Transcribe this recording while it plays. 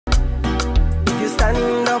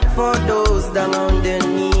for those down on their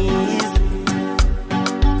knees,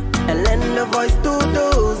 and lend a voice to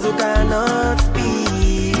those who cannot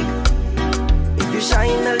speak. If you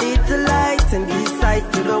shine a little light and give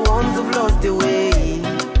sight to the ones who've lost their way,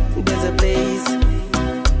 there's a place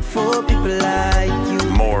for people like you.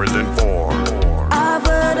 More than four. I've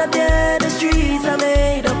heard up there the streets are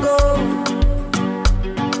made of gold,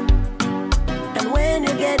 and when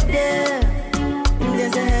you get there,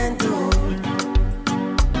 there's a hand to hold.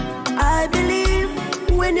 I believe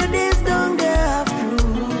when your days don't get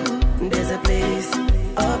through, there's a place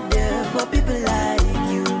up there for people like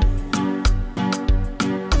you.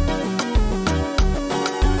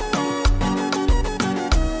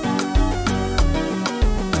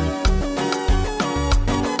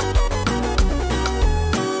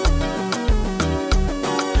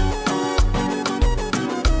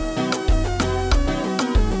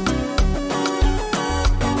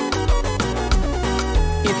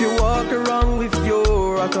 If you walk around with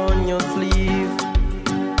your heart on your sleeve,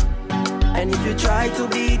 and if you try to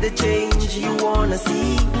be the change you wanna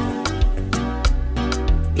see,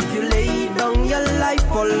 if you lay down your life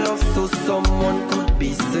for love so someone could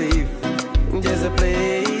be saved, there's a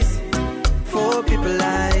place for people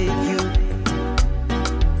like you.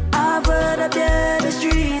 I've heard up there the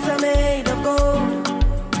streets are made of gold,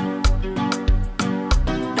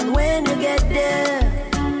 and when you get there,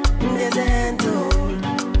 there's a hand to hold.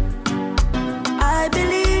 I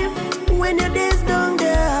believe when your days don't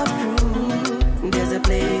get through, there's a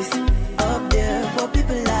place up there for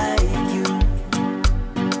people like you.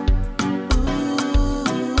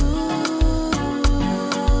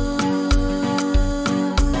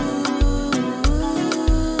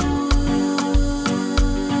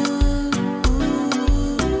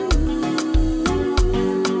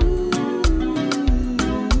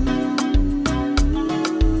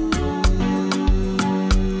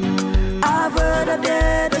 I've heard up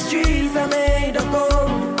there the streets are made of gold.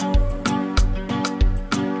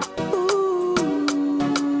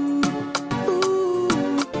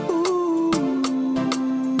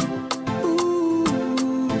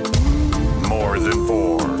 More than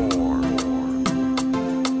four.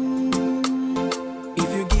 If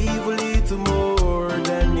you give a little more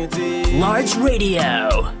than you take, Large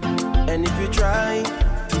Radio. and if you try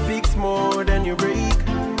to fix more than you break,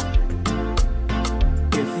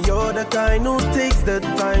 if you're the kind who takes the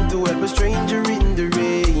time to help a stranger in the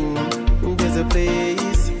rain, there's a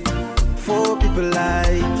place for people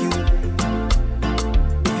like you.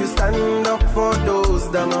 If you stand up for those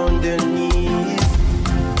down on their knees,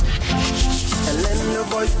 and lend a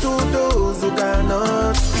voice to those who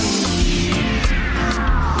cannot speak,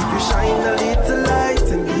 if you shine a little light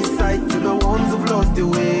and give sight to the ones who've lost their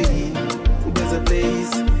way, there's a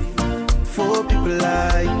place for people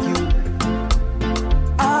like you.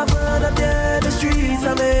 I've heard up there the streets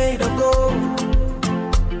are made of gold,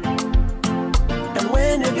 and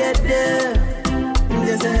when you get there,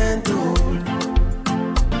 there's a hand to hold.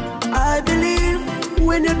 I believe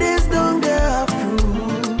when your days don't get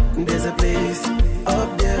through, there's a place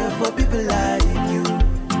up there for people like you.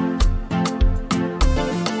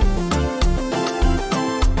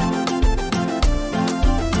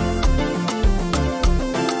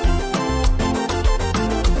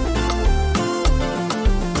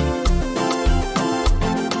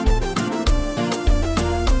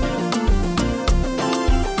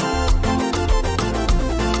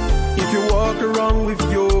 If you walk around with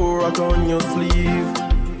your heart on your sleeve,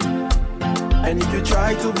 and if you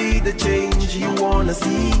try to be the change you wanna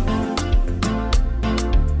see,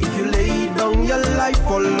 if you lay down your life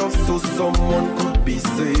for love so someone could be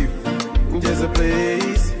saved, there's a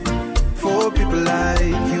place for people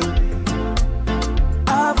like you.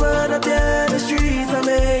 I've heard up there the streets are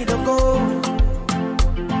made of gold,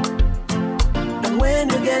 and when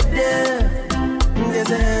you get there,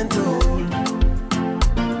 there's a hand to hold.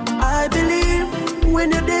 I believe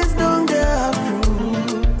when your days don't get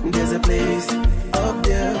through, there's a place up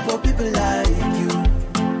there for people like you.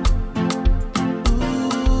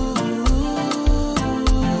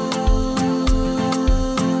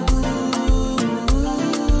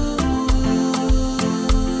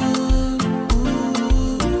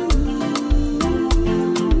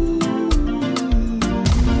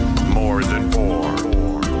 More than four.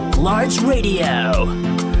 Large Radio.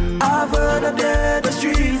 I've heard up there the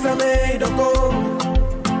streets are made of gold,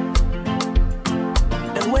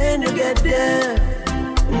 and when you get there,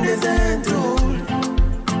 there's a hand to hold.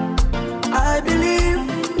 I believe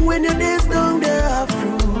when your days don't get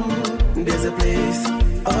through, there's a place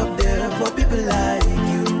up there for people like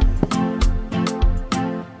you.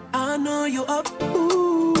 I know you up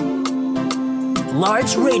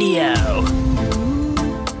Large Radio.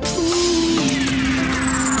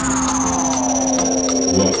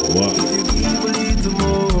 What? If you give a little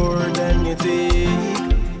more than you take,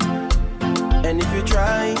 and if you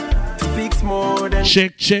try to fix more than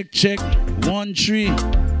check 1 3.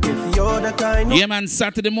 If you're the kind of yeah man,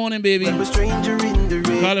 Saturday morning baby. a stranger in the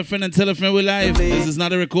rain, Call a friend and tell a friend we're live. This is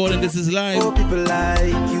not a recording, this is live. for people like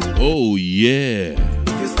you. Oh yeah.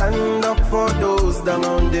 If you stand up for those down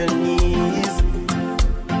on their knees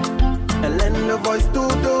and lend a voice to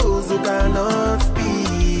those who cannot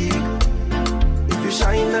speak, if you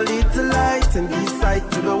shine a little light and give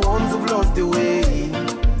sight to the ones who've lost their way,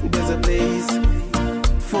 there's a place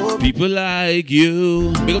for people like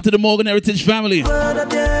you. Big up to the Morgan Heritage family. further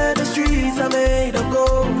there, the streets are made of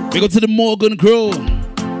gold. Big up to the Morgan crew.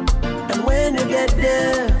 And when you get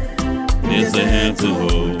there, There's a hand to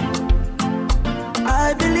hold.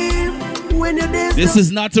 I believe when you're there, This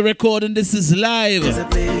is not a recording, this is there's live. a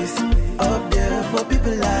place up there for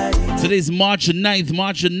people like you. Today's March the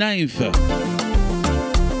 9th.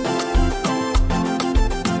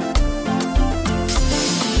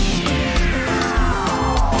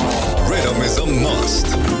 Riddim is a must.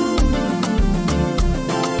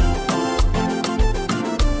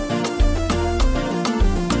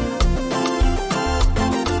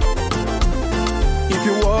 If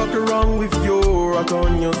you walk around with your heart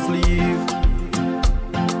on your sleeve,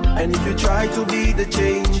 and if you try to be the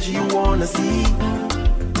change you wanna see,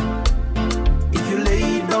 if you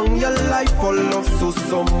lay down your life for love so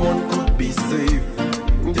someone could be saved,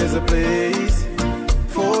 there's a place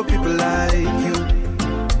for people like you.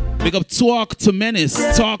 Big up Talk to Menace.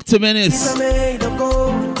 Talk to Menace. It's made of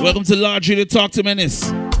gold, Welcome to Large Radio Talk to Menace.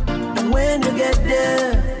 and when you get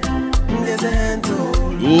there, there's a hand to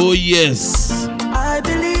hold. Oh yes. I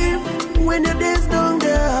believe when your days don't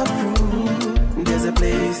get through, there's a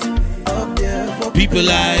place up there for People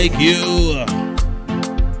like you.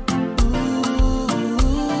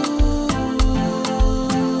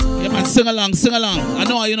 Yeah man, sing along. I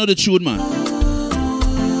know how you know the tune man.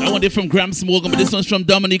 I want it from Gramps Morgan, but this one's from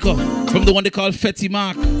Dominica. From the one they call Fetty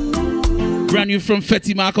Mark. Brand new from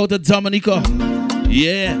Fetty Mark out of Dominica.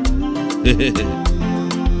 Yeah.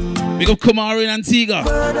 Big up Kamari and Antigua.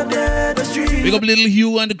 further there, the streets. Big up Little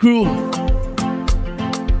Hugh and the crew.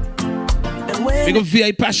 And when Big up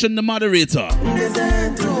VI Passion, the moderator. there's a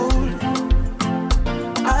hand to hold,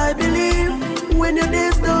 I believe when your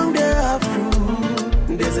days don't get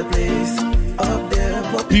through, there's a place up there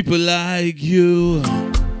for People like you.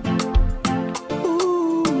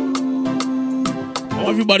 Oh,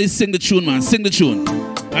 everybody sing the tune, man. Sing the tune.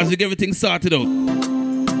 As we get everything started out. If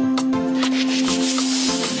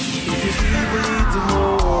you give a little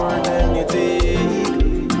more than you take,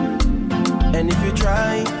 and if you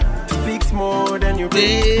try to fix more than you break,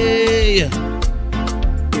 Hey.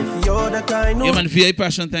 if you're the kind Yeah, of man. VI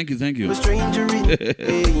Passion, thank you. a stranger in the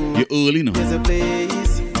rain, You're early now. there's a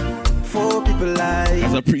place for people like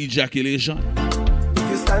As a pre-ejaculation. if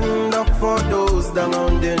you stand up for those down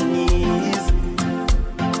on their knees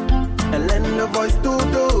and lend a voice to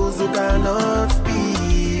those who cannot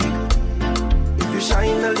speak, if you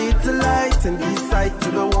shine a little light and give sight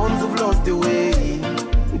to the ones who've lost their way,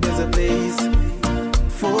 there's a place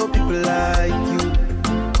for people like you.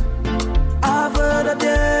 I've heard that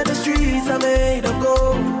there the streets are made of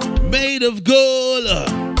gold, Made of gold.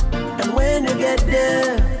 and when you get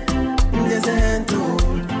there, there's a hand to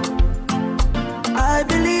hold. I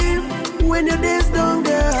believe when your days don't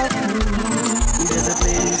get through, there's a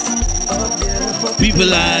place up there for People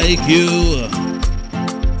like you.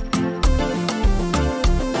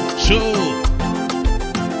 Sure.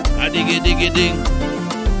 I dig it.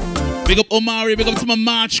 Big up Omari, big up to my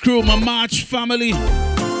March crew, my March family.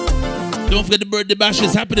 Don't forget the birthday bash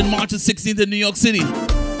is happening March the 16th in New York City.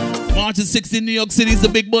 March the 16th in New York City is the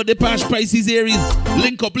big birthday bash, Pisces Aries.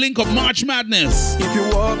 Link up, March Madness. If you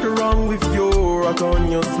walk around with your heart on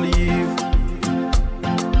your sleeve,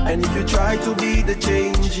 and if you try to be the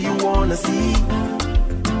change you wanna see,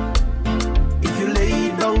 if you lay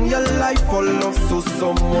down your life for love so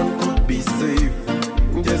someone could be saved,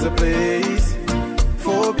 there's a place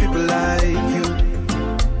for people like you.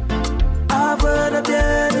 I've heard that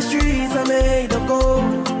there the streets are made of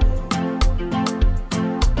gold,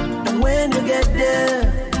 and when you get there,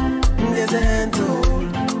 there's a hand to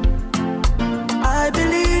hold. I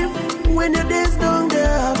believe when your days don't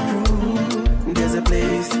get through, there's a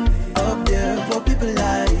place up there for people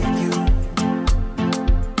like you.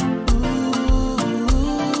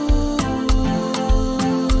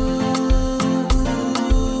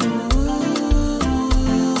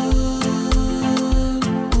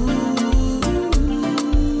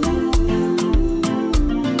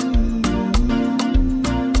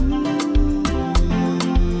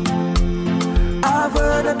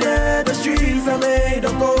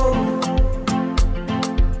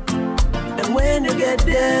 get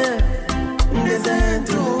there, there's a hand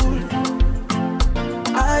to hold.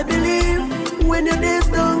 I believe when your days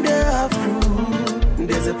down there are through,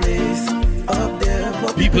 there's a place up there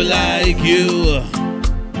for people like you.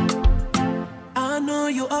 I know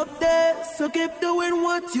you up there, so keep doing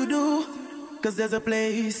what you do. Cause there's a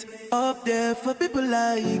place up there for people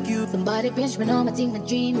like you. Somebody pinch me on my team and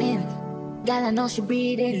dreaming. Girl, I know she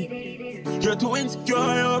breathing. You're too insecure,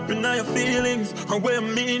 up in all your feelings. And where I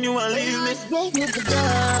mean you want leave me. Break me the door.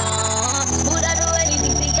 Would I do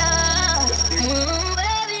anything for you?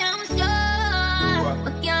 Baby, I'm sure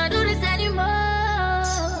I can't do this anymore.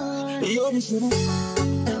 You should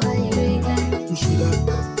Why you doing that? You should have.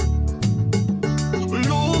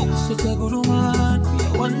 Look, such a good woman.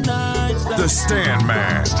 One night stand. The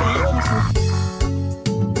StanMan.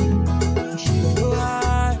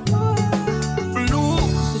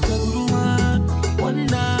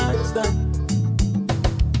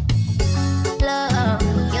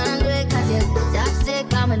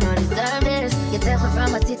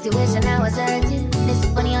 From a situation I was hurting. It's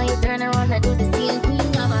funny how you turn around and do the same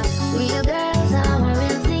thing. I'm a real girl, so I'm a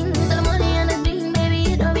real thing. So the money and the thing, baby,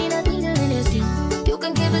 you don't mean a thing to ministry. You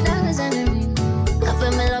can keep the dollars and the ring. I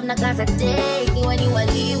feel my love, not cause I take you. When you a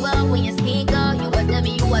leave out, when you sneak out, you a tell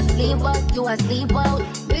me you a sleep out, you a sleep out.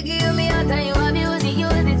 You give me out and you abuse it,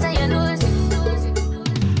 use it, so you lose it.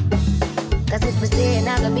 Cause if we stay,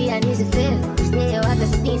 not gonna be an easy fit. Stay, you have to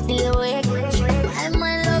stay still awake. I'm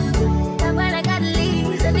my love.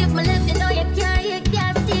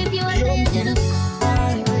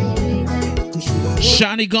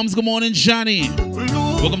 Shani comes, good morning, Shani.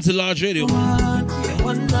 Welcome to Large Radio. Large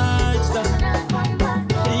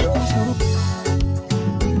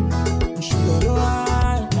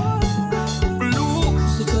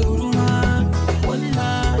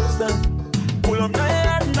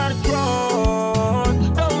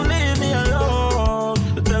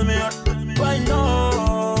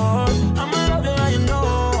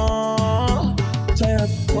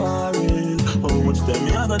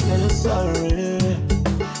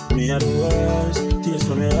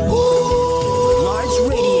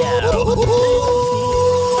Radio.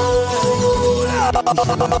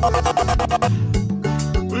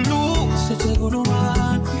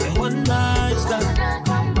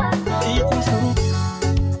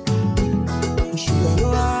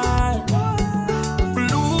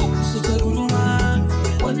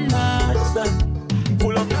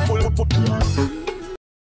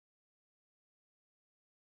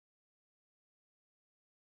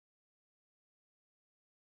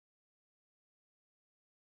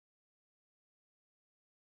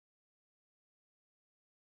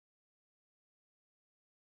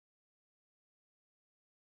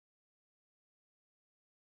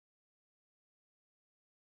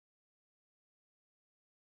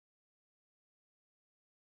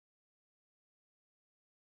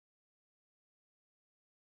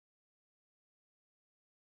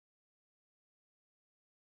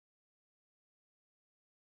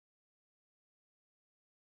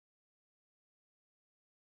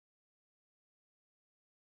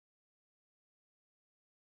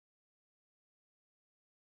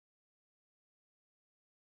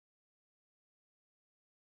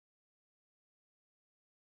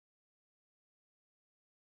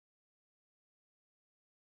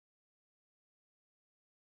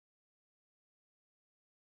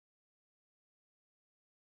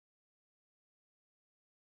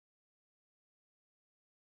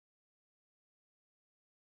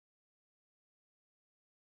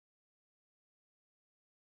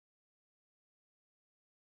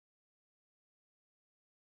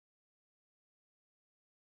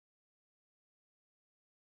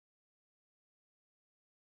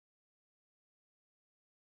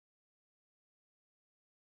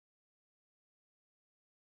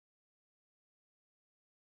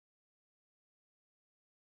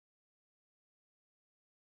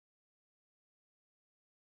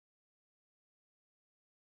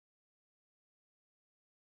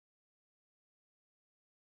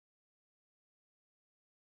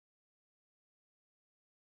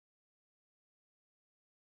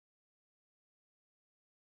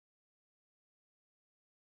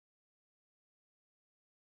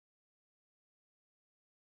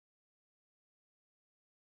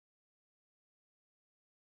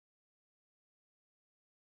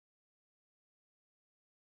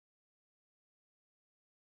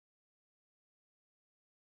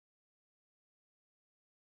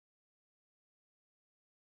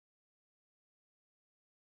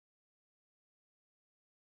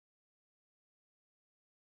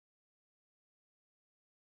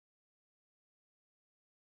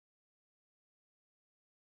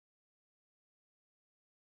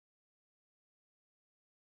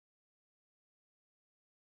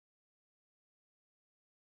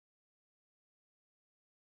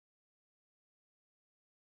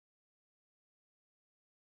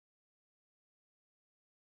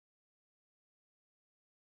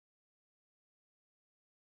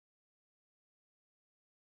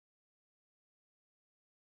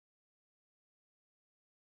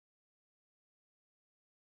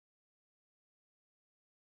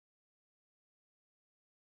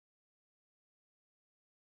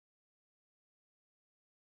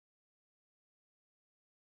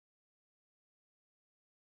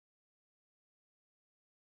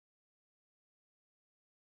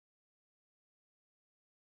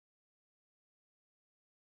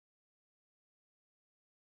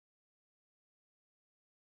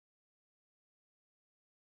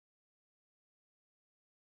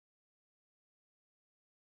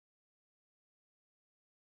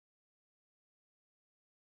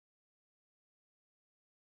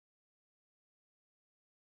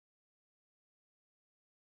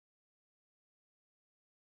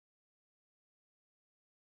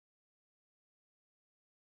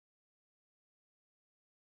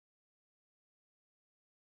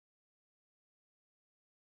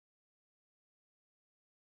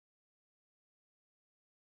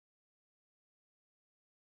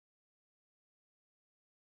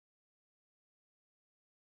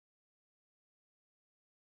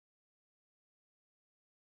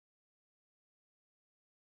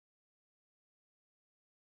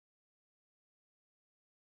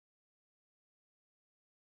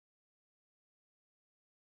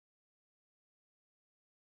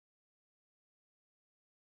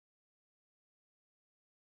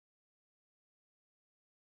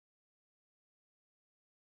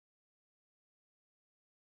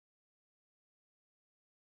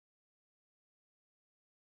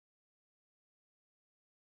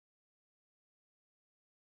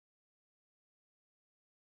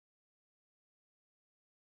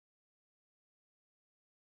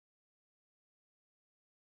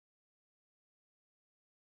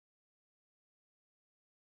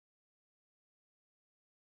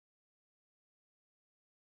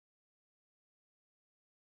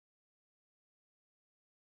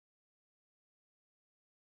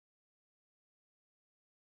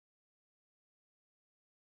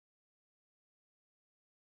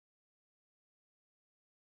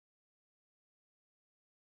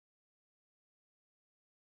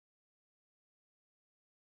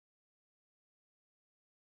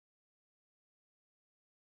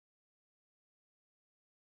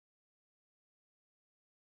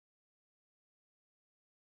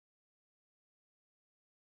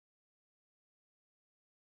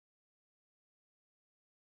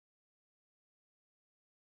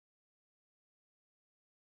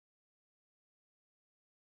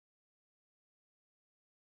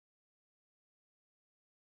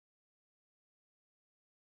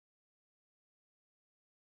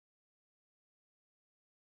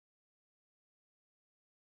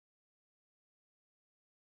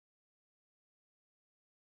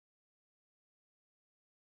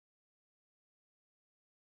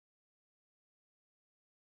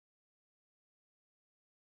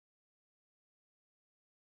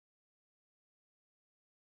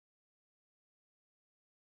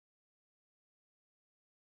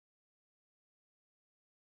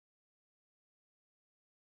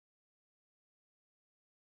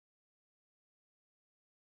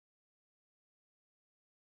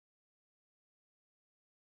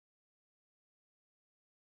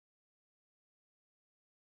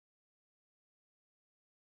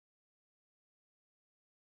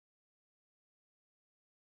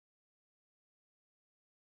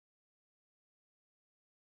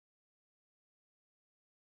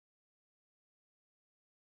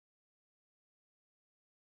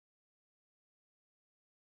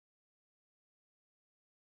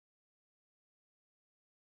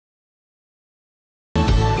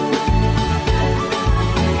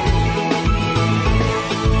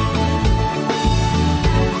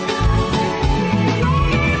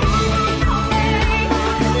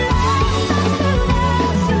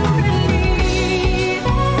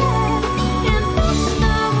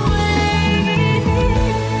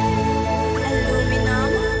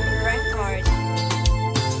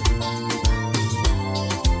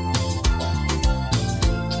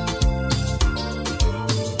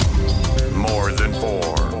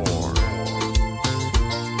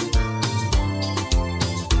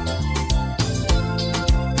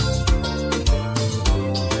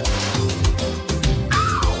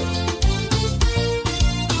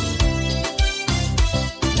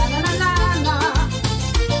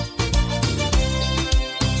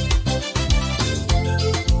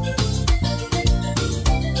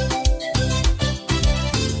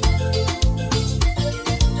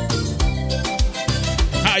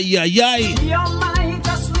 Ay, ay, ay. Your mind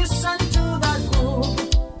just listen to the groove.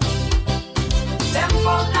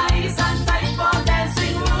 Tempo nice and tight for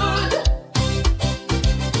dancing mood.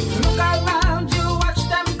 Look around you, watch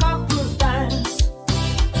them couples dance.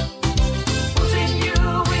 Putting you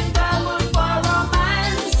in the mood for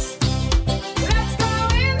romance. Let's go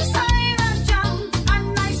inside and jam and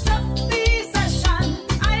nice up the session.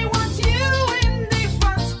 I want you in the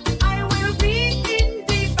front, I will be in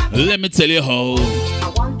the back. Let me tell you how. I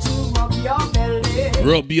want to rub your belly.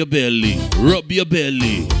 Rub your belly, rub your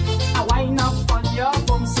belly. I wind up on your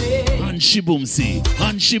bumsy. Hanshi boomsy,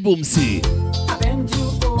 hanshi boomsy. I bend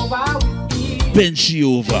you over with me. Bend she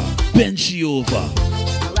over, bend she over.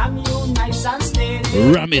 I ram you nice and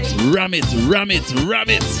steady. Ram it, ram it, ram it, ram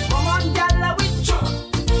it. Come on, gala with you.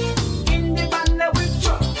 In the band with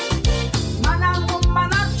you. Man and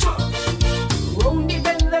woman at you. Round the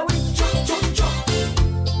bend with you.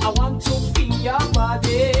 I want to feel your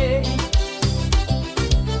body.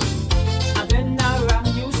 And then I ram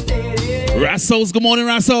you steady. Rassos, good morning,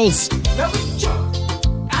 Rassos. Now with you.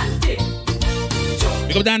 And dig.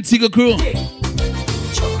 Pick up the Antigua crew.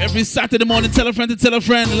 Every Saturday morning, tell a friend to tell a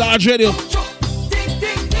friend. Large radio.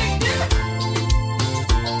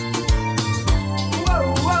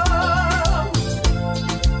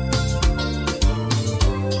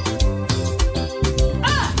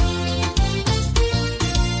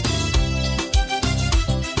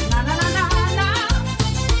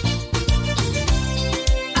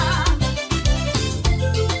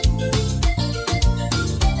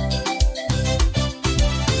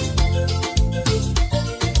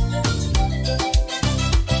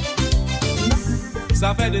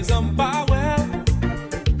 Ça fait des hommes pas ouais,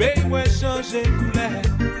 ben ouais changer couleur.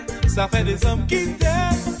 Ça fait des hommes qui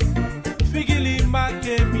t'aiment, figili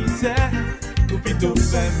marqué misère. Nous plutôt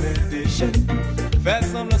fermer des jeunes, faire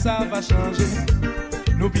semblant ça va changer.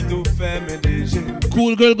 Nous plutôt fermer des jeunes.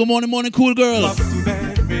 Cool girl, good morning, morning, cool girl.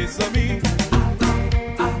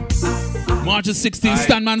 March 16th,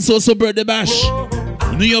 StanMan SoSo birthday bash.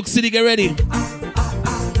 New York City, get ready.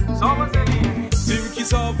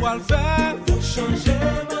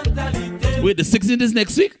 Wait, the 16th is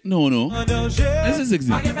next week? No, no. This is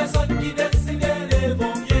 16th.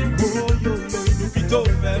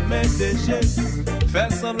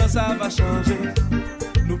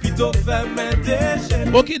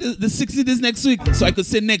 Okay, the 16th is next week. So I could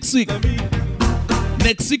say next week.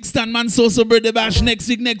 Next week, StanMan SoSo birthday bash. Next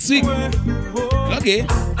week, next week. Okay.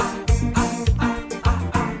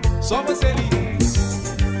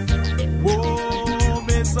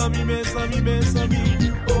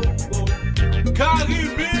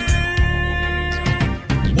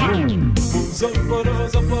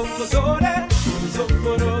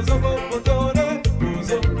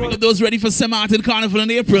 Look at those ready for St. Martin Carnival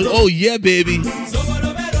in April. Oh yeah, baby.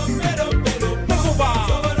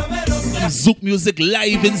 Zouk music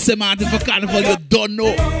live in St. Martin for Carnival. You don't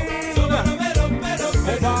know.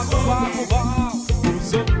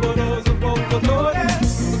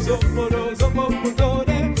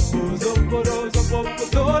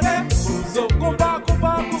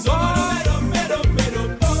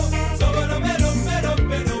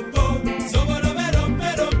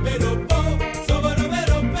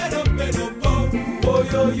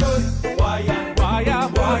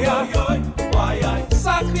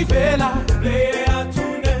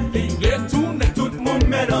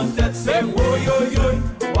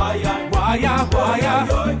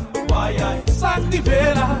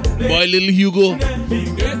 Boy, little Hugo.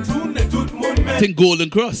 Think Golden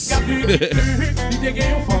Cross.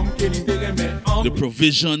 The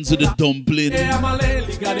provisions of the dumpling.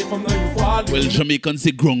 Well, Jamaicans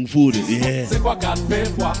say grung food. Yeah.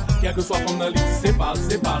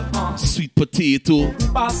 Sweet potato.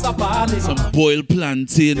 Some boiled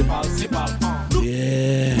plantain.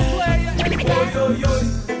 Yeah.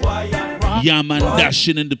 Yam and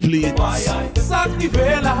dashing in the plate.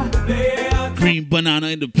 Green banana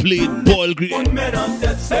in the plate. Boiled green.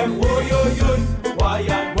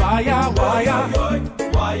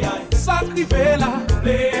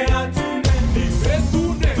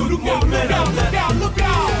 Look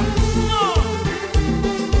out!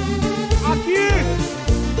 Aqui!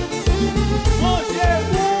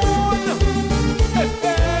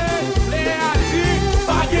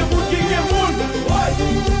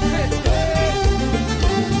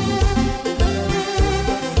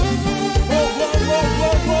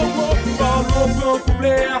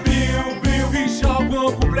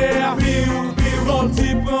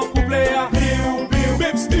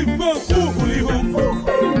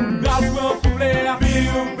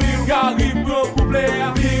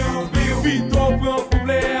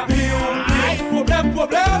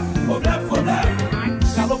 Problème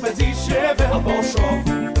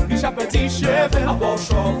chevet à bon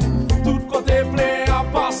chauve. Tout côté plein à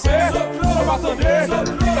passer.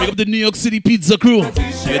 Pick up the New York City Pizza Crew.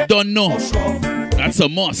 You don't know. That's a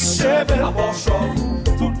must.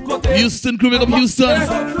 Houston crew, pick up Houston.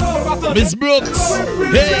 Miss Brooks.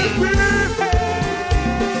 Hey.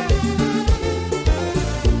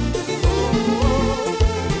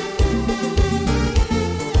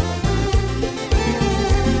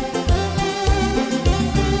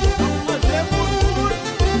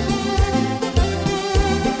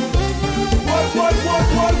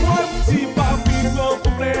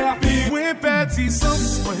 Perdi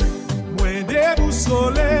sens mwen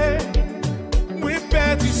déboussolé, mwen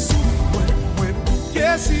perdi souffle, mwen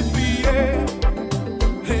bouquet si plié,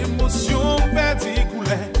 émotion perdi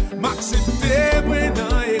coulé, m'accepter mwen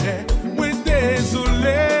nan erreur, mwen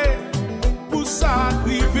désolé pour ça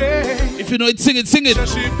arrivé. If you know it, sing it, sing it.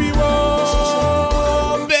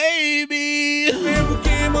 Baby,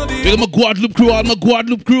 pick up my Guadeloupe crew, all my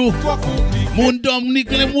Guadeloupe crew. Moon Dom,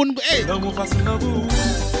 Nickel, and Moon. Hey.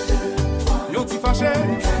 Yon ti fâché,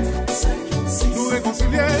 nous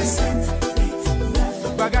réconcilier,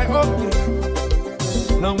 bagay ok,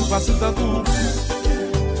 l'amour facile dans tout,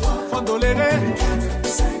 faut tolérer,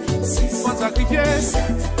 faut sacrifier,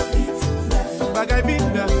 bagay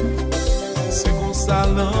vide, c'est comme ça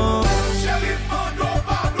non. Chérie, pardon,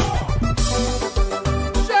 pardon,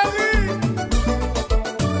 chérie,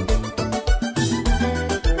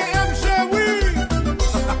 PM chérie.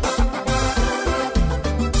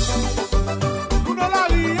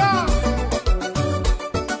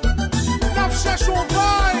 Cherche un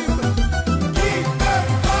vibe, keep that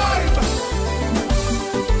vibe.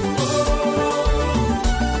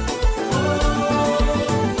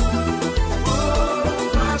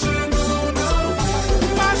 Ma genou,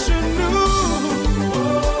 ma genou.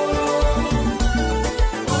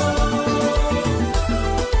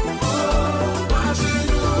 Ma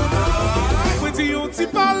genou. Oui, dis on t'y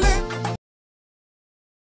parlait.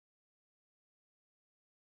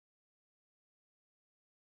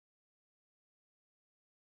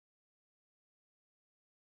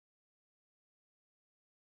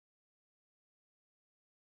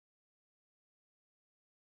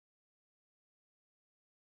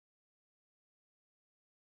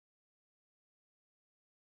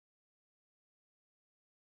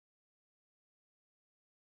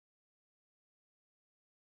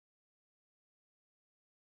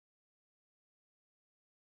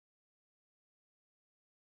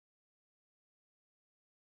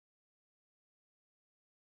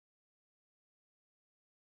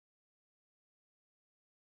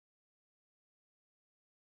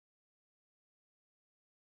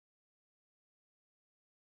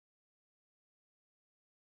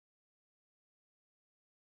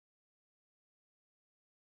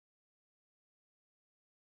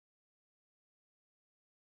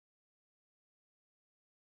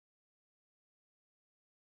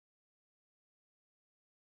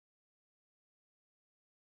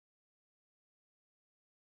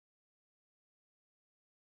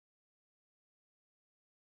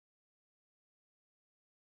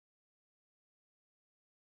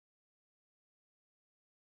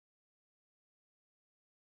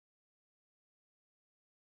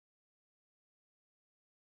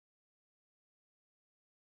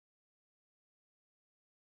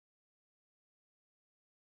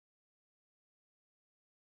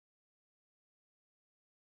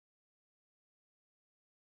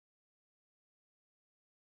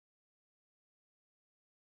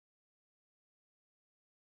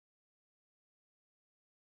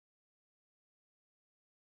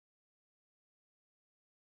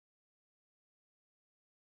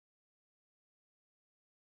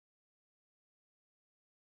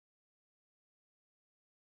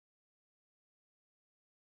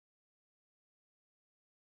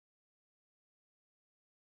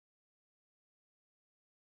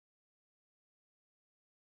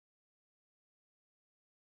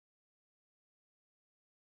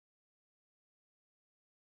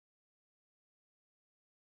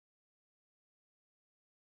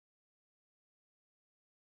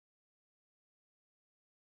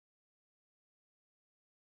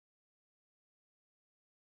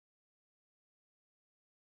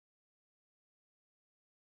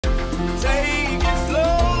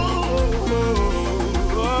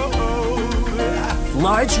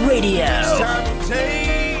 Large Radio.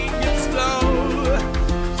 Take it slow.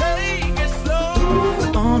 Take it slow.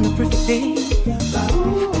 On a perfect day, I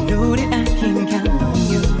know that I can count on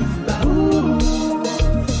you.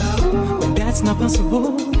 When that's not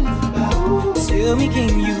possible, tell me,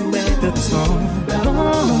 can you at the tone?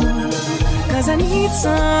 Cause I need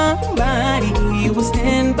somebody who will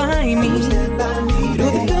stand by me.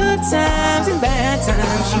 Through the good times and bad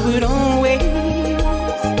times, she would always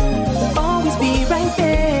be right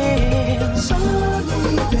there.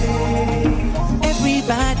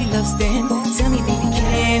 Everybody loves Stan. Tell me, baby,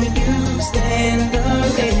 can you stand the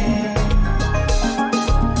rain?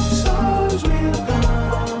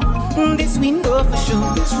 This we know for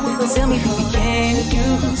sure. Tell me, baby, can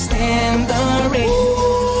you stand the rain?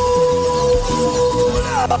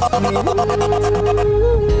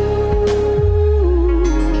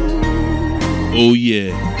 Oh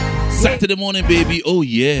yeah, Saturday morning, baby. Oh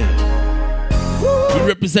yeah. We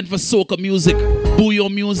represent for soca music,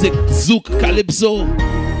 bouillon music, zouk, calypso.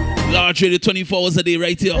 Large radio 24 hours a day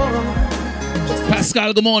right here.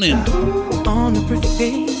 Pascal, good morning. On a perfect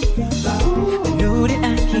day, I know that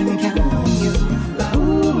I can count on you.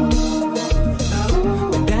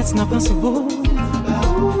 When that's not possible,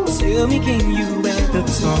 tell me, can you weather the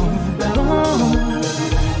storm?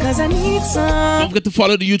 Cause I need some. Don't forget to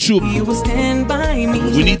follow the YouTube. You will stand by me.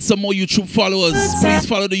 We need some more YouTube followers. Please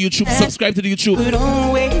follow the YouTube. Subscribe to the YouTube.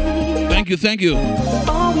 Thank you, thank you.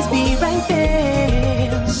 Always be right there.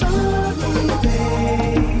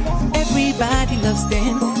 Everybody loves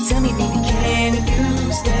Stan. Tell me, baby, can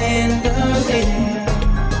you stand the rain?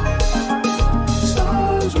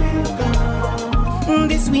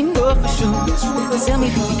 This we know for sure. Tell me,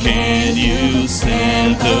 baby, can you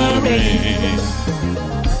stand the rain?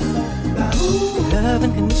 Love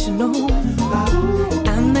unconditional.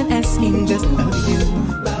 I'm not asking just of you.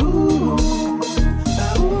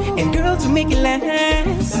 And girl, to make it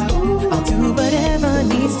last, I'll do whatever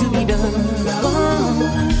needs to be done.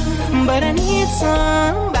 But I need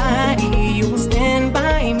somebody who will stand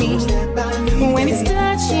by me. When it's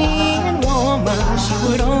touchy and warm, she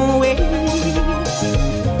would always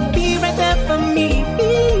be right there for me.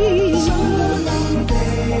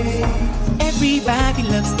 Everybody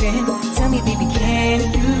loves Stan. Tell me, baby, can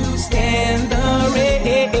you stand the rain?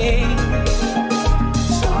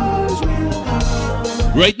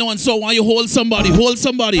 Right now, and so while you hold somebody, hold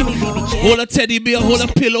somebody. Hold a teddy bear, hold a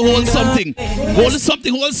pillow, hold something. Hold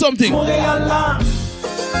something, hold something.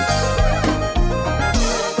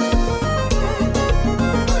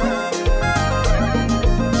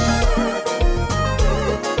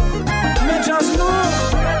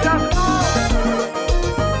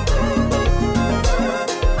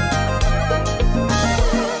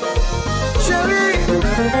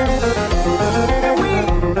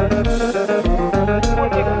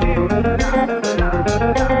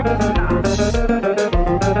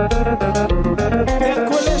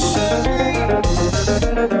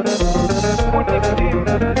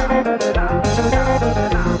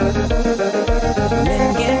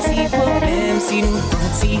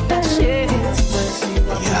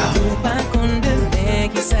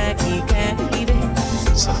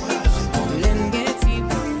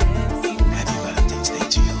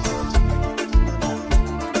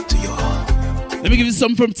 Let me give you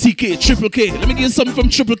some from TK, Triple K. Let me give you some from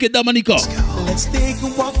Triple K, Dominica. Let's take a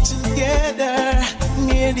walk together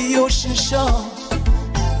near the ocean shore.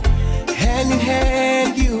 Hand in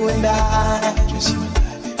hand, you and I.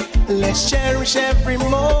 Let's cherish every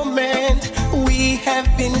moment we have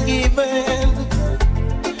been given.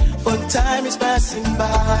 For time is passing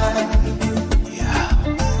by.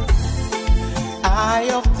 I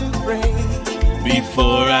often pray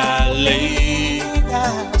before I lay.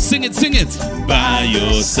 Sing it, sing it. By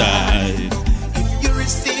your side. If you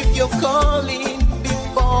receive your calling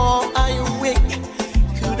before I awake,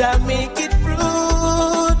 could I make it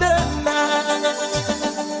through the night?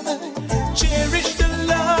 Cherish the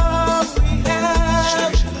love we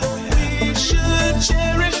have. We should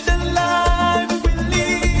cherish the life we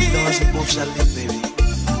live.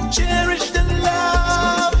 Cherish the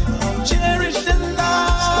love. Cherish the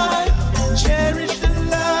life. Cherish the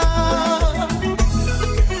love.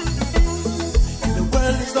 The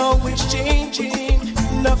world is always changing.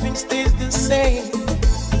 Nothing stays the same.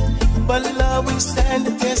 But love will stand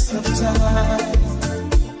the test of time.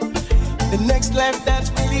 The next life that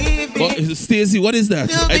we live in. Stacey, what is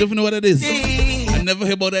that? I don't know what it is. I never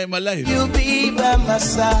heard about that in my life. You'll be by my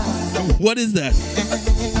side. What is that?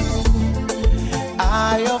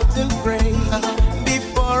 I often pray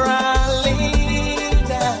before I lay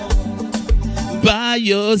down. By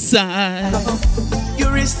your side. You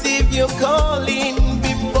receive your calling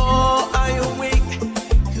before I awake.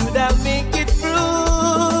 Could I make it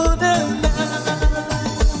through the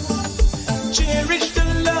night? Cherish the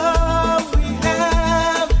love we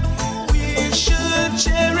have. We should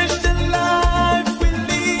cherish the life we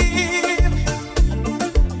live.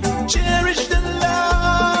 Cherish the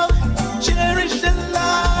love. Cherish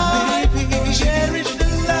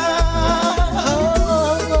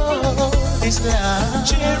nice love.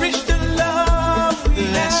 Cherish the love we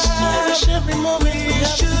Let's have. Cherish every moment we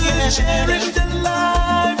should cherish the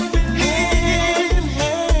life we live.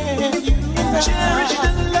 Cherish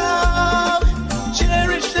the love.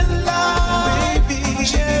 Cherish the love, baby.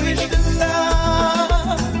 Cherish the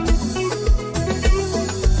love.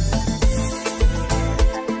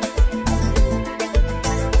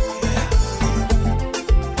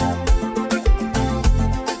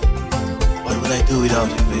 What would I do without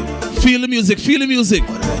you, baby? Feel the music, feel the music.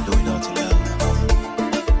 What would I do without you, love?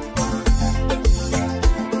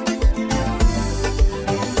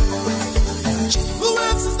 Who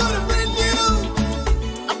else is gonna bring you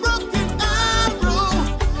a broken arrow?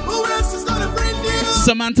 Who else is gonna bring you?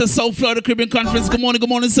 Samantha, South Florida Caribbean Conference. Good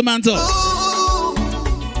morning, Samantha. Oh,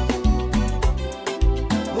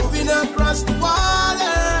 moving across the water.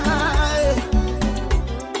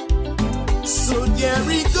 So there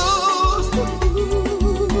he goes,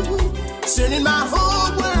 turning my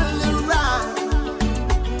whole world around.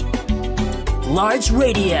 Large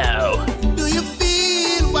Radio. Do you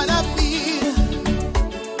feel what I feel?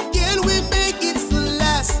 Can we make it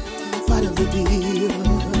last? Part of the deal.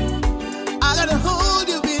 I gotta hold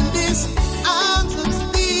you in this arms of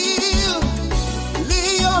steel.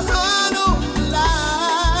 Lay your hand on the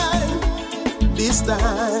line this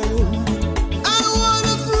time. I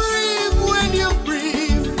wanna breathe when you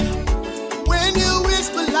breathe. When you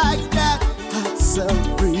whisper like that, so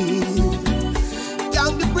breathe.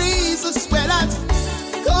 Down the breeze of sweat that's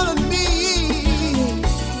calling me.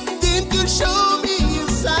 Think you'll show me a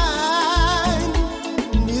sign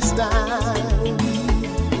this time.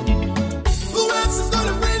 Who else is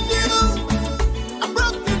gonna bring you a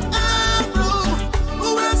broken arrow? Who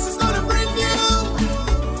else is gonna bring you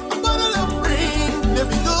a bottle of rain? There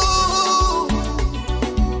we go,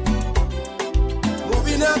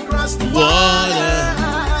 moving across the water.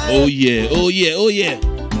 Oh yeah, oh yeah, oh yeah.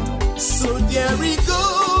 So there he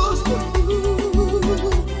goes,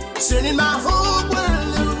 turning my whole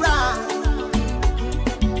world around.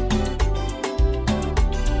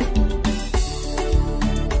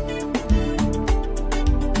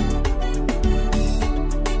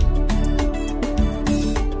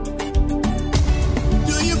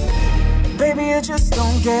 Do you, Baby, I just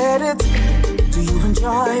don't get it. Do you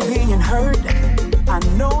enjoy being hurt? I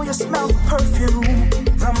know you smell the perfume,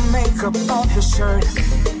 the makeup on his shirt.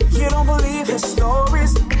 You don't believe his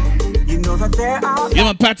stories. You know that they're out Yeah,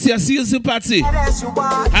 man, Patsy, I see you soon, Patsy. as you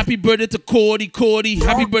are. Happy birthday to Cody.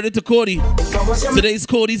 Happy birthday to Cody. Today's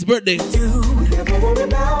Cody's birthday. Never worry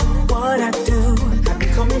about what I do. I be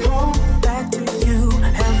coming home back to you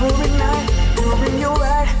every night, doing you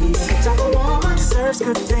right. He's the type of woman deserves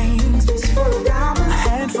good things. Face full of diamonds, a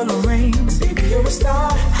handful of rings. Baby, you're a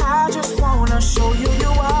star. I just wanna show you you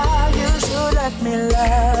are. You should let me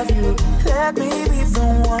love you. Let me be the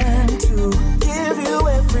one to give you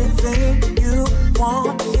everything you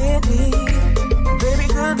want in me. Baby,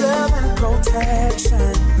 good love and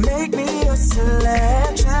protection. Make me a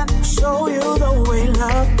selection. Show you the way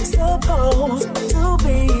love is supposed to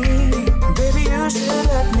be. Baby, you should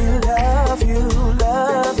let me love you,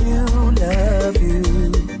 love you, love you,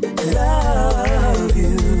 love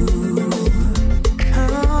you.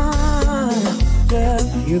 Yeah. I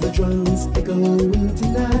hear the drums echoing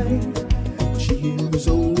tonight. She hears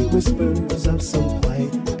only whispers of some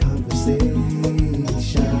quiet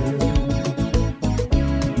conversation.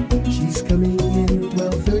 She's coming in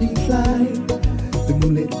 12:30 flight. The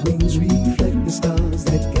moonlit wings reflect the stars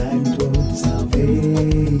that guide me towards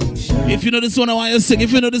salvation. If you know this one, I want you to sing.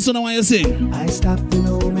 If you know this one, I want you to sing. I stopped an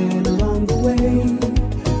old man along the way,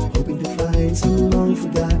 hoping to find some long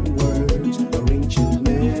forgotten words or ancient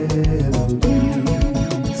melodies.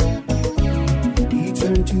 He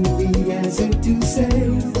turned to me as if to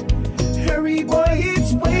say, hurry boy,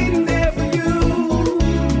 it's waiting there for you.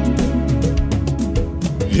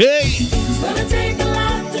 Hey! It's gonna take a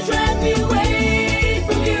lot to drive me away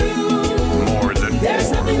from you. More than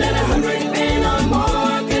There's nothing that 100 men or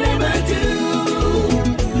more could ever do.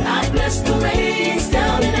 I bless the rains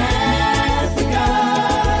down in Africa.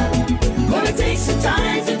 Gonna take some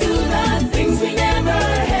time to do the things we never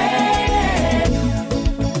had.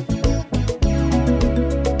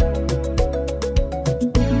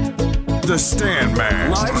 the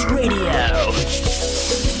StanMan. Large Radio.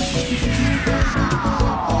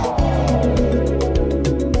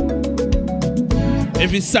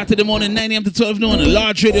 Every Saturday morning, 9 a.m. to 12 noon.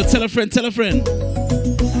 Large Radio. Tell a friend, tell a friend.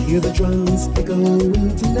 I hear the drums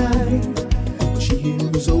echoing tonight. She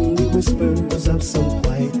hears only whispers of some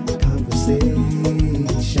quiet conversation.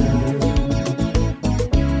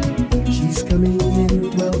 She's coming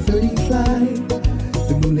in 12:30 flight.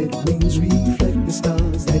 The moonlit wings read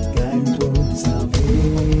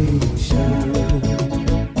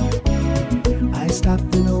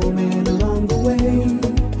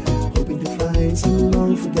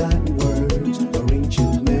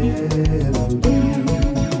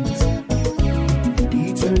melodies.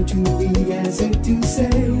 He turned to me as if to say,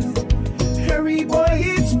 hurry boy,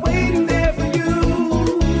 it's waiting there for you.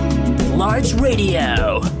 Large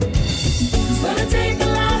Radio. It's gonna take a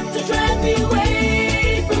lot to drive me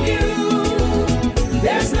away from you.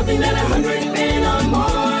 There's nothing that 100 men or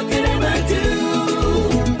more could ever do.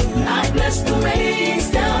 I bless the rains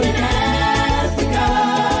down in Africa.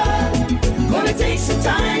 Gonna take some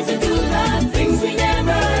time to do the things we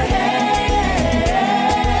never had.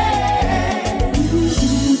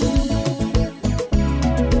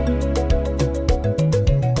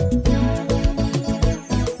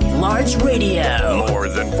 Large Radio. More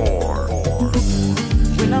than 4.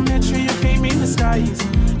 When I met you, you came in the skies.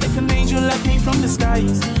 Like an angel that came from the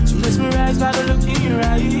skies. So mesmerized by the look in your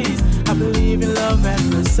eyes. I believe in love at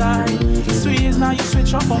first sight. It's 2 years now, you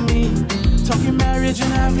switch up on me. Talking marriage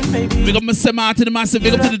and having babies. Big up my Sema to the massive.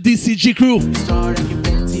 Big up to the DCG crew. Big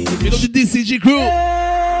up the DCG crew.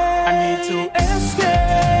 I need to escape.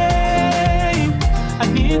 I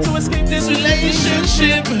need to escape this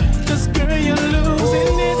relationship. Cause girl, you're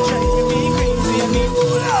losing it, driving me crazy. I need to.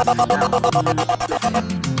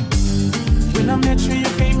 When I met you, you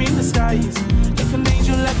came in the skies. Like an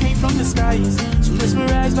angel that came from the skies. So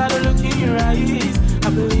mesmerized by the look in your eyes. I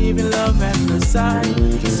believe in love at first sight.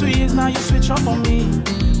 It's 2 years now, you switch up on me.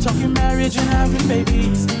 Talking marriage and having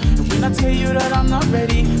babies. And when I tell you that I'm not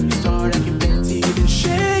ready, you start acting petty and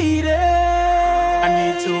shady. I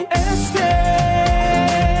need to escape.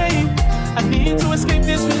 I need to escape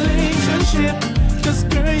this relationship. Cause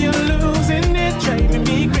girl, you're losing it, driving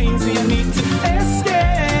me crazy. I need to escape.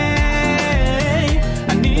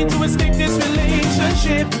 I need to escape this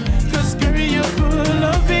relationship. Cause girl, you're full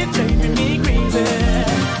of it, driving me crazy.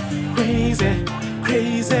 Crazy,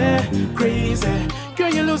 crazy, crazy. Girl,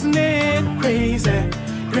 you're losing it, crazy,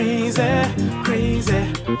 crazy, crazy.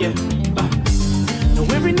 Yeah. Now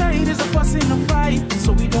every night is a fuss and a fight,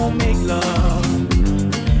 so we don't make love.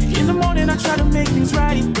 In the morning I try to make things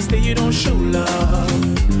right, but still you don't show love.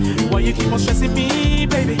 Why you keep on stressing me,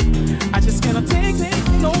 baby? I just cannot take it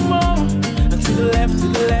no more. To the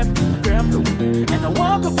left, girl, and I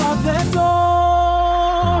walk about that door.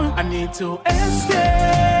 I need to escape.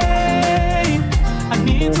 I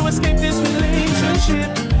need to escape this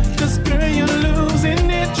relationship. Cause girl, you're losing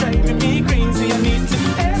it, driving me crazy. I need to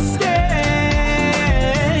escape.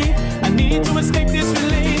 I need to escape this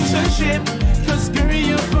relationship. Cause girl,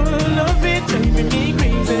 you're full of it, driving me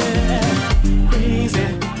crazy. Crazy,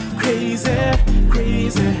 crazy,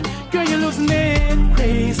 crazy. Girl, you're losing it,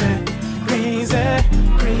 crazy, crazy,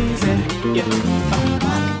 crazy. Yeah.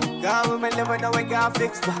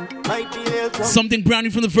 Something brand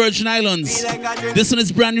new from the Virgin Islands. This one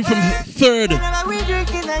is brand new from 3rd.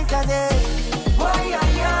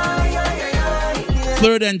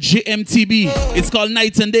 3rd and GMTB. It's called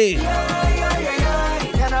Night and Day.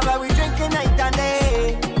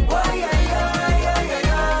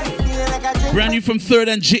 Brand new from 3rd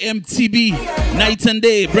and GMTB. Night and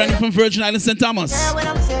Day. Brand new from Virgin Islands, St. Thomas.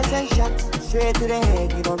 Straight to the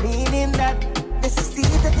head, you know meaning that. This is see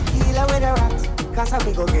the tequila with the rocks. Cause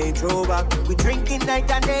we go get throw back. We drinking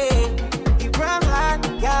night and day. You run hard,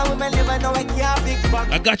 yeah, women never know I can't fix back.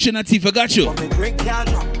 I got you, Natif, I got you. But me drink can't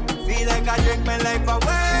drop. Feel like I drink my life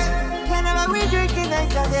away. Canada, we drinking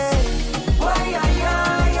night and day. Why,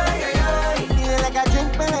 yeah. Feeling like I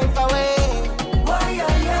drink my life away. Why, yeah.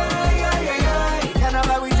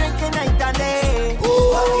 Canada, we drinking night and day.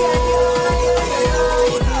 Why,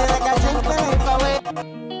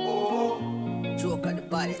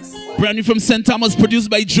 brand new from St. Thomas, produced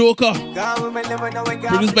by Joker.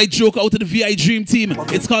 Produced by Joker out of the VI Dream Team.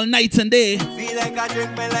 It's called Night and Day. From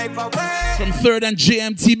 3rd and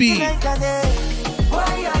JMTB.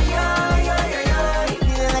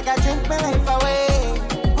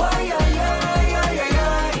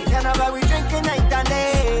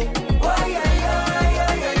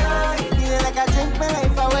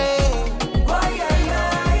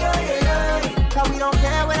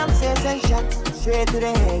 Straight to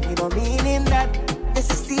the head, you know meaning that. This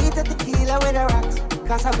is see the tequila with the rocks.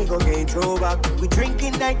 Cause we go get throw back. We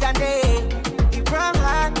drinking night and day. You run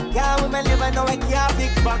hard, yeah, women never know I can't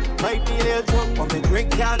fix back. Might be a little drunk, but me drink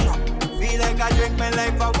can't drop. Feel like I drink my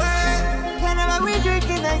life away. Canada, we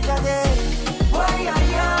drinking night and day. Why, yeah.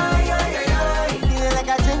 Feeling like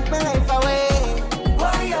I drink my life away.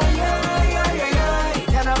 Why, yeah.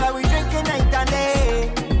 Canada, we drinking night and day.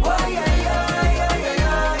 Why, yeah.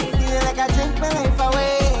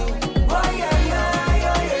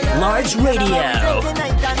 Large Radio.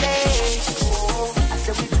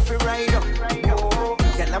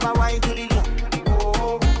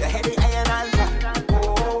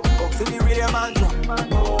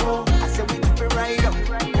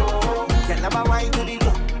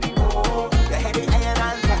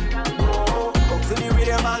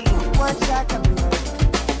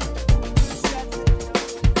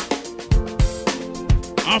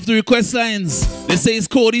 off the request lines. They say it's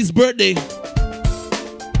Cody's birthday.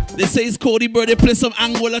 They say it's Cody's birthday. Play some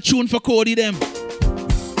Angola tune for Cody them.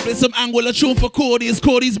 Play some Angola tune for Cody. It's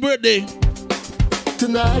Cody's birthday.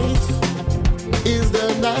 Tonight is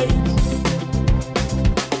the night.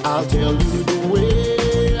 I'll tell you the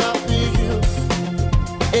way I feel.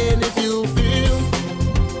 And if you feel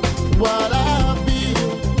what I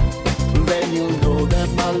feel, then you know that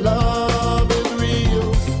my love is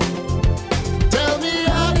real. Tell me,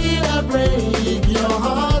 how did I break your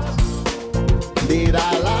heart? Did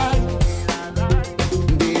I lie?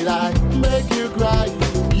 Did I make you cry?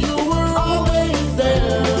 You were always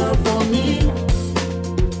there for me,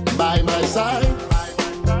 by my side.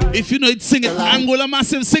 If you know it, sing it. Angola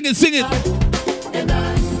Massive, sing it, sing it. And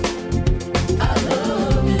I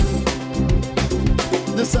love you.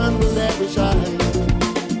 The sun will never shine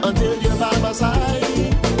until you're by my side.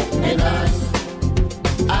 And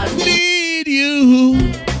I need you.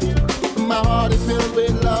 My heart is filled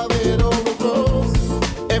with love, it overflows.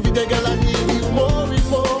 Every day, girl, I need you more and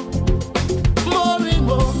more. More and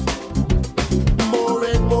more. More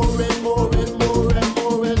and more and more and more and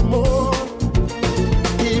more and more.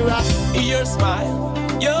 Your smile,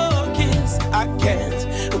 your kiss, I can't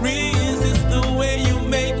resist the way you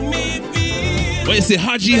make me feel. What you say,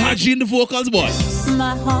 Haji in the vocals, boy?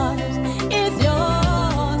 My heart is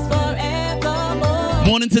yours forevermore.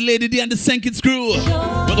 Morning to Lady D and the Senkins crew.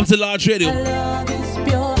 Welcome to Large Radio. Our love is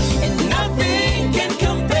pure and nothing can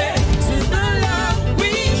compare to the love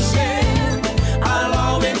we share. I'll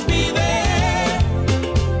always be there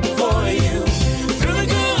for you through the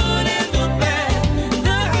good and the bad,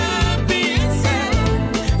 the happy and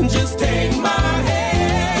sad. Just take my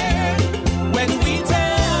hand when we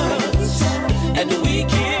touch and we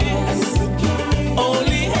kiss.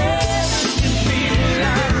 Only heaven can feel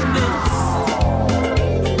like this.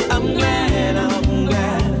 I'm glad,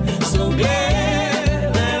 so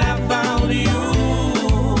glad that I found you.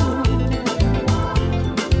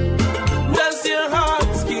 Does your heart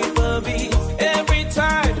skip a beat every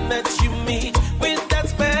time that you meet with that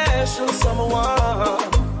special someone?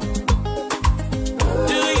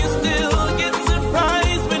 Do you still get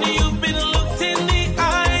surprised when you've been looked in the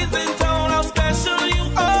eyes and told how special you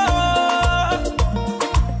are?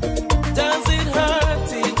 Does it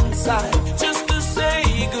hurt inside just to say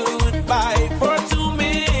goodbye for 2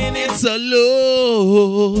 minutes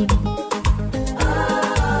alone?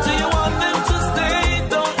 Do you want them to stay?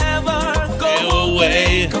 Don't ever go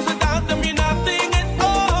away. 'Cause without them you're nothing at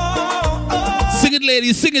all. Sing it,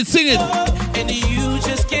 ladies, sing it, sing it. And you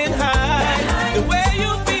just can't hide the way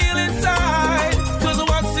you feel inside. 'Cause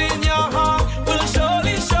what's in your heart will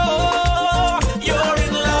surely show you're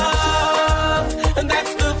in love. And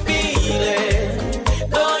that's the feeling.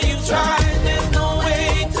 Though you've tried, there's no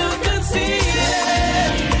way to conceal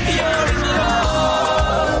it. You're in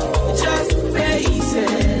love, just face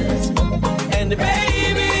it. And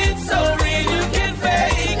baby, it's so real, you can't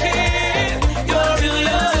fake it. You're in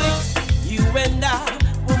love. You and I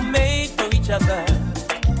were made for each other.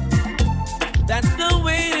 That's the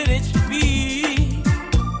way that it should be.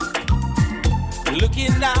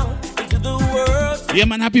 Looking out into the world Yeah,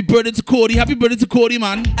 man, happy birthday to Cody. Happy birthday to Cody,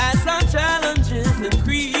 man. as our challenges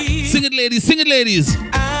increase. Sing it, ladies, sing it, ladies.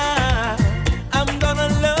 I'm gonna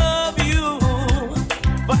love you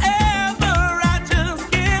forever. I just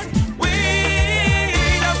can't wait.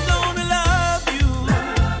 I'm gonna love you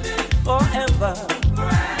forever.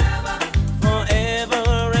 Forever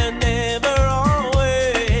and ever,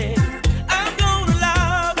 always. I'm gonna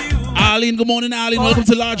love you Arlene, good morning, Arlene. Welcome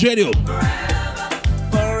to Large Radio.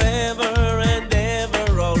 forever and ever,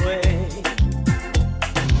 always.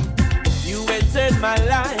 You entered my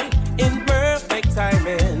life in perfect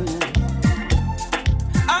timing.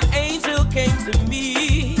 An angel came to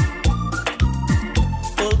me,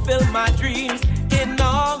 fulfilled my dreams in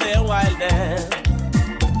all their wildness,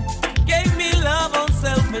 gave me love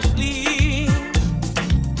unselfishly.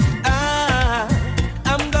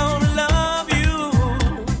 I'm gonna love you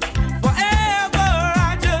forever.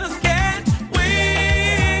 I just can't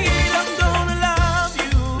wait. I'm gonna love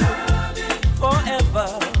you forever.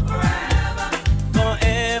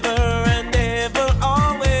 Forever and ever,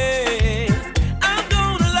 always. I'm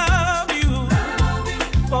gonna love you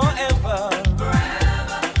forever.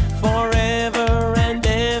 Forever and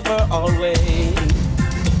ever, always.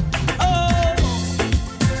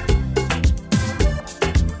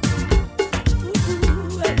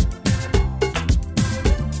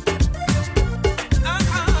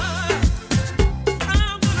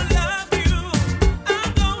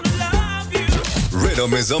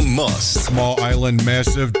 Riddim is a must. Small island,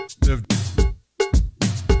 massive.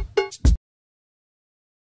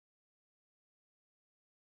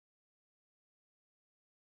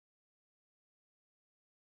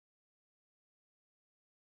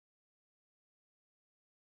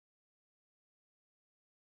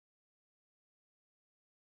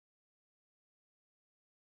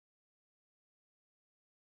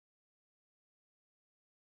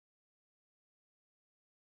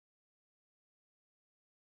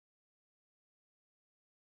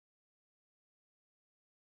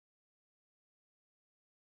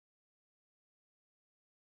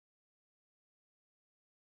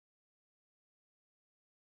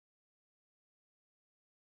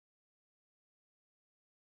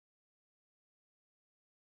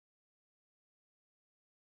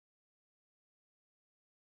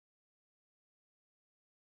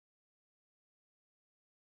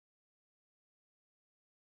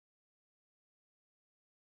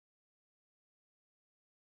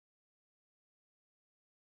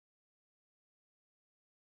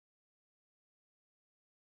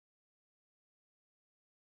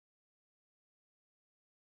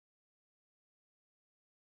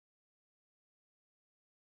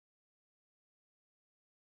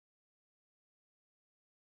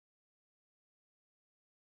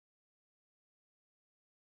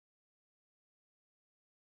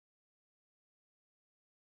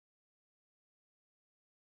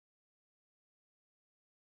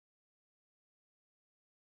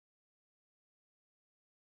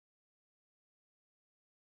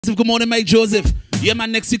 Good morning, Mike Joseph. Yeah,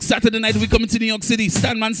 man, next week, Saturday night, we coming to New York City.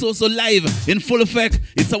 StanMan SoSo live in full effect.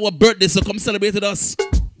 It's our birthday, so come celebrate with us.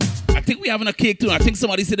 I think we're having a cake too. I think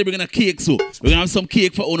somebody said they're bringing a cake, so we're going to have some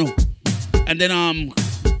cake for Ono. And then,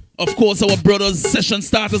 of course, our brothers session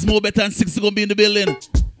starters, More Better and 6 are going to be in the building.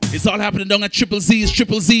 It's all happening down at Triple Z's.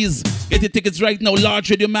 Get your tickets right now. Large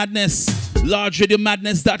Radio Madness.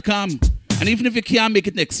 LargeRadioMadness.com. And even if you can't make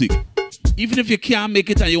it next week, even if you can't make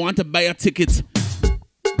it and you want to buy a ticket,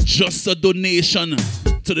 just a donation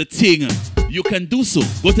to the thing, you can do so.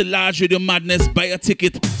 Go to Large Radio Madness, buy a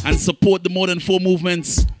ticket, and support the More Than 4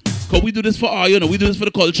 movements. Because we do this for our, you know, we do this for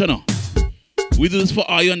the culture now. We do this for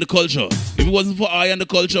our and the culture. If it wasn't for our and the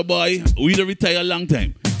culture, boy, we'd have retired a long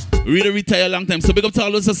time. We'd have retired a long time. So big up to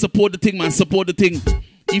all those that support the thing, man. Support the thing.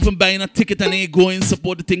 Even buying a ticket and ain't going,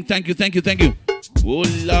 support the thing. Thank you, thank you, thank you. Oh,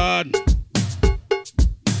 Lord.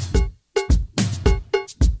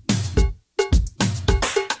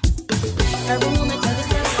 Every moment, every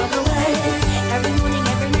step of the way. Every morning,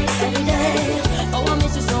 every night, every day. Oh, I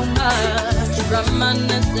miss you so much.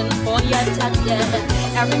 Reminiscing for your touch,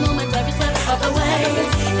 yeah. Every moment, every step of the way.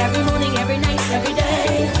 Every morning, every night, every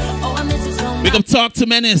day. Oh, I miss you so much. Big up Talk to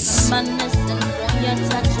Menace. Reminiscing for your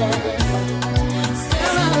touch, yeah.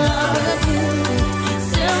 Still in love with you.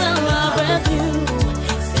 Still in love with you.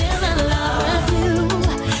 Still in love with you.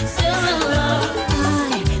 Still in love.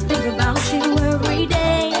 I think about you every day.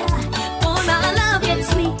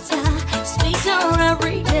 Sweeter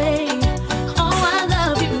every day. Oh, I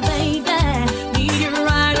love you, baby. Need you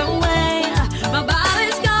right away. My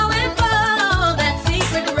body's going for that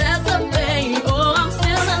secret recipe. Oh, I'm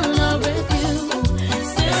still in love with you.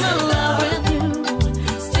 Still in love with you.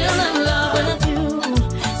 Still in love with you.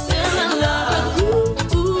 Still in love with you.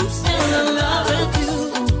 Ooh, still in love with you.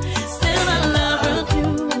 Still in love with you.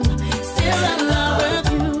 Still in love with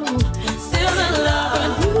you. Still in love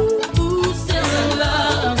with you. Ooh, still in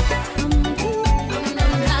love.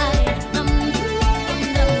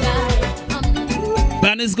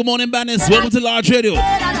 Banners, good morning, Banners. Welcome to Large Radio.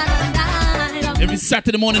 Every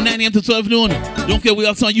Saturday morning, 9 a.m. to 12 noon. Don't care, we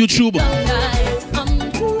also on YouTube.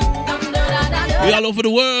 We all over the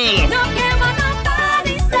world.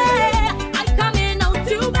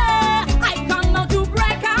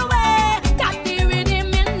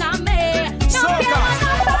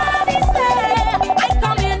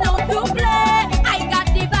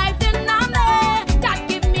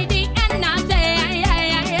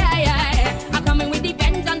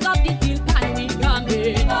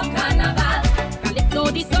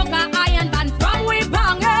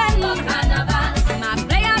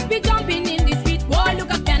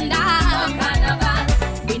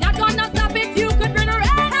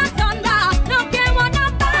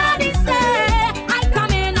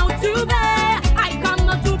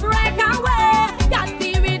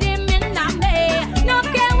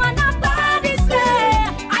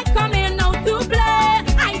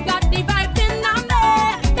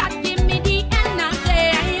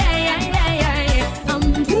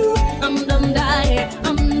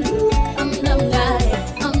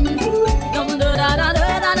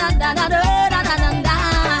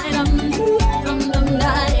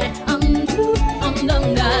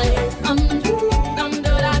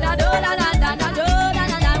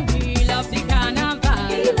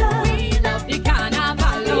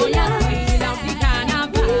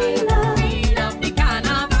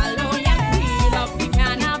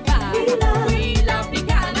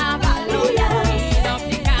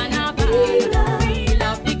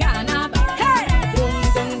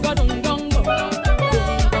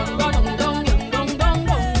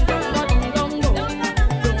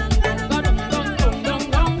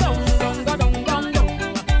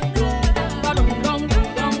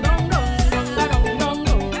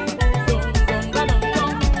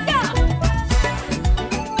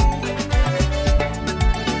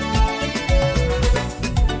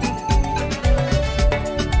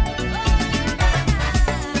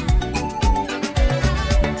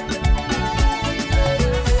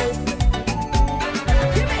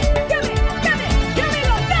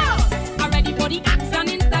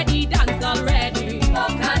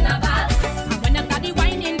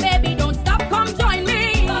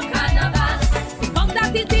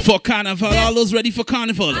 For Carnival, all those ready for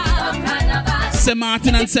Carnival. St.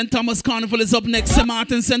 Martin and St. Thomas Carnival is up next. St.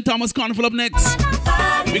 Martin, St. Thomas Carnival up next.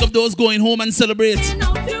 Big up those going home and celebrate.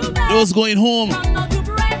 Those going home.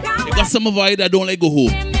 You got some of you that don't like go home.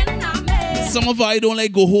 Some of you don't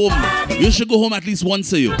like go home. You should go home at least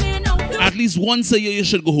once a year. At least once a year you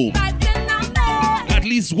should go home. At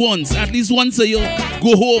least once a year,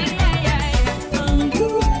 go home.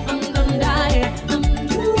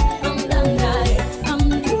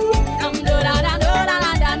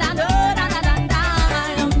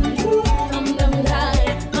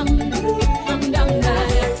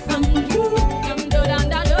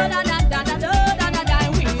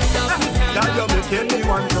 making me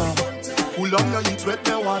wonder. Pull on your heat, wet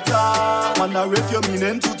me water. Wonder if you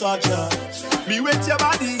meaning to touch her. Me wet your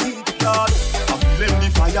body heat, Lord. I'm feeling the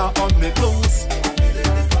fire on me clothes.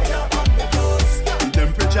 The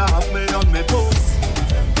temperature have me on me toes.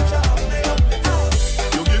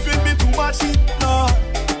 You giving me too much heat, Lord.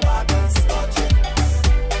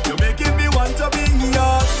 You making me want to be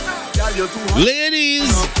yours. Girl, you're too hot.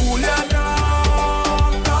 Ladies. Cool you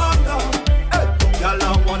down, down, down. Hey, girl, I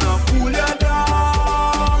wanna cool you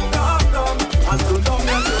down, down, down. And so long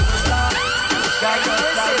as you start.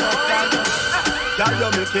 Girl,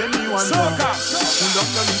 you're making me wonder. Pull up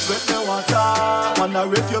your lips, wet me water. Wonder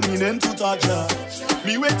if you meaning to touch her.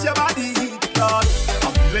 Me wet your body heat, Lord.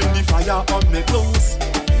 I'm feeling the fire on me clothes.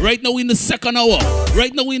 Right now in the second hour.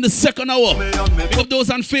 Right now in the second hour. Pick up those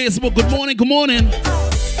on Facebook. Good morning, good morning.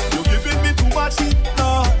 You're giving me too much heat,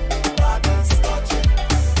 Lord.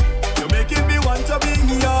 You're making me want to be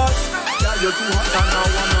yours. Girl, you're too hot and I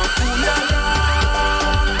wanna cool you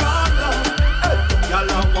down, down, down. Hey, girl,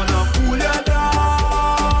 I wanna cool you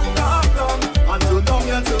down, down, down. And too long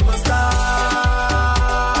you till my start,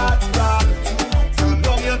 girl. Too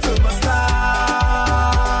long you till my start.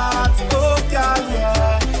 Oh, girl,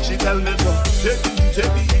 yeah. She tell me to take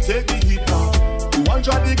the heat, take the heat now.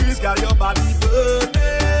 200 degrees, girl, your body burning.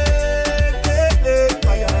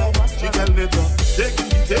 She tell me to take the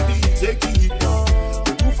heat, take the heat, take the heat now.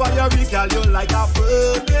 You too fiery, girl, you like a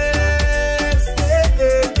furnace. Yeah.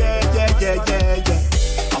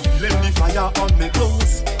 I'm feeling the fire on me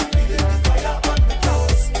clothes.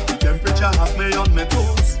 The temperature have me on me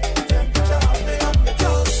toes.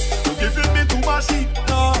 You giving me too much heat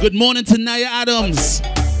now. Good morning to Naya Adams.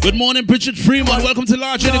 Good morning, Bridget Freeman. Welcome to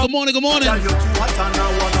Large Radio. Good morning, good morning. Girl, you're too hot and I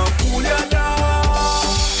wanna cool you down,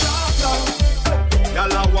 down.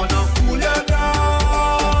 Girl, I wanna cool you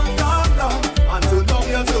down, down, down. And too long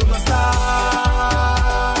you till my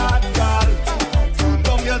start, girl. Too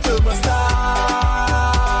long you till my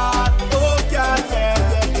start. Oh, girl, yeah.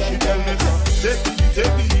 She tell me to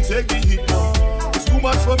take the heat now. It's too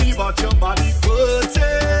much for me, but your body puts it.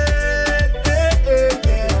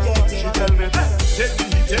 She tell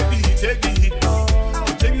me take the heat now.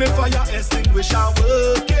 Take me fire extinguisher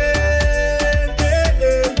working. Yeah.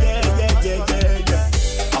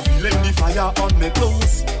 I'm feeling the fire on me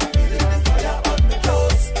clothes.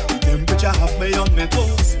 The temperature have me on me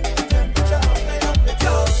toes.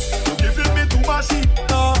 You're giving me too much heat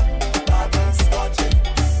now.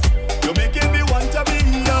 You're making me want to be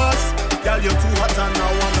yours. Girl, you're too hot and I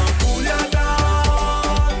wanna cool you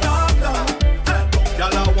down, down, down.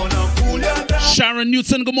 Girl, I wanna cool you down. Sharon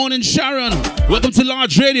Newton, good morning, Sharon. Welcome to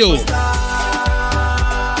Large Radio.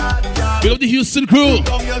 Pick up the Houston crew.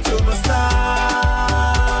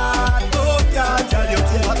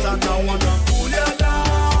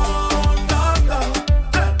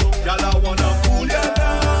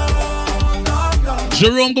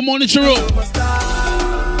 Jerome, good morning, Jerome.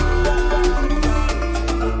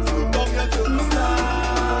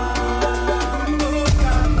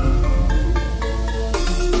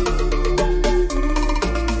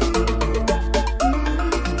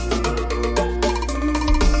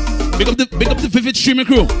 Big up the Vivid streaming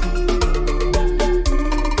crew.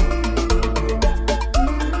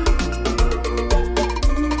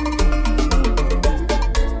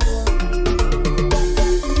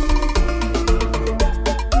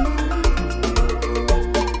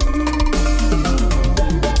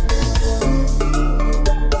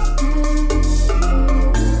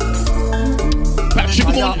 Patrick,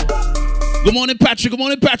 good morning. Good morning, Patrick. Good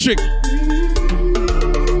morning, Patrick.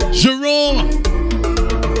 Jerome.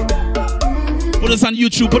 Put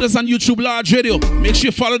us on YouTube, Large Radio. Make sure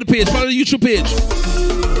you follow the page, follow the YouTube page.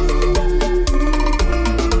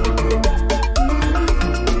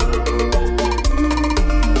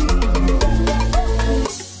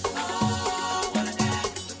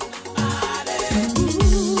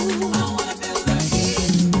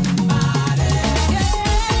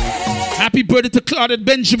 Happy birthday to Claudette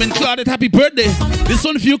Benjamin. Claudette, happy birthday. This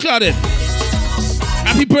one for you, Claudette.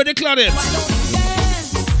 Happy birthday, Claudette.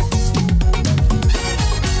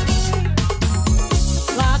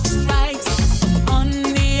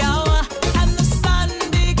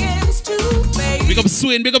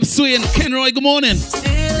 Big up Swain, Kenroy, good morning.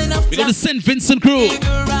 Big up the St. Vincent crew.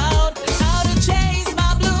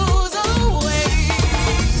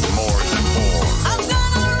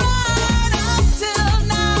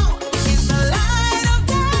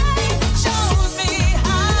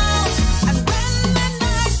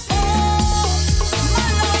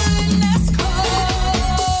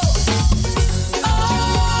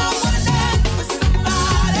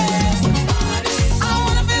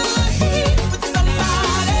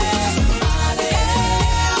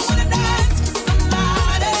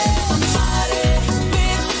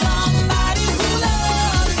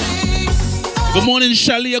 Good morning,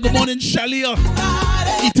 Shalia. Good morning, Shalia.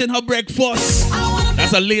 Eating her breakfast.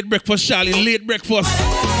 That's a late breakfast, Charlie. Late breakfast.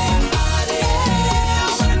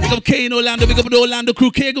 Big up K in Orlando. Big up the Orlando crew.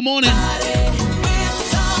 K, good morning.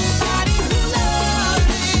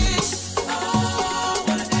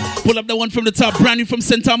 Pull up the one from the top. Brand new from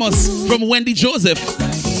St. Thomas. From Wendy Joseph.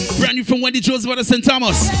 Brand new from Wendy Joseph out of St.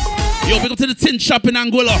 Thomas. Yo, big up to the tin shop in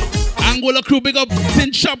Angola. Angola crew, big up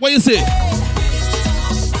tin shop. What you say?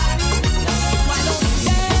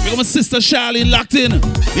 Big up my sister Charlie locked in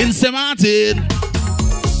St. Martin.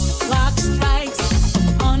 Clock strikes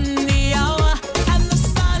on the hour and the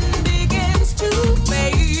sun begins to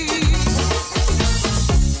fade.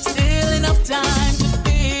 Still enough time to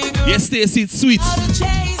figure. Yes, Stacy, it's sweet.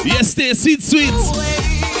 Yes, Stacy, it's sweet.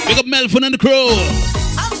 Big up Melvin and the crew.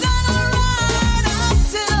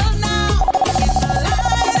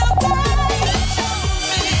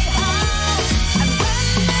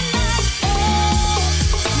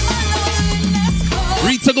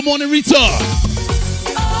 Rita, good morning, Rita.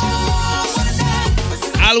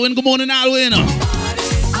 Alwyn, good morning, Alwyn.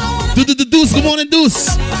 Deuce, good morning,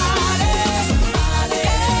 Deuce.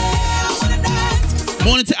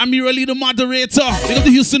 Morning to Amira Lee, the moderator. Big up the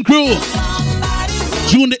Houston crew.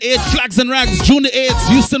 June the 8th, Flags and Rags. June the 8th,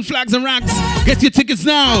 Houston Flags and Rags. Get your tickets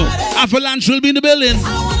now. Avalanche will be in the building.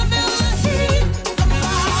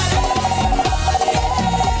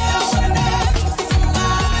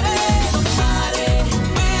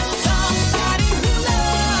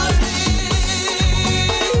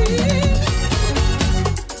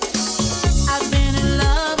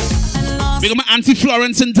 Big up my Auntie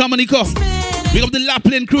Florence and Dominica. Big up the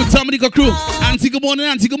Lapland crew, Dominica crew. Auntie, good morning,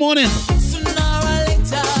 Auntie, good morning.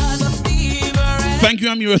 Thank you,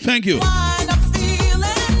 Amira, thank you.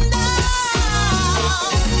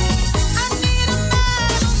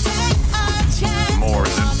 More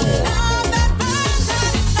than four.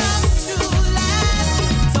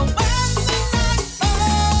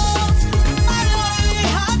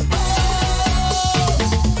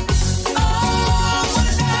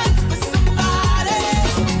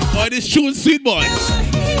 Boy, this tune sweet, boy.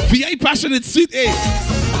 VI passionate sweet, eh?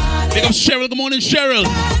 Big up Cheryl, good morning, Cheryl.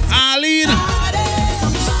 Arlene.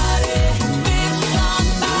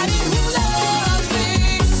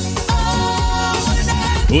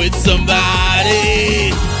 With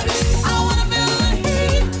somebody.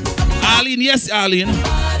 Arlene, yes, Arlene.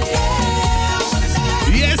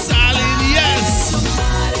 Yes, Arlene, yes.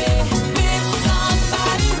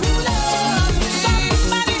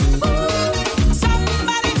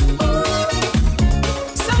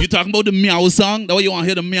 You talking about the meow song? That way you want to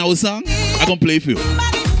hear the meow song? I'm going to play for you.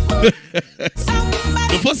 The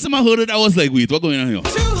first time I heard it, I was like, wait, what's going on here?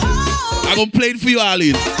 I'm going to play it for you,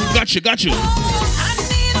 Arlene. Got you, got you.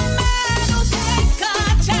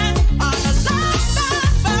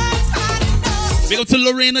 Big up to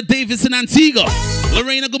Lorena Davis in Antigua.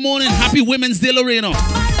 Lorena, good morning. Happy Women's Day, Lorena.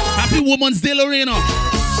 Happy Women's Day, Lorena.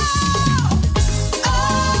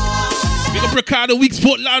 Big up Ricardo Weeks,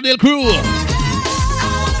 Fort Lauderdale crew.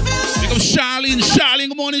 Big up Charlene. Charlene,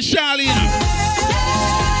 good morning, Charlene.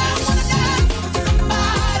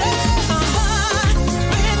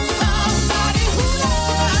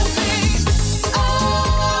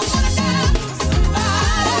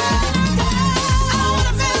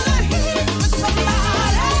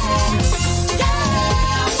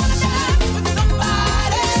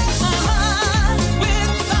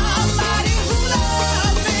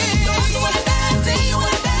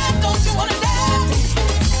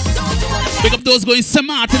 Big up those going St.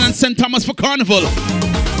 Martin and St. Thomas for Carnival.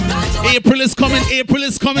 April is coming, April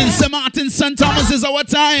is coming. St. Martin, St. Thomas is our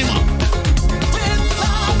time.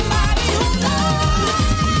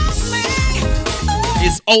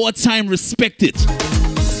 It's our time, respect it.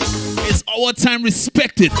 It's our time,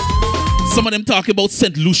 respect it. Some of them talk about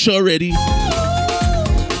St. Lucia already.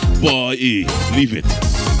 Boy, leave it.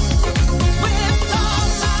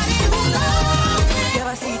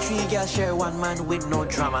 Share one man with no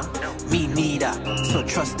drama. Me neither. So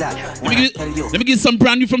trust that. Let me give some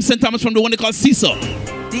brand new from St. Thomas from the one they call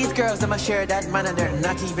SoSo. These girls them share that man and they're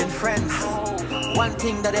not even friends. One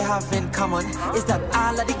thing that they have in common is that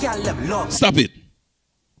all of the girls them love. Stop it.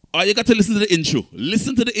 Oh, you got to listen to the intro.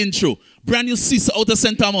 Listen to the intro. Brand new SoSo out of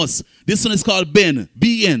St. Thomas. This one is called Ben.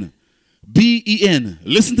 B-E-N. B-E-N.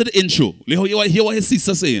 Listen to the intro. Hear what his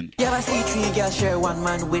sister saying. You ever see three girls share one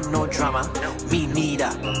man with no drama? Me neither.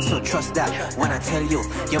 So trust that. When I tell you,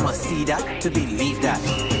 you must see that to believe that.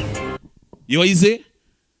 You know what you say?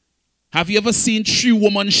 Have you ever seen three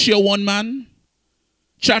women share one man?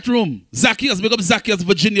 Chat room. Zacchaeus, big up Zacchaeus,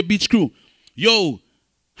 Virginia Beach crew. Yo,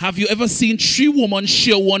 Have you ever seen 3 women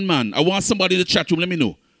share 1 man? I want somebody in the chat room, let me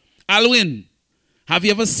know. Alwyn, have you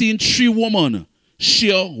ever seen 3 women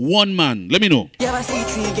share 1 man? Let me know. You ever see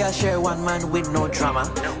 3 girls share 1 man with no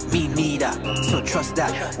drama? Me neither. So trust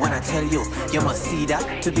that. When I tell you, you must see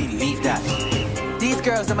that to believe that. These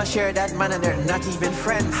girls, I'ma share that man and they're not even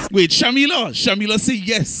friends. Wait, Shamila say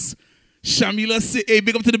yes. Shamila say, hey,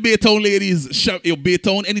 big up to the Baytown ladies. Yo,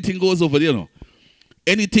 Baytown, anything goes over there, you know.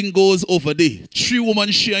 Anything goes over there. 3 women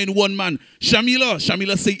sharing 1 man.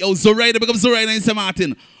 Shamila say, yo, Zoraida, big up Zoraida in St.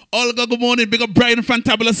 Martin. Olga, good morning. Big up Brian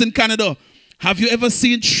Fantabulous in Canada. Have you ever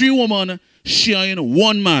seen 3 women sharing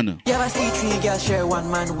 1 man? You ever see 3 girls share 1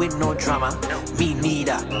 man with no drama? Me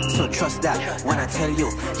neither. So trust that. When I tell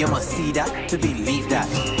you, you must see that to believe that.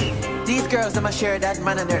 These girls, I'ma share that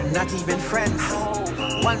man and they're not even friends.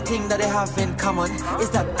 One thing that they have in common is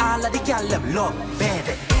that all of the girls them love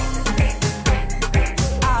bed.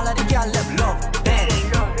 All of the girls them love bed.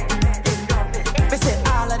 We say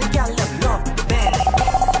all of the girls them love bed.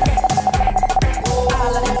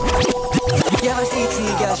 All of the... You ever see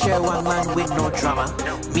 3 girls share 1 man with no drama?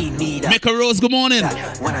 Me neither. Mecca Rose, good morning.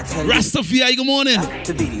 When I tell Rastafari, good morning.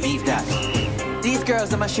 To believe that. These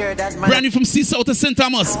girls, I'ma share that man. Brand new from SoSo to St.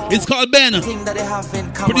 Thomas. It's called Ben. That they have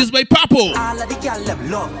in common. Produced by Papo. All of the girls them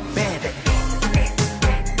love bed.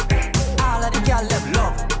 All of the girls them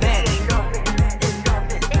love bed.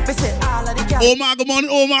 We say all of the girls. Omar, good morning,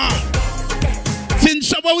 Omar.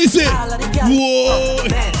 Tinsha, what we say? All of the girls. Whoa.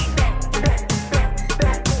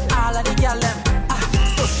 All of the girls them.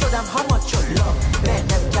 So show them how much you love Ben.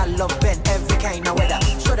 Them girls love Ben every kind of weather.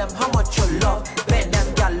 Show them how much you love Ben.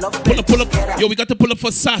 Them girls love Ben. Pull up. Yo, we got to pull up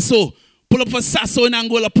for Sasso. Pull up for Sasso in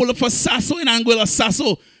Angola. Pull up for Sasso in Angola.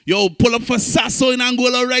 Sasso. Yo, pull up for Sasso in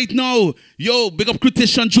Angola right now. Yo, big up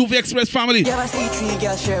Critician, Juve Express family. You ever see 3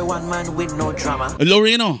 girls share 1 man with no drama?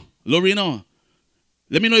 Lorena.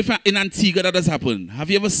 Let me know if in Antigua that has happened. Have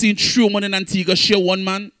you ever seen 3 women in Antigua share 1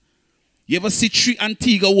 man? You ever see 3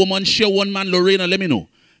 Antigua women share 1 man? Lorena, let me know.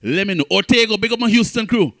 Ortega, big up my Houston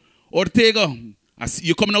crew. Ortega, I see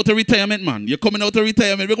you coming out of retirement, man. You're coming out of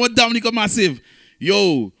retirement. We're going Dominica Massive.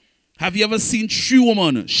 Yo, have you ever seen 3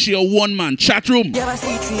 women share 1 man? Chat room. You ever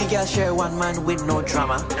see 3 girls share 1 man with no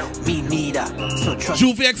drama? Me neither. So trust.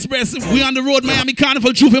 Juve Express, we on the road, Miami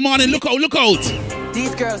Carnival, Juve morning. Look out.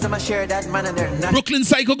 These girls, I'ma share that man and they're not. Brooklyn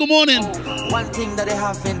Psycho, good morning. One thing that they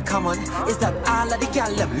have in common is that all of the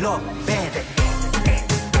girls them love bed.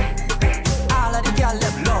 All of the girls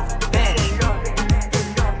them love bed.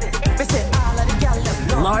 We say all of the girls them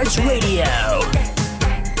love Large Radio.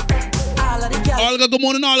 All of the girls. Olga, good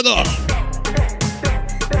morning, Olga.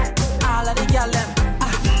 All of the girls them.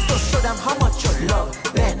 So show them how much you love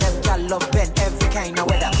Ben. Them girls love Ben every kind of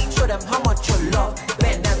weather. Show them how much you love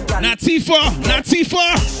Ben. Them girls. Natifa.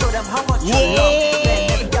 Show them how much you love Ben.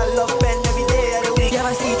 Them girls love Ben every day of the week. You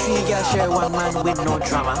ever see 3 girls share 1 man with no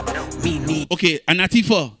drama? Me need. Okay, and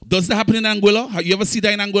Natifa, does that happen in Angola? Have you ever seen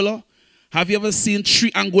that in Angola? Have you ever seen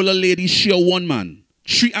 3 Angola ladies share 1 man?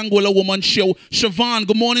 3 Angola women share. Siobhan,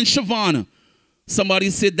 good morning, Siobhan. Somebody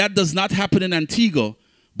said that does not happen in Antigua,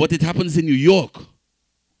 but it happens in New York.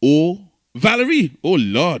 Oh, Valerie. Oh,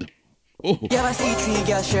 Lord. Oh. You ever see 3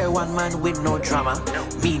 girls share 1 man with no drama?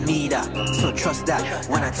 Me neither. So trust that.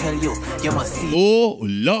 When I tell you, you must see. Oh,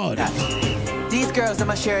 Lord. That. These girls,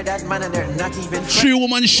 I'ma share that man and they're not even. 3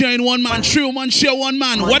 women sharing 1 man. 3 women share 1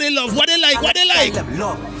 man. What they love, what they like, what they like. Them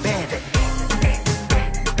love bed.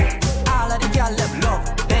 All of the girls them love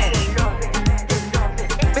bed.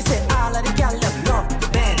 We say all of the girls them love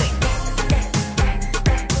bed.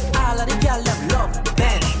 All of the girls them love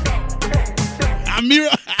bed.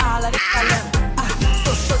 Amira. All of the girls them.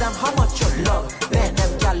 So show them how much you love Ben.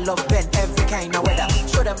 Them girls love Ben every kind of weather.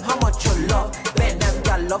 Show them how much you love Ben. Them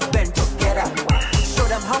girls love Ben together. Show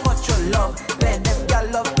them how much you love Ben. Them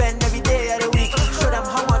girls love Ben every day of the week. Show them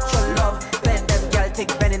how much you love Ben. Them girls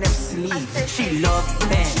take Ben in them sleep. She love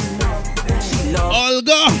Ben. She love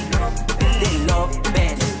Olga. They love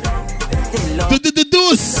Ben. They love The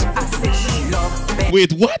deuce. I say she love Ben.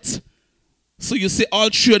 Wait, what? So you say all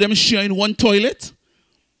 3 of them share in 1 toilet?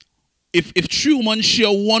 If 3 women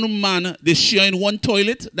share 1 man, they share in 1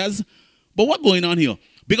 toilet? But what going on here?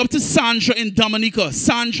 Big up to Sandra in Dominica.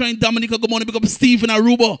 Good morning. Big up to Steve in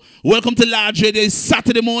Aruba. Welcome to Large Radio. It's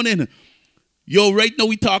Saturday morning. Yo, right now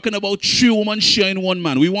we're talking about 3 women sharing 1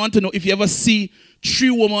 man. We want to know if you ever see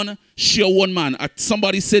 3 women share 1 man.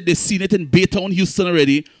 Somebody said they've seen it in Baytown, Houston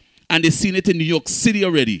already, and they've seen it in New York City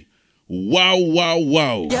already. Wow, wow,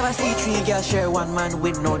 wow. You ever see three girls share one man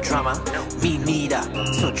with no drama? Me neither.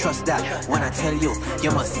 So trust that when I tell you,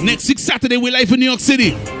 you must see. Next week Saturday we live in New York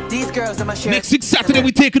City. These girls that share. Next week Saturday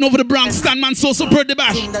we taking over the Bronx. StanMan, SoSo, Birthday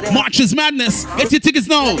Bash. March is madness. Get your tickets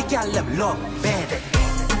now. All of the girls love band.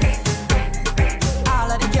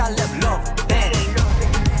 All of the girls love band.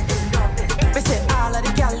 They say all of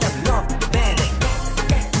the girls love band.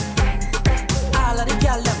 All of the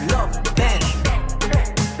girls love band.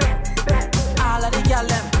 All of the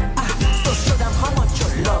girls so show them how much you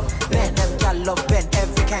love band. Them girls love band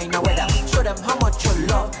every kind of weather. Show them how much you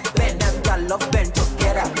love band. Them girls love band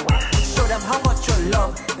together. Show them how much you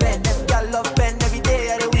love band. Them girls love band every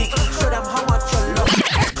day of the week. Show them how much you love.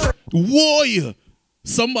 Whoa!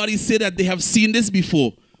 Somebody said that they have seen this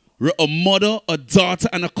before. A mother, a daughter,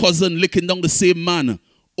 and a cousin licking down the same man.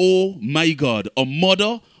 Oh my God. A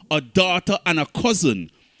mother, a daughter, and a cousin.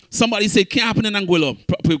 Somebody said it can't happen in Angola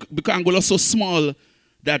because Angola is so small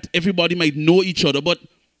that everybody might know each other. But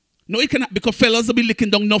no, it cannot, because fellas will be licking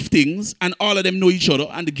down enough things and all of them know each other.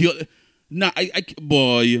 And the girl, nah,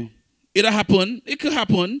 boy, it'll happen. It could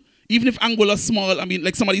happen. Even if Angola is small, I mean,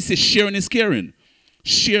 like somebody says, sharing is caring.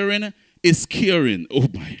 Sharing is caring. Oh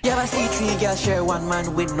my. You ever see three girls share one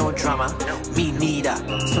man with no drama? Me neither.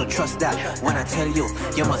 So trust that when I tell you,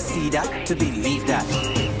 you must see that to believe that.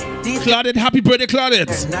 Claudette, happy birthday,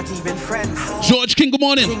 Claudette. Not even friends. George King, good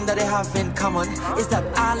morning. The thing that they have in common is that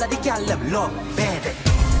all of the girls love band.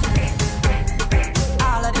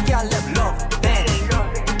 All of the girls love band.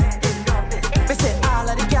 They say all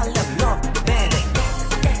of the girls love band.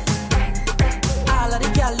 All of the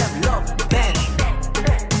girls love band.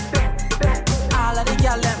 All of the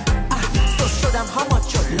girls so show them how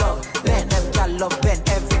much you love band. Them girls love band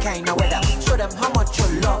every kind of weather. Show them how much you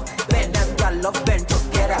love band. Them girls love band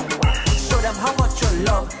together. Show them how much you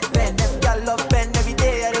love band. Them girls love band every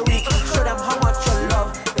day of the week. Show them how much you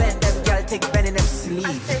love band. Them girls take band in them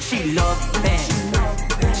sleep. She love band.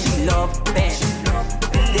 She love band.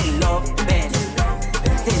 They love band.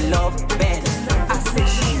 They love band. I say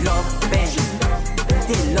she love band.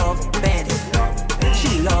 They love band.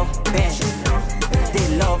 She love band. They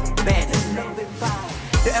love band.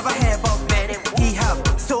 You ever hear about band? He have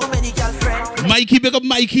so many girlfriends. Mikey, big up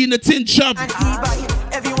Mikey in the tin shop. And he buy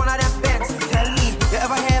every one of them bands. Tell me, you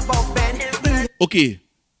ever hear about band? Okay,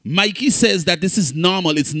 Mikey says that this is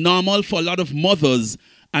normal. It's normal for a lot of mothers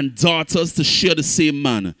and daughters to share the same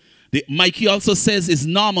man. Mikey also says it's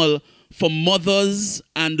normal for mothers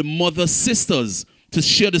and mother sisters to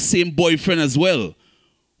share the same boyfriend as well.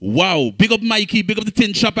 Wow. Big up Mikey. Big up the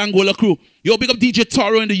Tin Shop Angola crew. Yo, big up DJ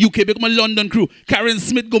Toro in the UK. Big up my London crew. Karen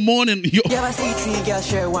Smith, good morning. Yo. You ever see three girls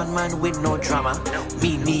share one man with no drama?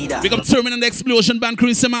 Me neither. Big up Termin and the Explosion Band crew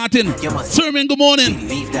in St. Martin. Termin, good morning.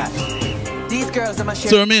 Believe that. These girls are my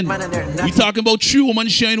share Termin, man and they're we talking about true woman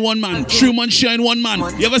sharing one man. True woman sharing one man.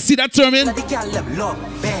 You ever see that, Termin? All of the girls love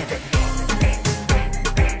band.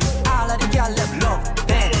 All of the girls love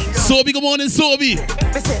band. Sobi, good morning, Sobi.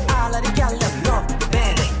 They say all of the girls love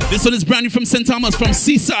band. This one is brand new from St. Thomas, from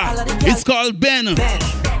CISA. It's called Ben. All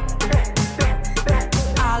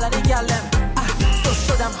of the girls so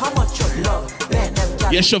show them how much you love band.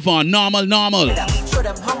 Yes, Siobhan, normal. Show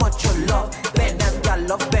them how much you love band. Them girls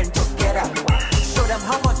love band together. Show them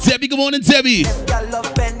how much. Debbie, good morning, Debbie. Them girls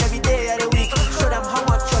love band every day of the week. Show them how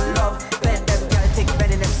much you love band. Them girls take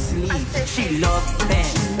band in them sleep. She love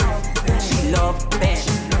band. She love band.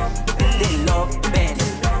 They love band.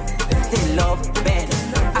 They love band.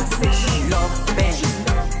 I say she love band.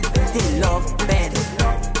 They love band.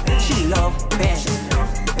 She love band.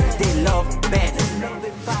 They love band.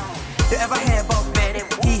 You ever hear about band?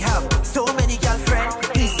 He have so many girlfriends.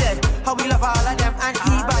 He said how we love all of them and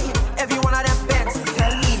he buy every one of them bands.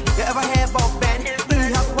 Tell me, you ever hear about band? He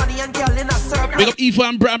have money and girl in a circle. Big up Eva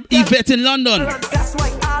and Yvette in London. That's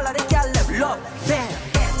why all of the girls love band.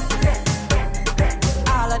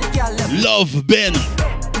 All of the girls love Ben.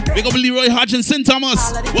 Big up Leroy Hodge and St.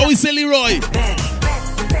 Thomas. What we say, Leroy?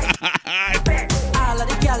 all of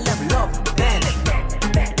the girls love band.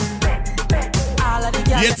 All of the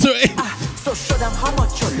girls. Yes, sir. So show them how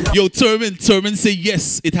much you love. Yo, Termin say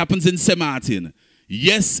yes, it happens in St. Martin.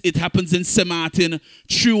 Yes, it happens in St. Martin.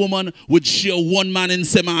 True woman would share one man in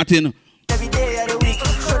St. Martin. Every day of the week,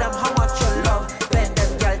 show them how much you love band.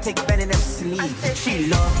 Them girl take band in them sleep. She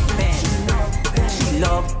love band. She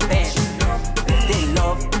love band. They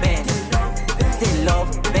love band. They love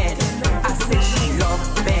band. I say she love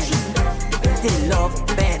band. They love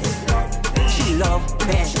band. She love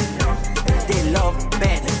band. They love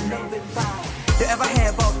band. You ever hear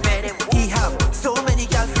about band? He have so many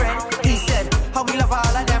girlfriends. He said how we love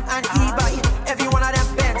all of them and he buy every one of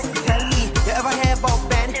them bands. Tell me,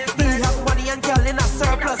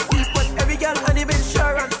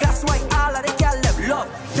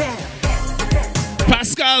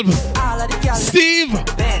 Pascal, Steve,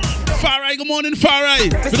 Farai, good morning,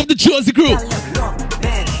 Farai. Pick up the Josie crew.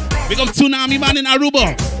 Pick up Tsunami man in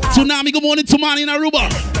Aruba. Tsunami, good morning, Tumani in Aruba.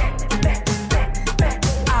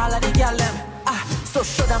 All of the gal them, so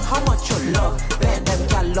show them how much you love. Ben them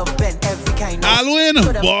gal love Ben every kind of. I'll win,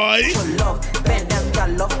 boy. You love Ben them gal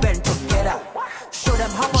love Ben together. Show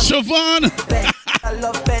them how much. Siobhan. I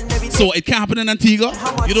love Ben every day. So it can't happen in Antigua?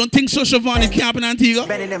 You don't think so, Siobhan? It can't happen in Antigua?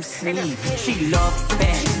 Ben and them sleep. She love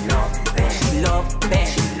Ben. She love Ben. She love Ben.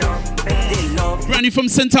 She love Ben. They love. Brand new from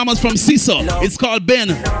St. Thomas from SoSo. It's called Ben.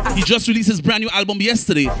 He just released his brand new album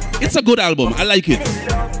yesterday. It's a good album. I like it.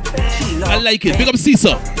 I like it. Big up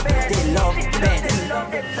SoSo. They love Ben.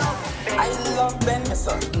 I love Ben, my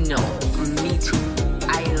son. No, me too.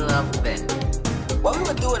 I love Ben. What we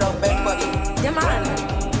would do without Ben, buddy? Yeah, man.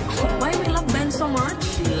 Why we love Ben so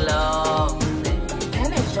much? Love Ben.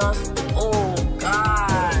 Ben is just, oh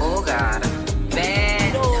God. Oh God.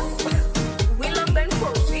 Ben. No. We love Ben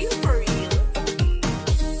for real, for real.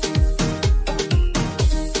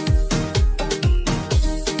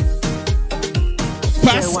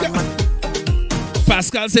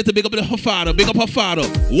 Pascal said to big up her father. Big up her father.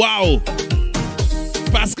 Wow.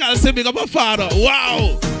 Pascal said big up her father.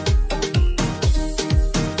 Wow.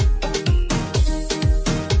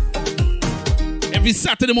 Every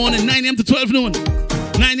Saturday morning, 9 a.m. to 12 noon.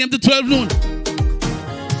 9 a.m. to 12 noon.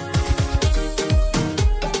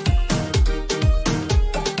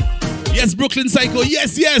 Yes, Brooklyn Psycho.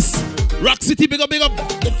 Yes, yes. Rock City, big up, big up.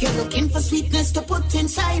 If you're looking for sweetness to put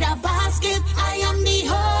inside a basket, I am the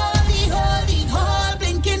whole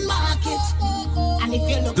blinking market. And if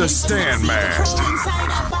you're looking The StanMan. for sweetness inside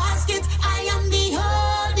a basket, I am the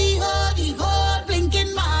whole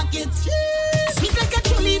blinking market. Sweet like a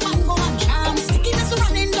truly mango and jam, stickiness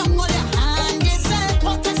running down all your hand. They say,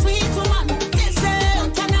 what a sweet woman. They say,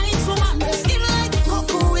 what a nice woman. Skin like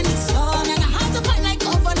cocoa in the sun, and a heart to find like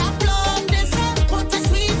oven a plum. They say, what a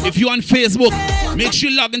sweet woman. If you're on Facebook, make sure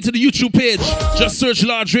you log into the YouTube page. Just search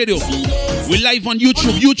Large Radio. We're live on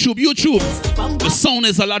YouTube. The sound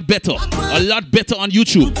is a lot better on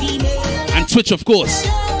YouTube. And Twitch, of course.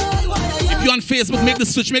 If you're on Facebook, make the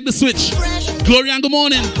switch. Gloria, and good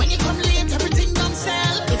morning.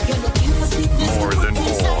 More than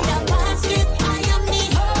four.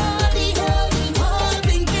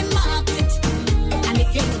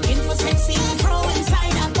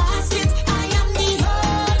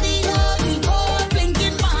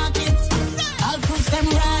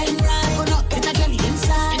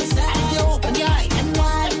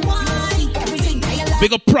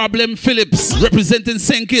 Big up Problem Phillips, representing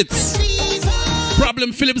St. Kitts.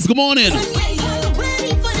 Problem Phillips, good morning.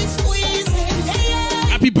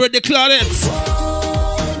 Happy birthday, Claudette.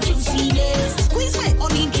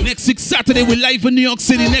 Next week Saturday, we're live in New York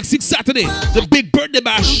City. Next week Saturday, the big birthday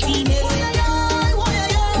bash.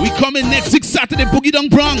 We coming next week Saturday, Boogie Down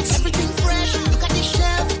Bronx.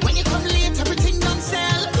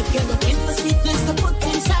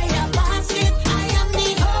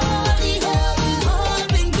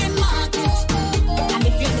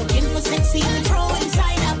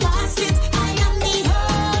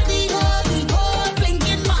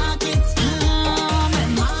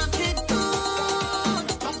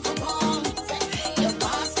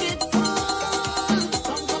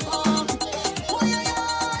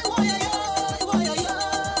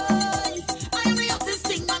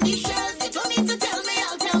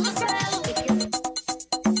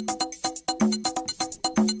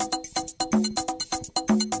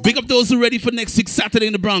 Big up those who are ready for next week Saturday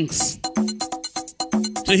in the Bronx.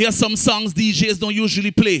 To hear some songs DJs don't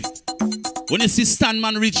usually play. When you see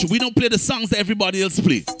StanMan reach, we don't play the songs that everybody else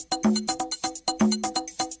play.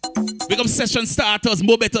 Big up session starters,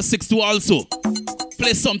 Mo Better 6-2 also.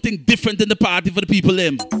 Play something different in the party for the people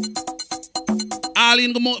them.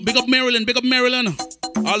 Arlene, big up Maryland,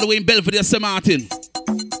 all the way in Belvedere, St. Martin.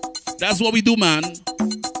 That's what we do, man.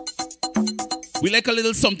 We like a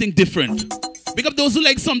little something different. Big up those who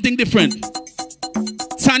like something different.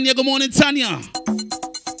 Tanya, good morning, Tanya.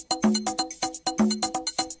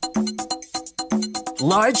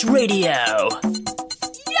 Large Radio.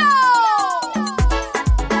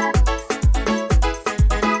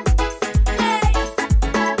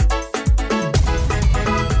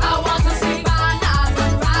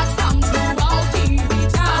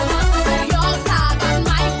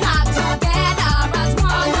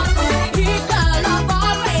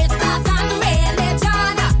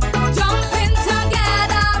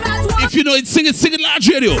 If you know it, sing it, Large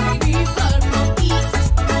Radio.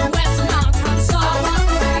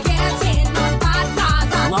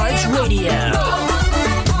 Large Radio.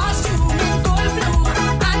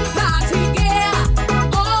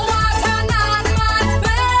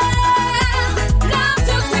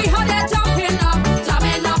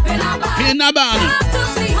 a band.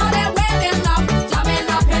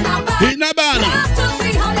 In a band.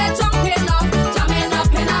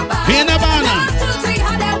 In a band.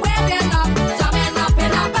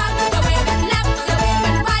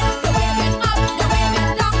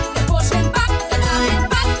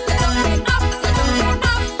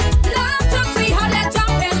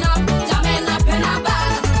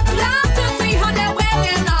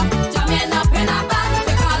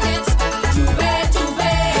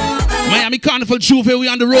 Miami Carnival J'ouvert, we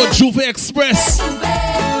on the road, J'ouvert Express.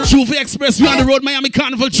 J'ouvert Express, we on the road, Miami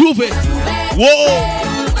Carnival J'ouvert. Whoa!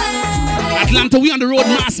 Atlanta, we on the road,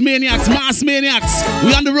 Mass Maniacs,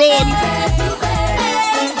 we on the road.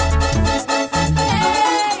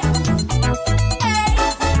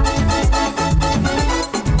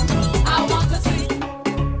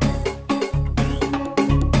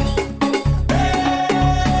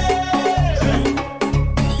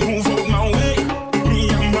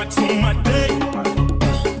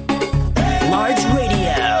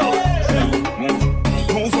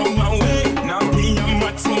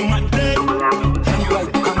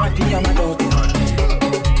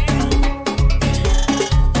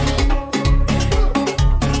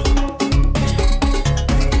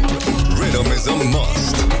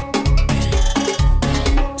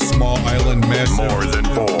 More than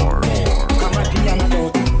 4.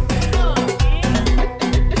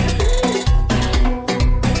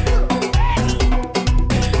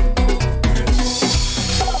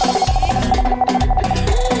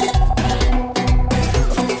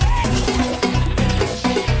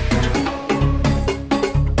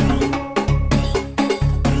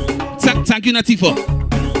 Thank you, Natifa.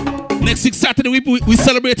 Next week Saturday, we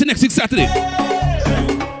celebrate next week Saturday.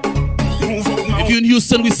 If you're in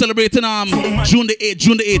Houston, we celebrating June the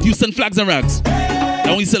 8th, Houston Flags and Rags.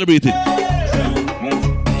 And we celebrate it.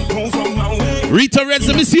 Rita Reds,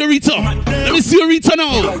 let me see you, Rita. Let me see you, Rita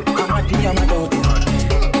now.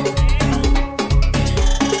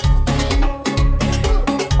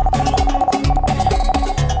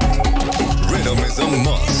 Rhythm is a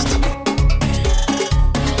must.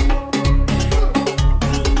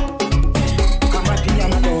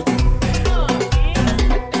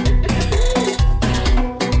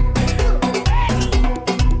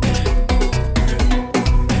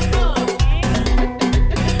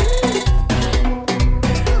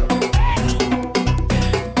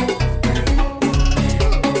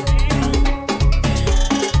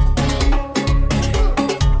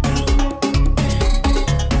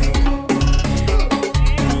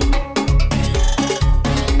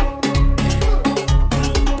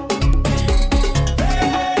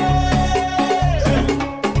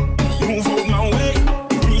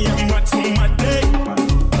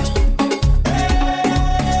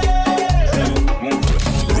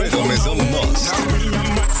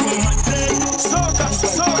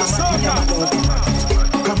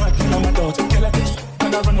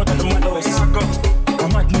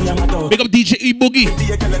 Big up DJ E-Boogie.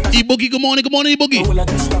 E-Boogie, good morning, E-Boogie. Big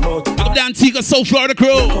up the Antigua, South Florida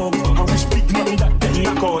crew. More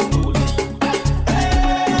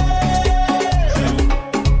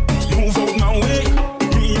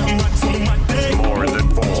than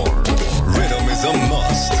 4. Rhythm is a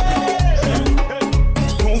must.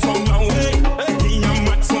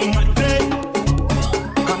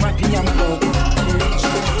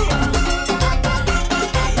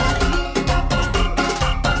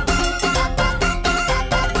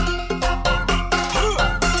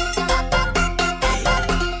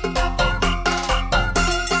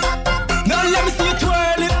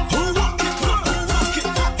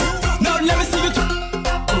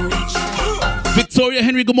 Victoria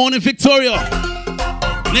Henry, good morning, Victoria.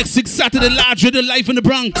 Next week Saturday, larger than life in the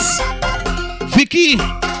Bronx. Vicky,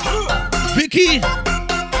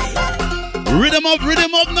 rhythm up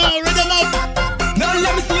now, rhythm up. Now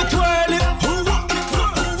let me see you twirl it.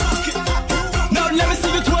 Now let me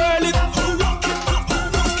see you twirl it.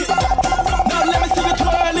 Now let me see you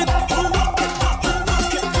twirl it.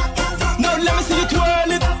 Now let me see you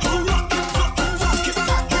twirl it.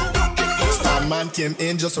 StanMan came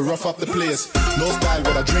in just to rough up the place. No style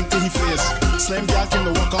with a drink to his face. Slim gal came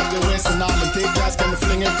to walk up their waist and all and take guys came to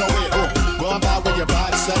fling it away. Oh, go on by with your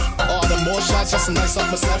bad self. All the more shots just to nice up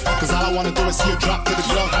myself. Cause all I wanna do is see you drop to the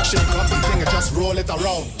ground. Shake up the thing and just roll it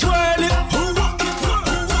around. Twirl it.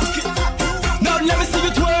 Now let me see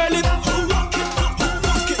you twirl it.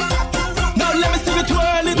 Now let me see you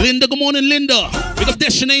twirl it. Linda, good morning, Linda. Big up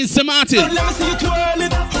Deshane in St. Martin. Now let me see you twirl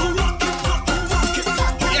it.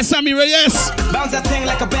 Yes, Samira, yes. Bounce that thing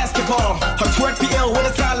like a basketball. Her twerk be ill with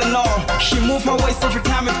a Tylenol. She move my waist every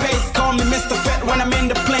time it pace. Call me Mr. Fat when I'm in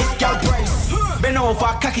the place. Gal brace. Bend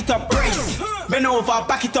over, cock it up, brace. Bend over,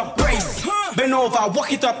 back it up, brace. Bend over,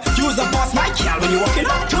 walk it up. Use a boss, my gal when you walking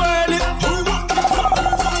up. Twirl it.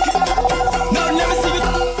 Now let me see you.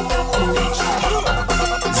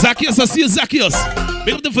 Zacchaeus, I see you, Zacchaeus.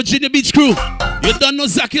 Big up the Virginia Beach crew. You don't know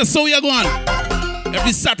Zacchaeus, so you're going.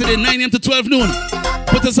 Every Saturday, 9 a.m. to 12 noon.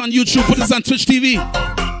 Put us on YouTube, put us on Twitchtv.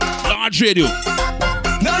 Large Radio.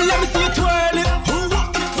 Now let me see you twirl it.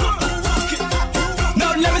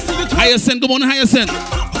 Now let me see you twirl it. Hyacinth, come on, Hyacinth.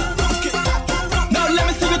 Now let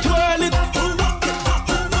me see you twirl it.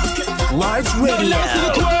 Large Radio. Now let me see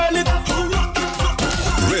you twirl it.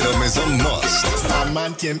 Rhythm is a must.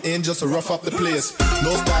 StanMan came in just to rough up the place.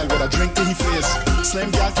 No style with a drink to his face.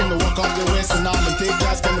 Slim gal came to walk up the waist and all and take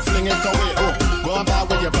gas came to fling it away. Oh, going bad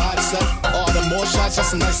with your bad self. Order more shots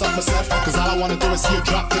just to nice up myself. Cause all I wanna do is see you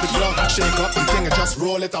drop to the ground. Shake up the thing and just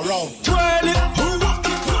roll it around. Twirl it.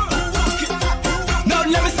 Now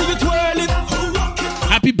let me see you twirl it.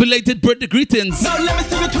 Happy belated birthday greetings. Now let me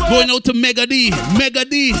see you twirl. Going out to Mega D. Mega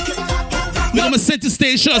D. We're gonna send to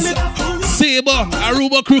stations. Saber,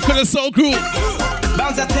 Aruba crew, Soul crew.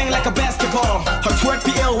 Bounce that thing like a basketball. Her twerk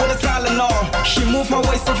be ill with a Tylenol. She move my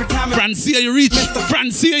waist every time. Francia, you reach.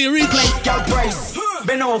 Francia, you reach. Gal brace.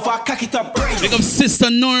 Bend over, cock it up, brace. Big up Sister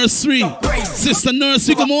Nursery. Sister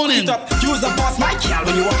Nursery, good morning. Use a boss, my gal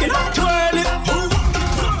when you walking up. Twirl it.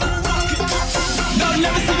 Now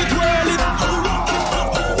let me see you twirl it.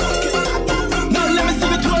 Now let me see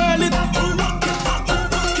you twirl it.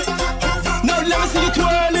 Now let me see you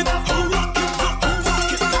twirl it.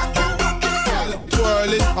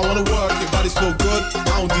 Twirl it, I wanna work, your body's so good, I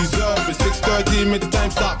don't deserve it. 6:30, make the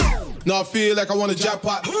time stop. Now I feel like I want a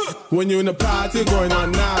jackpot. When you're in a party, going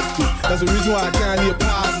on nasty. That's the reason why I can't hear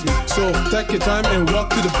past me. So take your time and walk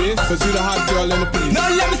to the base, cause you're the hot girl in the place. Now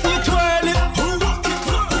let me see you twirl it.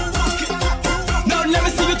 Now let me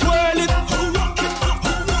see you twirl it.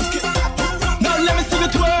 Now let me see you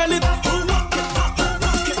twirl it.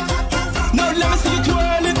 Now let me see you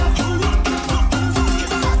twirl it.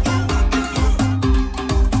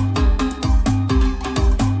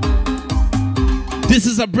 This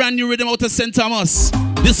is a brand new rhythm out of St. Thomas.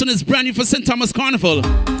 This one is brand new for St. Thomas Carnival.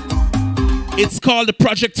 It's called the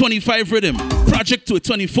Project 25 Rhythm. Project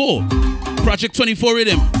 24. Project 24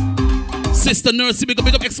 Rhythm. Sister Nursery,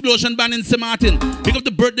 big up Explosion Band in St. Martin. Big up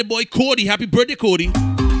the birthday boy Cody. Happy birthday, Cody.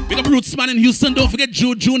 Big up Rootsman in Houston. Don't forget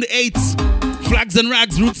June the 8th. Flags and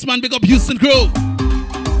Rags. Rootsman, big up Houston crew.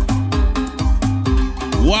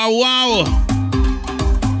 Wow, wow.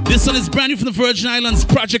 This one is brand new from the Virgin Islands.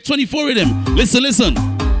 Project 24 Rhythm. Listen, listen.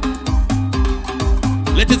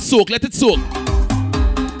 Let it soak, let it soak.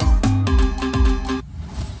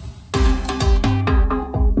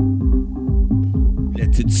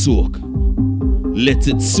 Let it soak. Let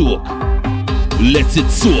it soak. Let it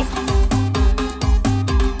soak.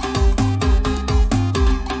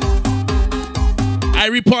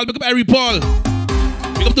 Irie Paul, big up Irie Paul.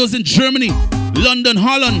 Big up those in Germany, London,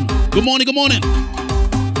 Holland. Good morning, good morning.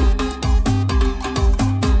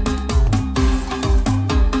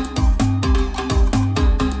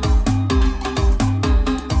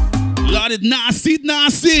 Lord, it nasty,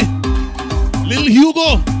 nasty. Little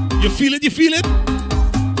Hugo, you feel it, you feel it?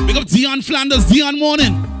 Big up Dion Flanders, Dion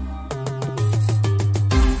morning.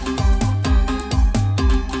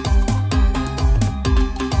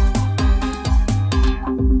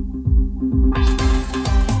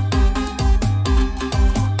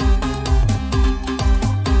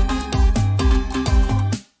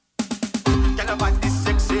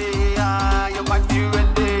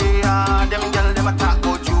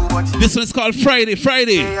 This one is called Friday,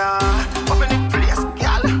 Friday.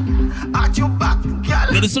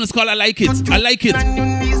 No, this one is called I Like It, I Like It.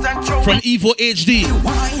 From Evo HD.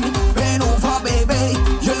 Wine, bend over, baby.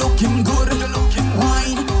 You're looking good.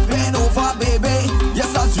 Wine, bend over, baby.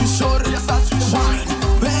 Yes, as you should. Wine,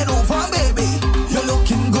 bend over, baby. You're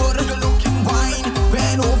looking good. Wine,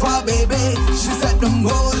 bend over, baby. She said the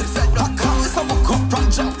mood. I can't stop a cup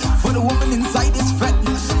project for the woman inside this fat.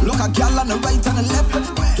 Look a girl on the right and the left.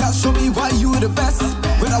 Girl, show me why you the best.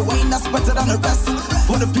 With a wine that's better than the rest.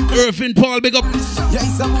 For the people. Irvin Paul, big up. Yeah,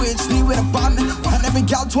 it's a HD with a bun. And every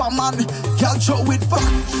girl to a man. Girl, show it back.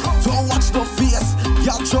 Don't watch no face.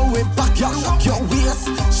 Girl, show it back. Girl, look your waist.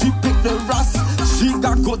 She picked the rust. She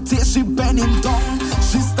got good taste. She bending down.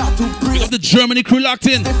 She start to breathe. The Germany crew locked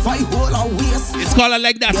in. If I hold her waist. It's called I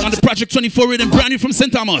Like That on the Project 24 Rhythm, brand new from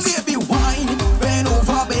St. Thomas. Baby, wine, bend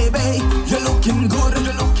over, baby. You're looking good.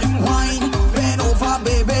 Wine, bend over,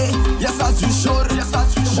 baby. Yes, as you should.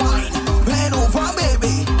 Wine,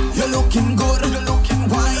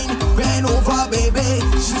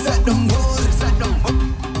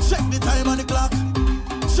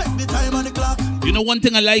 know one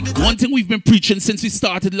thing I like? One thing we've been preaching since we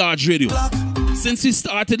started Large Radio. Since we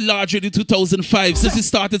started Large Radio 2005, since we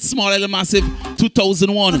started Small Island Massive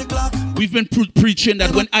 2001, we've been preaching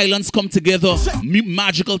that when islands come together,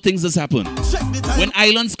 magical things has happened. When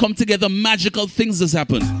islands come together, magical things has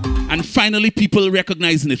happened. And finally, people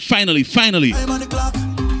recognizing it. Finally.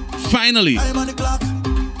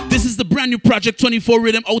 This is the brand new Project 24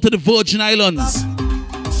 Riddim out of the Virgin Islands.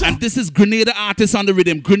 And this is Grenada artists on the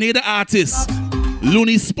rhythm. Grenada artists.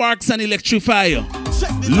 Looney Sparks and Electrifier.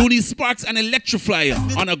 Looney Sparks and Electrifier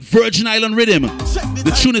on a Virgin Island rhythm.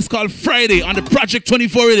 The tune is called Friday on the Project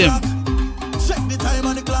 24 Riddim. Check the time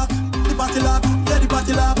on the clock. The party lock, yeah, the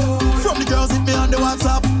party lock. From the girls hit me on the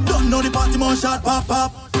WhatsApp. Don't know the party more shot, pop,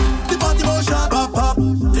 pop. The party more shot, pop, pop.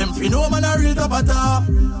 Them free no man a real top a top.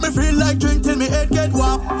 Me feel like drink till me head get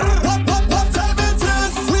wap. What time it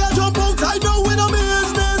is? We a jump out, I know we no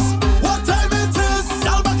business. What time it is?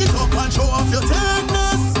 Y'all back it up and show off your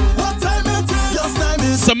thickness. What time it is? Just time it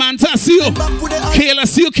is. Samantha, I see you. Kale, I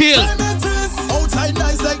see you, Kale. Outside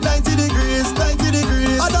nice like 90 degrees.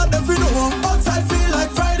 I thought them free no. Outside feel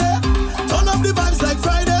like Friday. Turn up the vibes like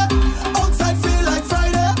Friday. Outside feel like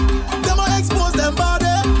Friday. Them I expose them body.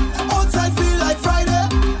 Outside feel like Friday.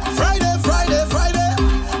 Friday.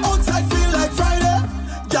 Outside feel like Friday.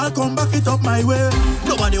 Y'all come back it up my way.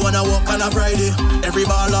 Nobody wanna walk on a Friday. Every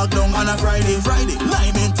bar locked down on a Friday.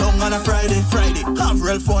 Lime in tongue on a Friday. Have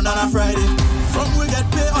real fun on a Friday. From we get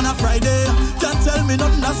paid on a Friday. Can't tell me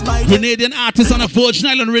nothing that's my day. Grenadian artists on a Virgin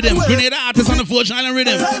Island rhythm. Grenada artists on a Virgin Island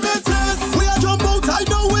rhythm. We are jump out, I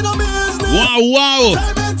know we no business. Wow.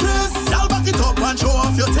 Time it is. Y'all back it up and show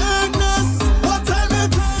off your thickness. What time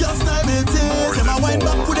it is? Just time it is. Them I wind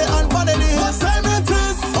back with the hand on the knees. What time it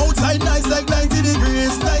is? Outside nice like 90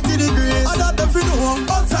 degrees. I thought the free no.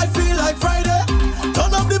 Outside feel like Friday.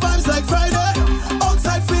 Turn up the vibes like Friday.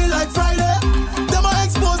 Outside feel like Friday. Them I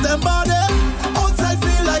expose them body. Outside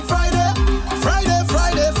feel like Friday.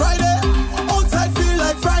 Outside feel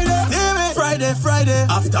like Friday. Friday.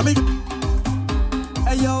 After me.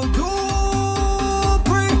 Hey yo, do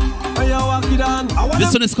free. Hey yo, walk it down.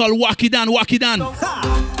 This one is called Walk It Down.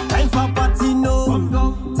 Time for party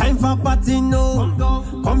no. Time for party no.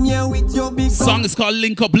 Come here with your big song is called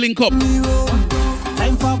Link Up.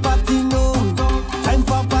 Time for party no. Time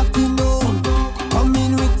for party no. Come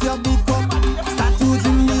in with your big cup. Start to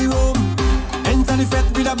drink the rum. Enter the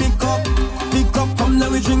fete with a big cup. Big cup, come now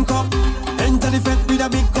we drink up. Enter the fete with a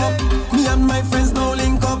big cup. Me and my friends now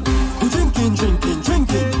link up. We drinking. We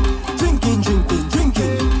drinking.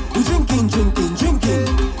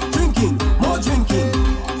 More drinking.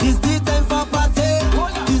 This the time for party.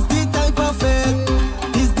 This the time for fete.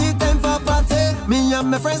 This the time for party. Me and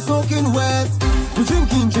my friends smoking wet. We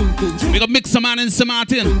drinking. We got Mix Saman and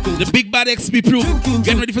Samartin. The Big Bad XP crew.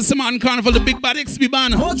 Get ready for Saman Carnival, the Big Bad XP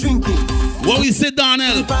band. More drinking. What we say,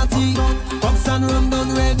 Darnell? Party. Pops and rum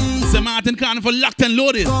done ready. Samartin Carnival locked and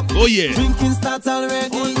loaded. Oh yeah. Drinking starts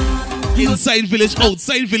already. Inside village,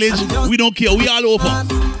 outside village, we don't care, we all over.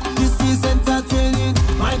 This is entertaining,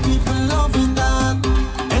 my people loving that.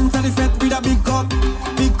 Enter the fete with a big cup,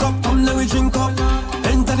 come now we drink up.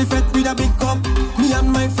 Enter the fete with a big cup, me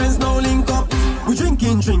and my friends now link up. We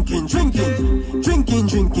drinking. We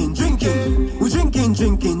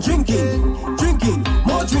drinking.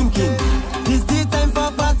 More drinking. This the time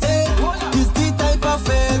for party. This the time for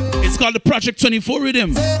fete. It's called the Project 24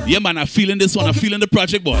 Riddim. Yeah, man, I'm feeling this one. I'm feeling the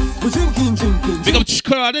project, boy. We drinking. Big up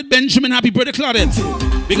Claudette Benjamin, happy birthday,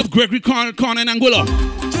 Claudette. Big up Gregory Corner in Angola.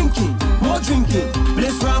 Drinking, more drinking.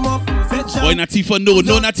 Let's ram up, fetch up. Boy, Natifa,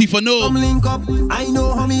 no. Come link up. I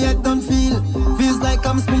know how me head don't feel. Feels like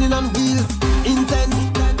I'm spinning on wheels. Intense,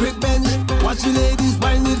 quick bench. Watch the ladies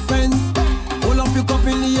wine with friends. Hold up your cup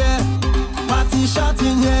in the air. Party shot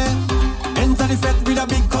in here. Enter the fete with a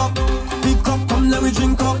big cup. Come now we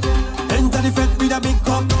drink up. Enter the fete with a big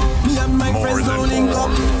cup. Me and my friends now link up.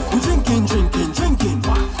 We drinking. We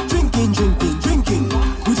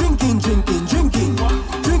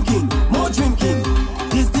drinking. More drinking.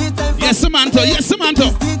 This the time for Samantha. This the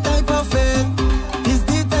time for fete. This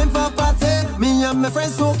the time for party. Me and my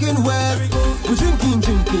friends smoking wet. We drinking.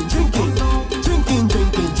 We drinking.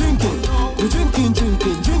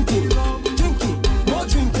 More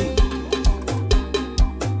drinking.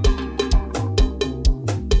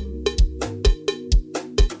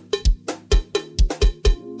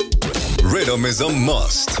 Riddim is a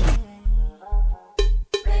must.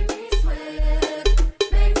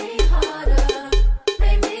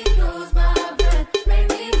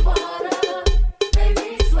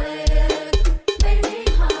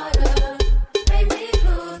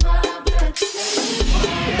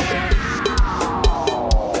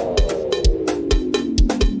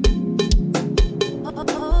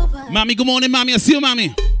 Mommy, good morning, mommy. I see you,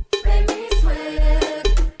 mommy.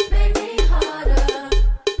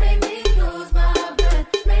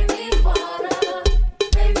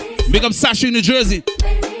 Big up Sasha in New Jersey.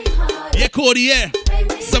 Yeah, Cody, yeah.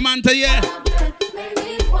 Samantha, yeah.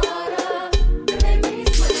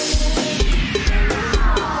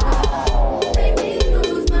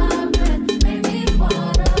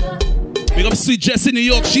 Big up Sweet Jess in New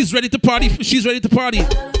York. She's ready to party. She's ready to party.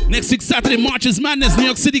 Next week, Saturday, March is Madness. New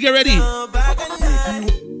York City, get ready.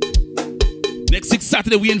 Next week,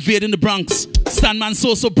 Saturday, we invade in the Bronx. StanMan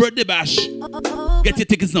SoSo birthday bash. Get your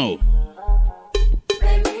tickets now.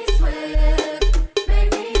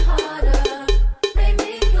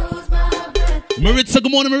 Maritza,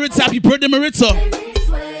 good morning, Maritza. Happy birthday, Maritza.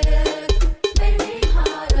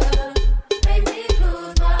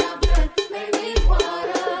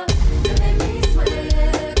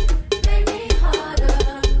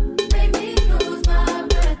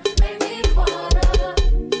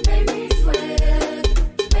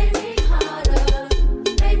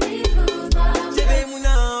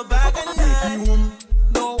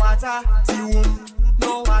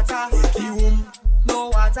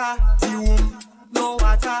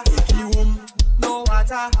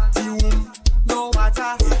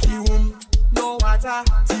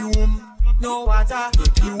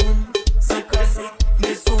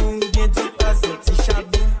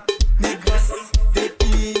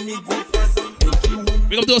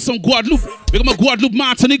 We're gonna do some Guadeloupe. We're gonna Guadeloupe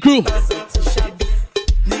Martinique crew.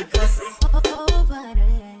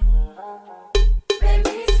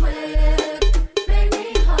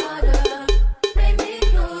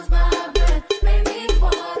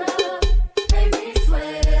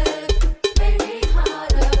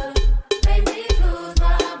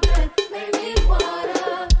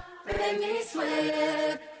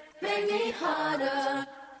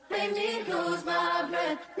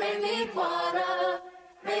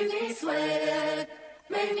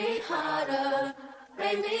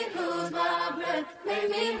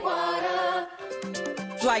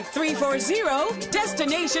 Flight 340,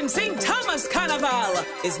 destination St. Thomas Carnival,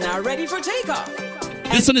 is now ready for takeoff.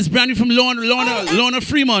 This one is brand new from Lorna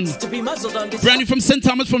Freeman. Brand new from St.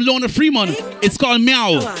 Thomas from Lorna Freeman. It's called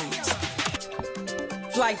Meow.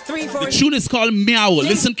 Flight 340. The tune is called Meow.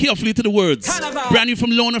 Listen carefully to the words. Carnival. Brand new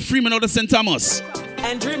from Lorna Freeman out of St. Thomas.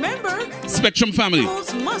 And remember, Spectrum family.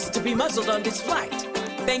 animals must be muzzled on this flight.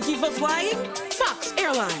 Thank you for flying Fox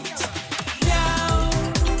Airlines.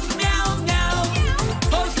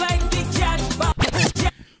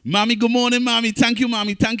 Mommy, good morning, mommy. Thank you,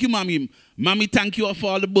 mommy. Thank you, mommy. Mommy, thank you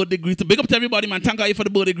for all the birthday greetings. Big up to everybody, man. Thank you for the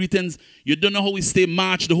birthday greetings. You don't know how we stay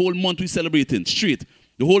March, the whole month we celebrating. Straight.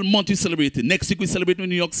 The whole month we celebrating. Next week we celebrating in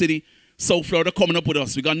New York City. South Florida coming up with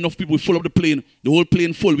us. We got enough people. We full up the plane. The whole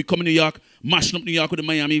plane full. We come in New York, mashing up New York with the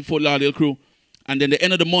Miami Fort Lauderdale crew. And then the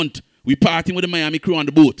end of the month, we partying with the Miami crew on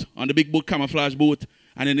the boat, on the big boat, camouflage boat.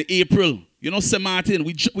 And in April, you know, St. Martin,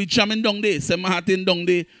 we jamming down there. St. Martin down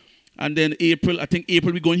there. And then April, I think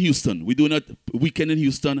April we go in Houston. We're doing a weekend in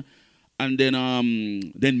Houston. And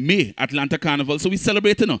then May, Atlanta Carnival. So we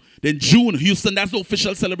celebrating now. Then June, Houston, that's the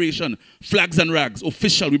official celebration. Flags and rags,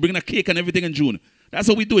 official. We bring a cake and everything in June. That's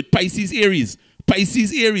how we do it. Pisces, Aries.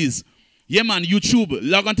 Pisces, Aries. Yeah, man, YouTube.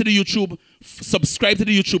 Log on to the YouTube. Subscribe to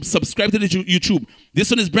the YouTube. Subscribe to the YouTube. This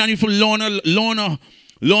one is brand new from Lorna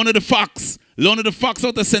the Fox. Lorna the Fox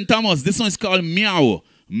out of St. Thomas. This one is called Meow.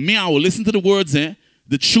 Meow. Listen to the words, eh?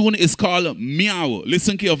 The tune is called Meow.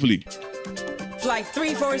 Listen carefully. Flight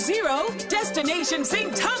 340, destination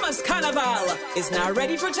St. Thomas Carnival, is now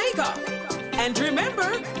ready for takeoff. And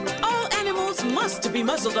remember, all animals must be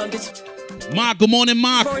muzzled on this. Mark, good morning,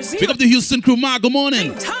 Mark. Pick up the Houston crew. Mark, good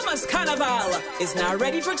morning. St. Thomas Carnival is now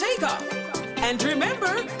ready for takeoff. And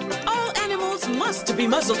remember, all animals must be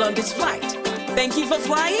muzzled on this flight. Thank you for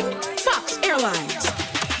flying Fox Airlines.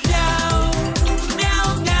 Meow,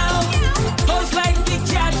 meow, meow. Pose like the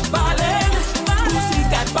cat ballin'. Who see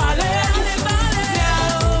that ballin'?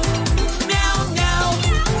 Meow, meow, meow.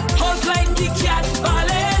 Pose like the cat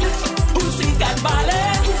ballin'. Who see that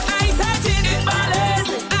ballin'? I touching it ballin'.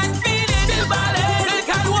 And feeling it ballin'. Milk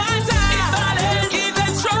and water it ballin'.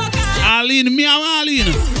 Even stronger. Arlene, meow,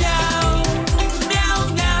 Arlene.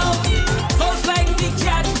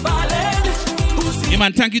 Hey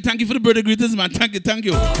man, thank you for the birthday greetings, man. Thank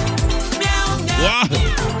you. Wow.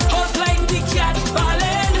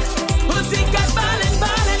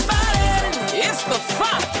 It's the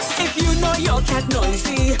fox. If you know your cat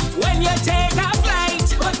noisy, when you take a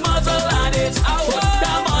flight, put muzzle on it. Put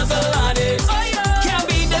the muzzle on it. Can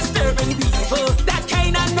be disturbing people. That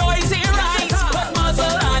kind of noisy, right? Put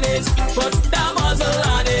muzzle on it. Put the muzzle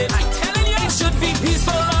on it. I'm telling you, it should be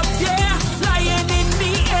peaceful up here.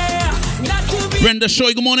 Brenda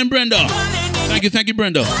Shoy, good morning, Brenda. Thank you,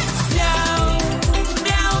 Brenda.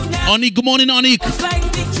 Onik, good morning, Onik.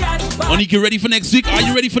 Onik, you ready for next week? Are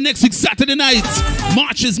you ready for next week, Saturday night?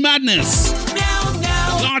 March is Madness.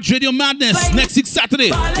 Large Radio Madness, next week,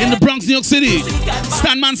 Saturday, in the Bronx, New York City.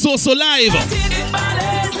 StanMan SoSo live.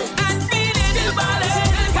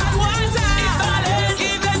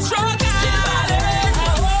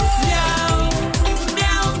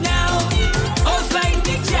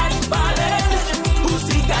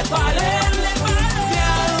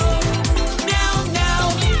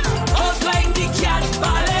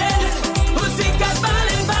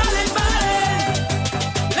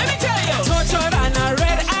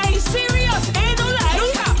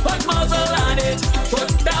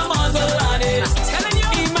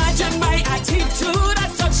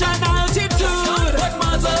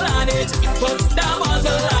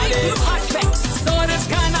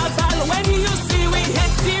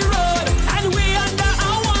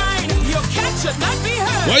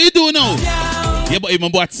 What are you doing now? Yeah, but my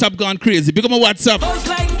WhatsApp gone crazy. Big up my WhatsApp.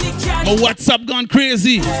 My WhatsApp gone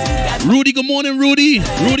crazy. Rudy, good morning, Rudy.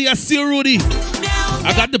 Rudy, I see you, Rudy.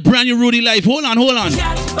 I got the brand new Rudy life. Hold on.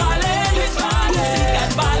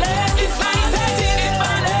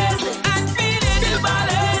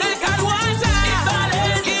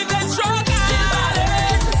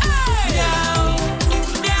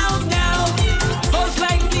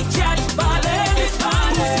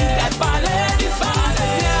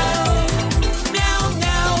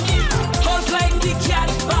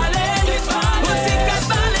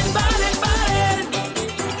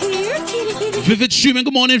 Vivid streaming,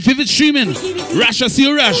 good morning, Vivid streaming. Rash, I see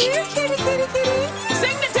you, Rash. Sing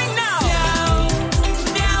the thing now.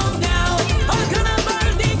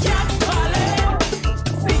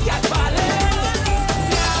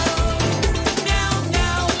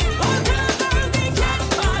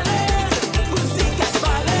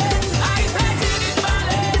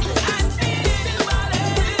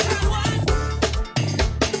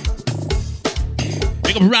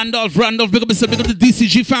 Big up Randolph, big up the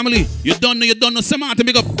DCG family. You don't know, Samantha,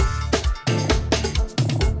 big up.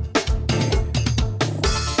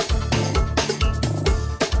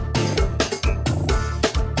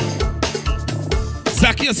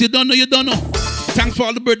 Zacchaeus, you don't know. Thanks for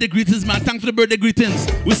all the birthday greetings, man. Thanks for the birthday greetings.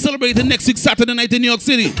 We celebrate the next week, Saturday night in New York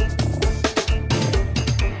City.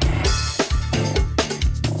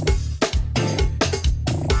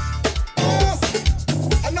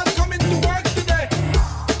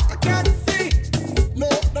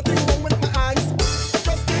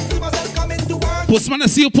 Postman, I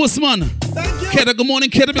see you, Postman. Keda, good morning,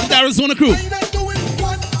 Keda, big Arizona crew.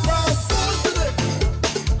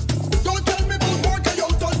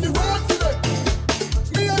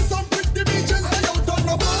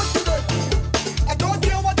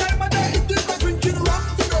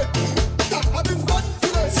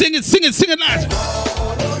 Sing it, lad.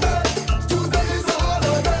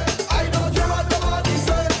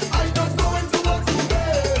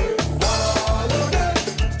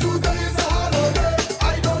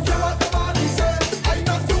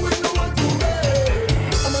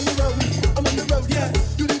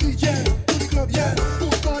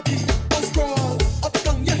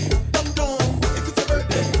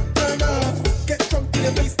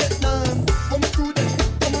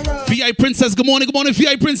 Princess, good morning,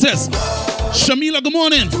 VI Princess. Shamila, good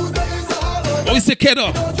morning. Oh, it's a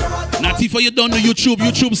Kedo. Natifa, you don't know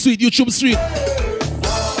YouTube Street.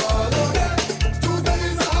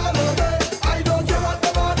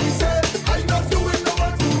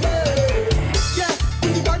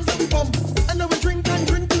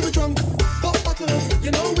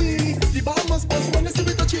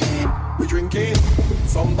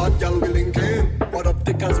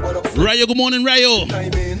 Rayo, good morning, Rayo.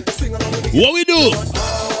 What we do?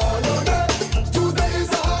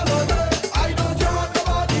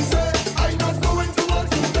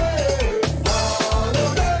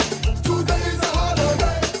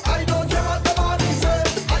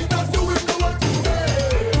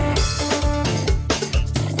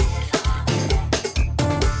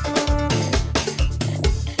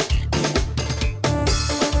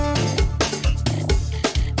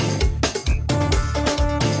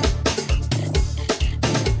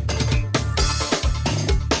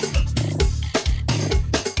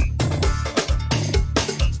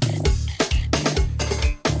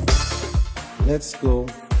 Let's go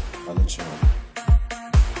on a journey.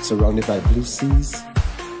 Surrounded by blue seas.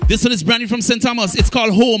 This one is brand new from St. Thomas. It's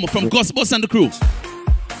called Home from Gus Bus and the crew.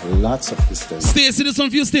 lots of history. Stacy, this one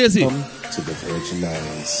for you, Stacy. Come to the Virgin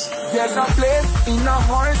Islands. There's a place in our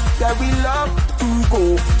hearts that we love to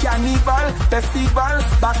go. Carnival, festival,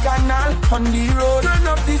 bacchanal, on the road. Turn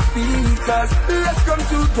up the speakers, let's come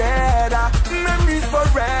together. Memories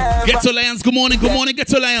forever. Get to Lions, good morning, Get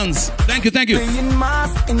to Lions. Thank you. Playing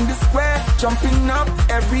mass in the square, jumping up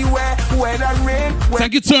everywhere. Weather, rain,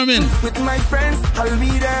 thank you, Termin. With my friends, I'll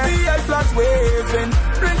be there. The flags waving,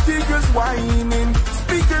 plenty girls whining,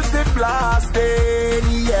 speakers they blasting,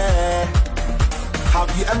 yeah. Have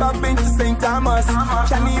you ever been to St. Thomas?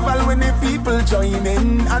 Carnival when the people join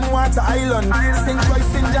in. And Water Island, St. Croix,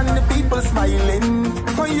 St. John, the people smiling.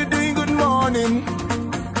 How you doing? Good morning.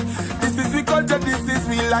 This is we culture, this is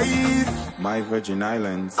we life. My Virgin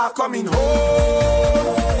Islands are coming home,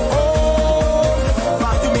 home.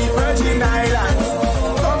 Back to me Virgin Islands.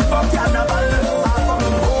 Come for carnival. Are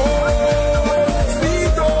coming home,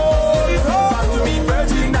 sweet home. Back to me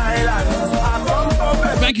Virgin Islands. Are come for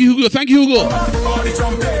festival. Thank you, Hugo.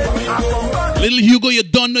 Little Hugo, you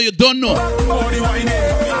don't know.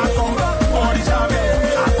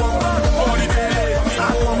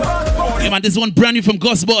 Yeah, man, this one brand new from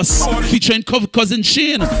Gus Bus, featuring cousin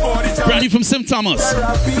Shane, brand new from St. Thomas.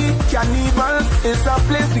 Carnival is a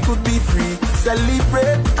place we could be free,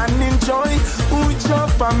 celebrate and enjoy with your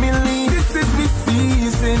family. This is the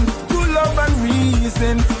season to love and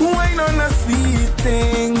reason. Wine on a sweet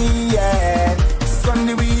thing, yeah.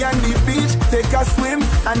 Sunday we on the beach, take a swim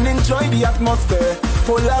and enjoy the atmosphere.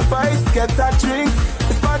 Polar vibes, get a drink,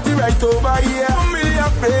 it's party right over here.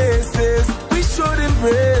 Familiar faces, we should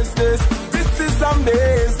embrace this. This is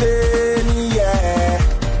amazing, yeah.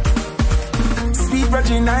 Sweet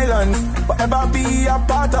Virgin Islands, forever be a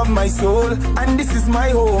part of my soul. And this is my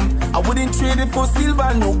home, I wouldn't trade it for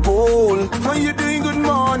silver, no gold. How you doing? Good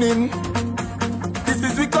morning. This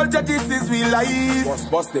is we culture, this is we life. What's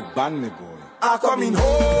boss the band, me boy? Are coming home,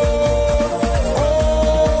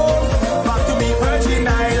 home. Back to me Virgin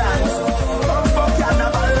Islands. Come for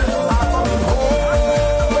carnival. Are coming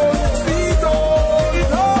home, sweet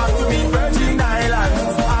home. Back to me Virgin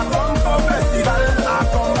Islands. Are come for festival. Are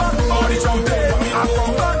come back for the jumping. Are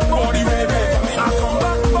come back for the raving. Are come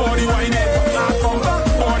back for the whining. Are come back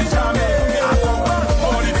for the jamming. Are come back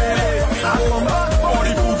for the belly. Are come back for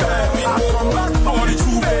the buffet. Are come back for the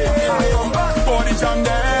tube. Are come back for the jam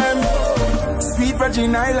them. Sweet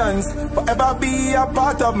Virgin Islands, forever be a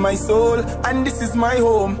part of my soul. And this is my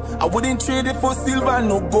home, I wouldn't trade it for silver,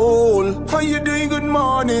 no gold. How you doing? Good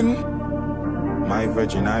morning. My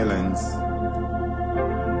Virgin Islands.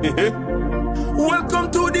 Welcome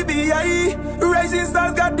to the BIE. Rising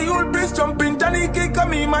stars got the old place jumping. Johnny cake on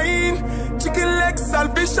me mine. Chicken legs,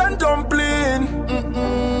 salvation dumpling.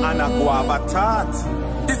 And a guava tart.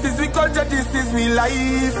 This is we culture, this is we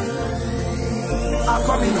life. Are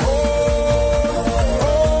coming home,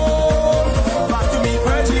 back to me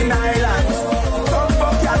Virgin Islands. Come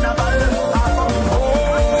for carnival. Are coming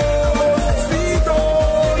home, sweet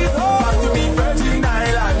home. Back to me Virgin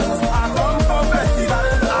Islands. Are come for festival.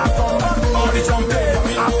 Are come back for the jumping.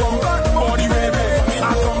 Are come back for the raving.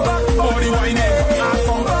 Are come back for the whining. Are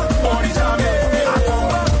come back for the jamming. Are come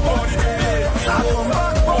back for the belly. Are come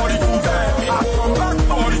back for the buffet. Are come back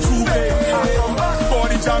for the tube. Are come back for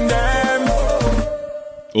the jam them.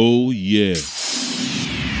 Oh yeah.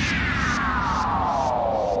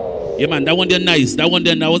 Yeah, man, that one there nice. That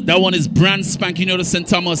one is brand spanking out of St.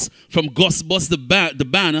 Thomas from Gus Bus the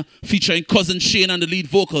band, featuring cousin Shane on the lead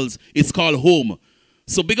vocals. It's called Home.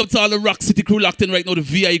 So big up to all the Rock City crew locked in right now, the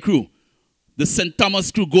VI crew. The St. Thomas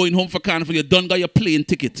crew going home for Carnival. You done got your plane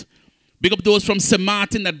ticket. Big up those from St.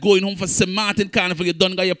 Martin that going home for St. Martin Carnival. You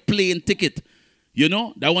done got your plane ticket. You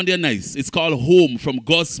know, that one there nice. It's called Home from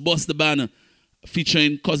Gus Bus the band,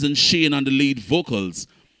 featuring cousin Shane on the lead vocals.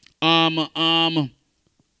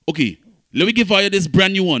 Okay, let me give you this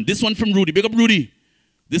brand new one. This one from Rudy. Big up Rudy.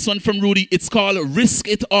 This one from Rudy. It's called Risk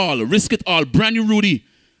It All. Risk It All. Brand new Rudy.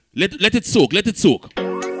 Let it soak. Let it soak.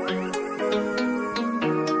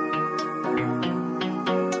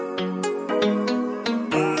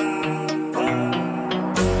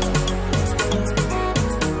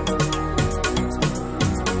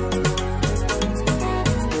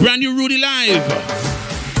 Brand new Rudy live.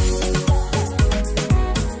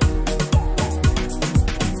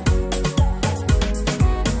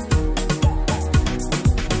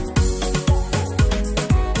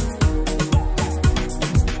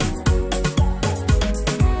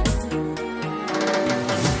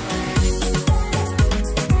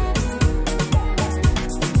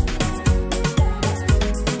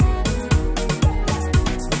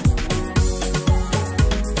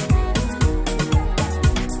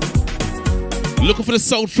 Looking for the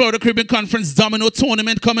South Florida Caribbean Conference Domino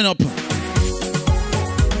Tournament coming up.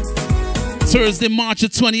 Thursday, March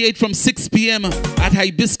 28th from 6 p.m. at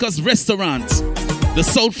Hibiscus Restaurant. The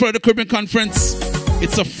South Florida Caribbean Conference.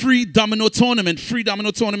 It's a free domino tournament.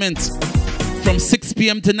 From 6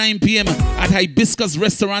 p.m. to 9 p.m. at Hibiscus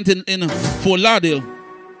Restaurant in Fort Lauderdale.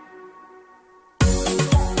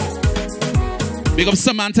 Big up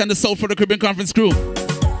Samantha and the South Florida Caribbean Conference crew.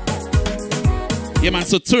 Yeah, man,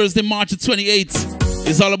 so Thursday, March 28th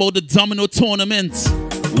is all about the domino tournament.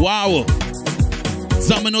 Wow.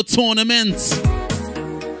 Domino tournament.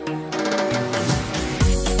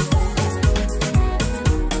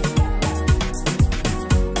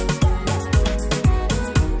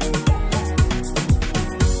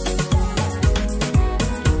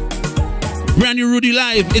 Brand new Rudy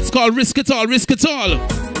Live. It's called Risk It All, Risk It All.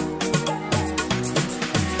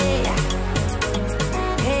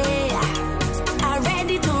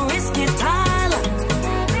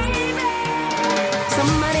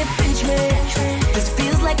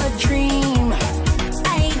 Dream.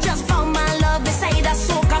 I just found my love inside a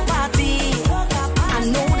SOCA party. I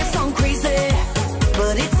know this sound crazy,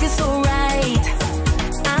 but it feels so right.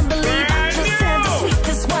 I believe I just had the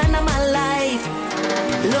sweetest one of my life.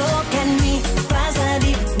 Look at me,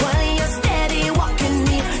 positive, while you're steady walking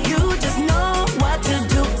me. You just know what to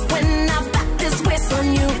do when I back this waist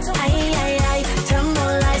on you. I tell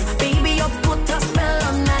no lies, baby, you put a spell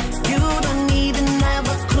on that. You don't need to have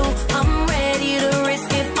a clue. I'm ready to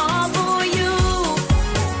risk it.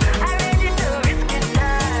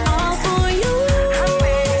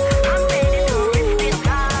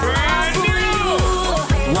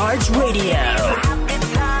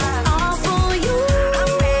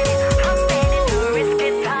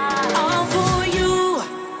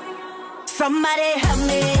 Somebody help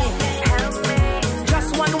me.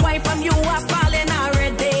 Just one wife from you are falling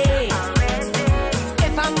already.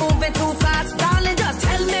 If I'm moving too fast, darling, just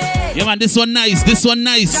tell me. Yeah, man, this one nice.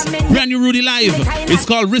 Brand new Rudy Live. It's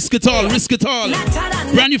called Risk It All, Risk It All.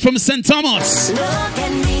 Brand new from St. Thomas. Look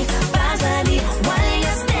at me, positive, while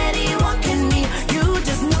you're steady walking me. You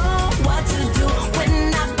just know what to do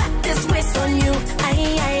when I back this waist on you.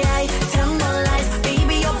 I tell no lies,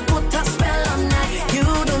 baby, you put a spell on that. You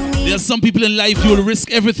don't need. There's some people in life you will risk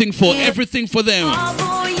everything for them. All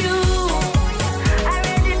for you.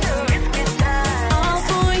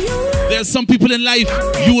 There's some people in life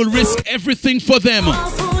you will risk everything for them.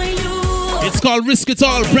 It's called Risk It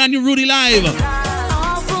All, brand new Rudy Live.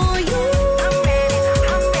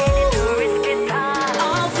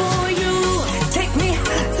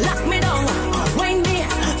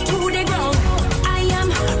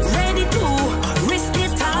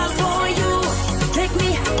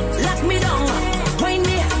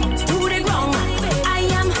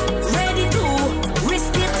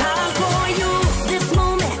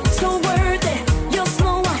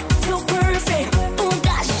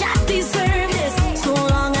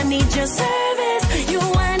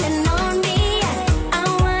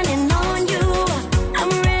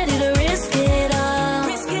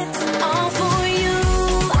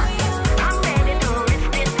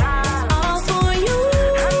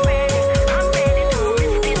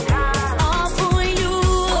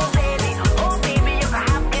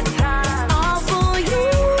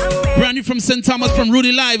 From St. Thomas from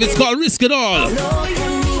Rudy Live, it's called Risk It All.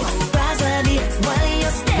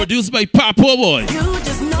 Produced by Papo Boy,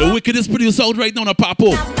 the wickedest producer out right now, na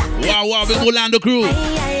Papo. Wow, big Orlando crew.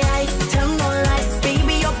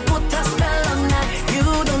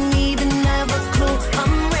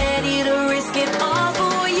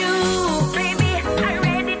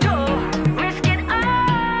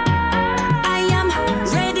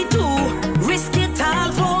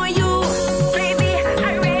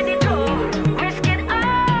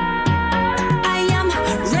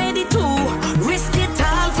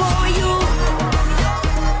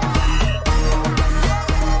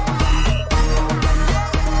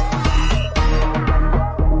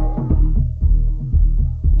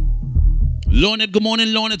 Lornet, good morning,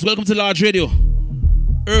 Lornet. Welcome to Large Radio.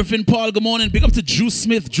 Irvin Paul, good morning. Big up to Drew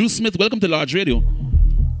Smith. Drew Smith, welcome to Large Radio.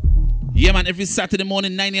 Yeah, man, every Saturday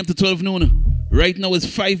morning, 9 a.m. to 12 noon. Right now it's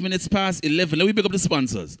 5 minutes past 11. Let me big up the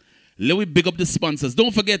sponsors.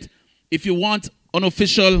 Don't forget, if you want an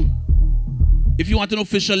official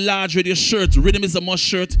Large Radio shirt, Riddim is a must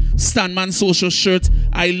shirt, StanMan social shirt,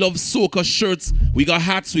 I love SOCA shirts. We got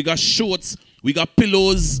hats, we got shorts, we got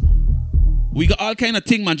pillows. We got all kind of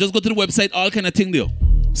thing, man. Just go to the website, all kind of thing there.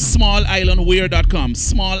 SmallIslandWear.com.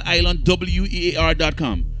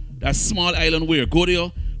 SmallIslandWear.com. That's Small Island Wear. Go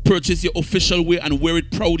there, purchase your official wear and wear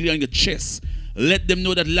it proudly on your chest. Let them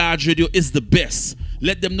know that Large Radio is the best.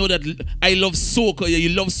 Let them know that I love SoCA. Yeah, you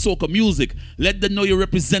love SoCA music. Let them know you're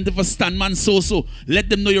representative for StanMan SoSo. Let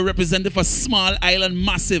them know you're representative for Small Island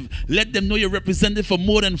Massive. Let them know you're representative for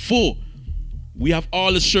More Than 4. We have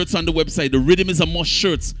all the shirts on the website. The Riddim is a must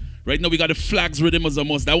shirts. Right now we got the flags Riddim is a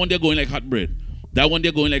must. That one they're going like hot bread. That one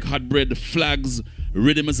they're going like hot bread. The flags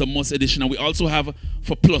Riddim is a must edition. And we also have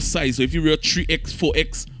for plus size. So if you wear 3X,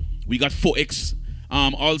 4X, we got 4X.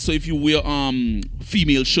 Also if you wear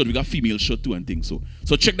female shirt, we got female shirt too and things.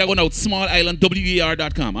 So check that one out.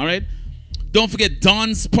 SmallIslandWAR.com. Alright? Don't forget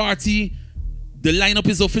Dawn's party. The lineup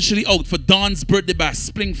is officially out for Dawn's birthday bash,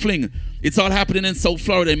 Spring Fling. It's all happening in South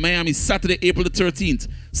Florida, in Miami, Saturday, April the 13th.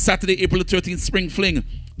 Saturday, April the 13th, Spring Fling.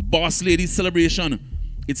 Boss Ladies Celebration.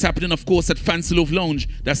 It's happening, of course, at Fancy Love Lounge.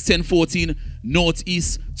 That's 1014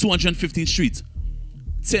 Northeast 215th Street.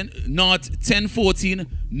 1014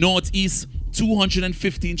 Northeast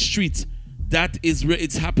 215th Street. That is where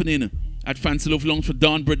it's happening at Fancy Love Lounge for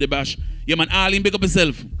Dawn birthday bash. Yeah, man, Arlene, big up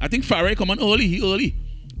yourself. I think Farai come on early, he early.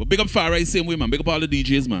 But big up Farai, same way, man. Big up all the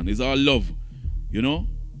DJs, man. It's all love. You know?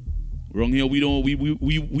 Wrong here,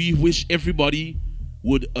 we wish everybody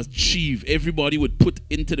would achieve, everybody would put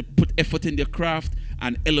effort in their craft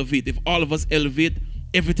and elevate. If all of us elevate,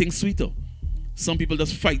 everything's sweeter. Some people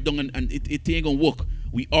just fight down and it ain't gonna work.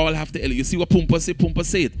 We all have to elevate. You see what Pumpa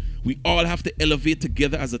say it. We all have to elevate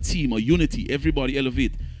together as a team, a unity. Everybody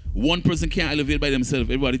elevate. One person can't elevate by themselves.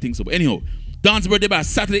 Everybody thinks so. But anyhow, Dawn's birthday bash,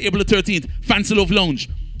 Saturday, April the 13th, Fancy Love Lounge.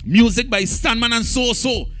 Music by StanMan and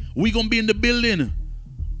SoSo. We gonna be in the building.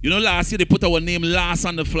 You know, last year they put our name last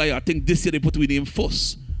on the flyer. I think this year they put our name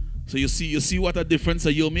first. So you see what a difference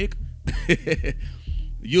a year make?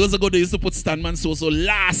 Years ago they used to put StanMan SoSo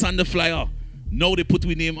last on the flyer. Now they put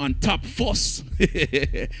our name on top first.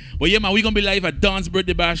 But yeah, man, we're going to be live at Dawn's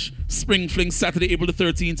Birthday Bash, Spring Fling, Saturday, April the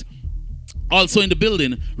 13th. Also in the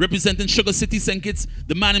building, representing Sugar City St. Kitts,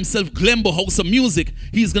 the man himself, Glembo, House of Music.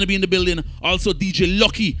 He's going to be in the building. Also DJ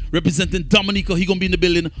Lucky, representing Dominica. He's going to be in the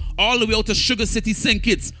building. All the way out to Sugar City St.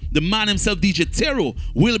 Kitts, the man himself, DJ Tero,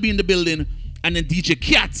 will be in the building. And then DJ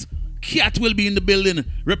Cat will be in the building,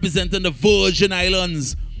 representing the Virgin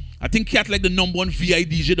Islands. I think Cat like the #1 VI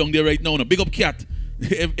DJ down there right now. Now big up Cat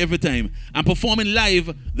every time. And performing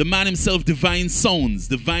live, the man himself, Divine Sounds.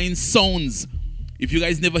 Divine Sounds. If you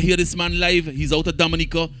guys never hear this man live, he's out of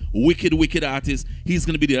Dominica. Wicked artist. He's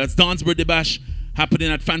going to be there. That's Dawn's Birthday Bash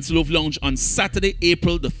happening at Fancy Love Lounge on Saturday,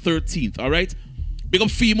 April the 13th. All right? Big up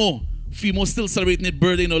Fimo. Fimo still celebrating his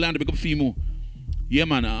birthday in Orlando. Big up Fimo. Yeah,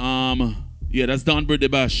 man. Yeah, that's Dawn's Birthday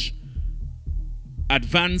Bash.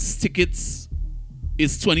 Advance tickets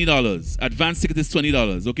is $20. Advance ticket is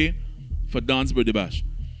 $20, okay? For Dawn's Birthday Bash.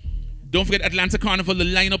 Don't forget Atlanta Carnival, the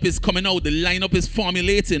lineup is coming out. The lineup is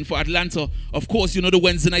formulating for Atlanta. Of course, you know the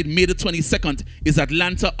Wednesday night, May the 22nd, is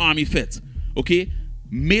Atlanta Army Fete. Okay?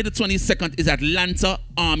 May the 22nd is Atlanta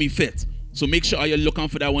Army Fete. So make sure you're looking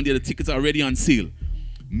for that one there. The tickets are already on sale.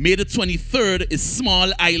 May the 23rd is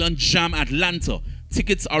Small Island Jam Atlanta.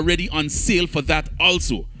 Tickets are already on sale for that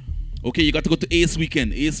also. Okay, you got to go to Ace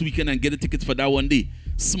Weekend and get the tickets for that one day.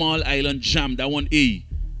 Small Island Jam, that one A.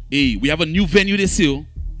 We have a new venue this year.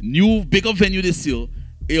 New, bigger venue this year.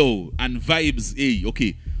 And vibes,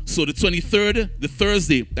 okay. So the 23rd, the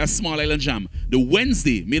Thursday, that's Small Island Jam. The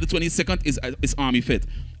Wednesday, May the 22nd, is Army Fete.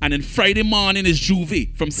 And then Friday morning is Juve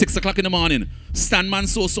from 6 o'clock in the morning. StanMan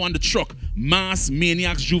SoSo on the truck. Mass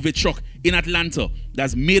Maniacs Juve truck in Atlanta.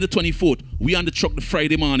 That's May the 24th. We on the truck the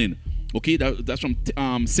Friday morning. Okay, that's from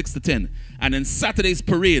 6 to 10. And then Saturday's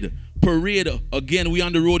Parade. Parade, again, we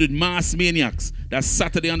on the road with Mass Maniacs. That's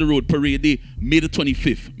Saturday on the road, Parade Day, May the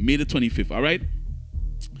 25th. May the 25th, all right?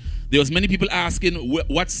 There was many people asking,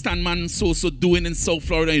 what's StanMan SoSo doing in South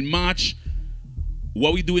Florida in March?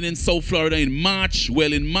 What we doing in South Florida in March?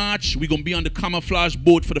 Well, in March, we're going to be on the camouflage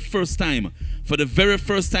boat for the first time. For the very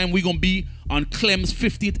first time, we're going to be on Clem's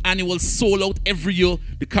 15th annual Soul Out every year,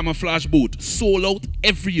 the camouflage boat. Soul Out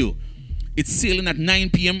every year. It's sailing at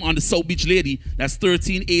 9 p.m. on the South Beach Lady. That's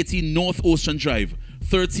 1318 North Ocean Drive.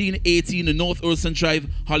 1318 North Ocean Drive,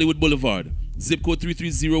 Hollywood Boulevard. Zip code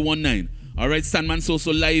 33019. All right, StanMan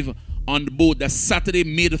SoSo live on the boat. That's Saturday,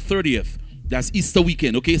 May the 30th. That's Easter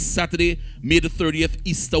weekend, okay? Saturday, May the 30th,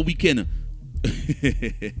 Easter weekend.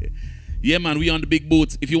 Yeah, man, we on the big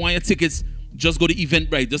boat. If you want your tickets, just go to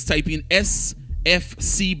Eventbrite. Just type in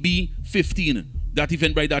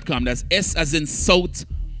SFCB15.eventbrite.com. That's S as in South,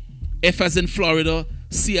 F as in Florida,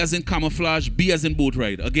 C as in camouflage, B as in boat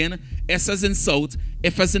ride. Again, S as in South,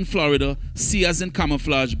 F as in Florida, C as in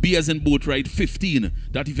Camouflage, B as in Boat Ride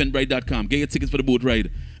 15.eventbrite.com. Get your tickets for the boat ride.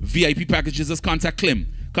 VIP packages, just contact Clem.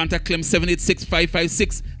 Contact Clem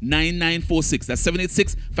 786-556-9946. That's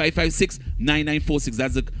 786-556-9946.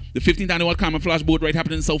 That's the 15th annual Camouflage boat ride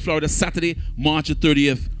happening in South Florida, Saturday, March the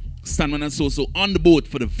 30th. StanMan and SoSo on the boat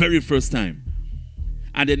for the very first time.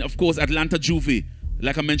 And then, of course, Atlanta Juve,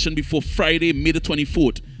 like I mentioned before, Friday, May the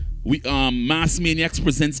 24th. We Mass Maniacs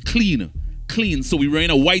presents Clean. So we're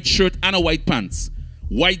wearing a white shirt and a white pants.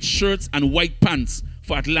 White shirts and white pants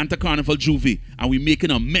for Atlanta Carnival Juve. And we're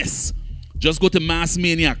making a mess. Just go to Mass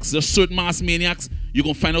Maniacs. Just search Mass Maniacs. You're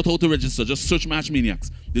going to find out how to register. Just search Mass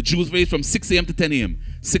Maniacs. The Juve is from 6 a.m. to 10 a.m.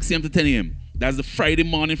 6 a.m. to 10 a.m. That's the Friday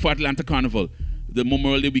morning for Atlanta Carnival. The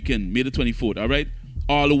Memorial Day weekend, May the 24th, all right?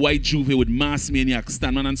 All the white Juve with Mass Maniacs,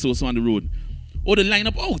 StanMan and SoSo on the road. Oh, the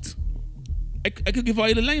lineup out. I could give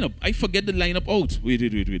you the lineup. I forget the lineup out. Wait.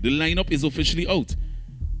 The lineup is officially out.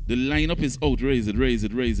 The lineup is out. Raise it.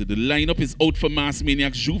 The lineup is out for Mass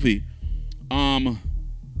Maniacs Juve.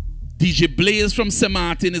 DJ Blaze from St.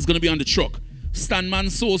 Martin is going to be on the truck. StanMan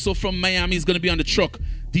SoSo from Miami is going to be on the truck.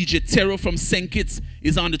 DJ Terror from St. Kitts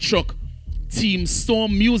is on the truck. Team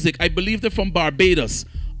Storm Music, I believe they're from Barbados,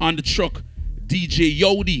 on the truck. DJ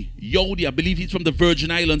Yodi, I believe he's from the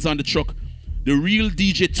Virgin Islands, on the truck. The real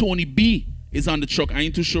DJ Tony B is on the truck. I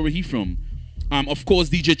ain't too sure where he's from. Of course,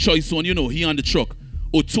 DJ Choice One, you know, he on the truck.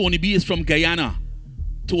 Oh, Tony B is from Guyana.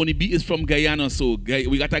 So we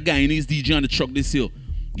got a Guyanese DJ on the truck this year.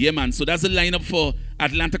 Yeah, man. So that's the lineup for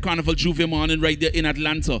Atlanta Carnival Juve morning right there in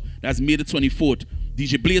Atlanta. That's May the 24th.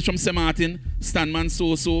 DJ Blaze from St. Martin, StanMan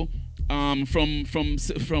SoSo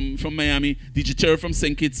from Miami, DJ Terror from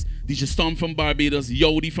St. Kitts, DJ Storm from Barbados,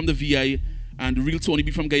 Yodi from the VI, and the real Tony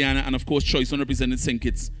B from Guyana, and of course Choice One representing St.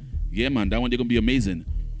 Kitts. Yeah, man, that one they're gonna be amazing.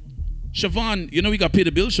 Siobhan, you know we got to pay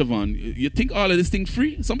the bill, Siobhan. You think all of this thing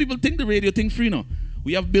free? Some people think the radio thing free now.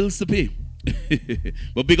 We have bills to pay.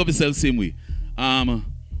 But big up yourself same way.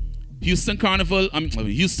 Houston Carnival,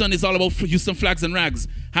 Houston is all about Houston Flags and Rags,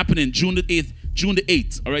 happening June the 8th.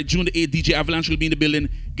 All right, June the 8th, DJ Avalanche will be in the building.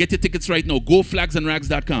 Get your tickets right now.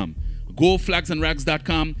 GoFlagsandRags.com.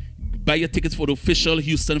 GoFlagsandRags.com. Buy your tickets for the official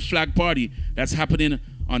Houston Flag Party that's happening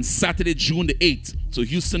on Saturday, June the 8th. So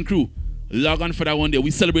Houston crew, log on for that one day.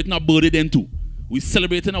 We're celebrating our birthday then too. We're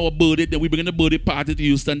celebrating our birthday, then we bring the birthday party to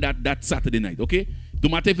Houston that Saturday night, okay? No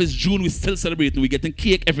matter if it's June, we're still celebrating. We're getting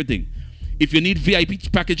cake, everything. If you need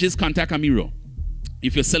VIP packages, contact Amiro.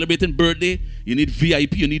 If you're celebrating birthday, you need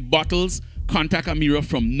VIP, you need bottles, contact Amira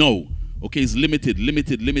from now. Okay, it's limited.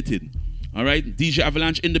 All right, DJ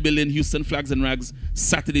Avalanche in the building, Houston Flags and Rags,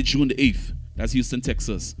 Saturday, June the 8th. That's Houston,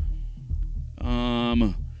 Texas.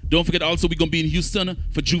 Don't forget also we're going to be in Houston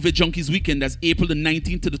for Juve Junkies Weekend. That's April the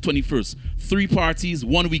 19th to the 21st. 3 parties,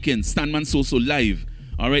 1 weekend. StanMan SoSo live.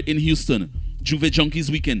 All right, in Houston. Juve Junkies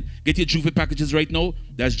Weekend. Get your Juve packages right now.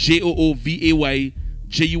 That's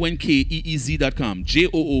JOOVAYJUNKEEZ.com.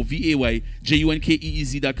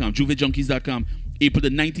 JOOVAYJUNKEEZ.com. JuveJunkies.com. April the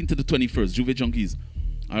 19th to the 21st. Juve Junkies.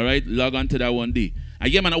 All right, log on to that one day.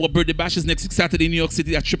 And yeah, man, our birthday bash is next Saturday in New York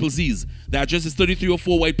City at Triple Z's. The address is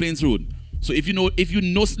 3304 White Plains Road. So if you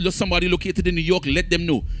know somebody located in New York, let them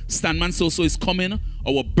know. StanMan SoSo is coming.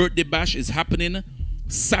 Our birthday bash is happening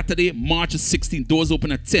Saturday, March 16th. Doors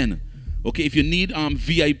open at 10. Okay, if you need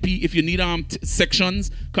VIP, if you need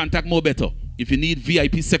sections, contact More Better. If you need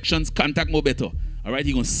VIP sections, contact More Better. All right,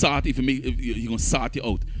 he's gonna sort he's gonna sort you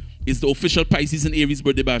out. It's the official Pisces and Aries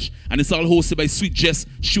birthday bash, and it's all hosted by Sweet Jess.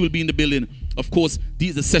 She will be in the building. Of course,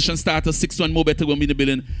 the session starter 6-1 More Better gonna be in the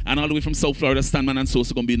building, and all the way from South Florida, StanMan and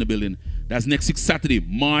SoSo gonna be in the building. That's next Saturday,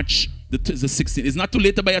 March the 16th. It's not too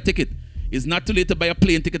late to buy a ticket. It's not too late to buy a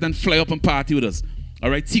plane ticket and fly up and party with us.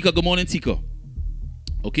 All right, Tika, good morning, Tika.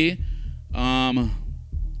 Okay.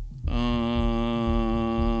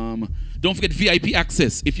 Don't forget VIP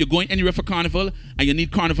access. If you're going anywhere for Carnival and you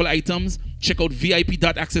need Carnival items, check out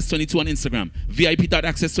VIP.access22 on Instagram.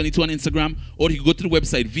 VIP.access22 on Instagram, or you can go to the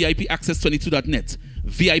website VIPaccess22.net.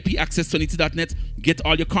 VIPaccess22.net. Get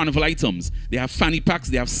all your Carnival items. They have fanny packs,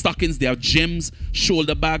 they have stockings, they have gems,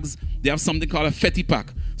 shoulder bags. They have something called a fetty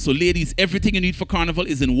pack. So ladies, everything you need for Carnival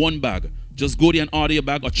is in one bag. Just go there and order your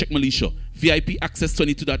bag or check Malaysia.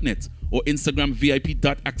 VIPaccess22.net or Instagram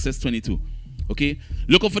VIP.access22. Okay?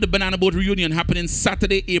 Look out for the Banana Boat reunion happening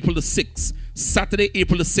Saturday, April the 6th. Saturday,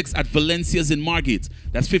 April the 6th at Valencia's in Margate.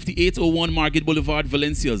 That's 5801 Margate Boulevard,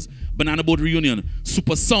 Valencia's. Banana Boat reunion.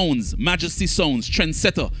 Super Sounds, Majesty Sounds,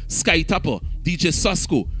 Trendsetter, Sky Tapper, DJ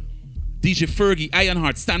Sasko, DJ Fergie,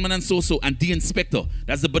 Ironheart, StanMan and SoSo, and The Inspector.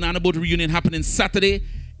 That's the Banana Boat reunion happening Saturday,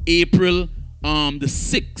 April the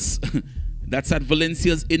 6th. That's at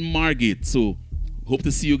Valencia's in Margate. So hope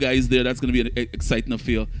to see you guys there. That's going to be an exciting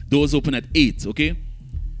affair. Doors open at 8, okay?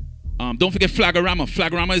 Don't forget Flagorama.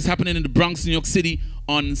 Flagorama is happening in the Bronx, New York City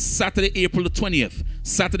on Saturday, April the 20th.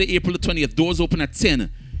 Saturday, April the 20th. Doors open at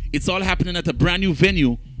 10. It's all happening at a brand new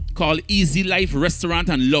venue called Easy Life Restaurant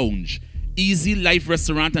and Lounge. Easy Life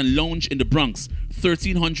Restaurant and Lounge in the Bronx.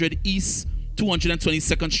 1300 East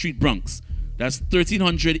 222nd Street, Bronx. That's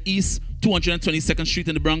 1300 East 222nd Street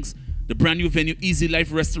in the Bronx. The brand new venue, Easy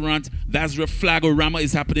Life Restaurant. That's where Flagorama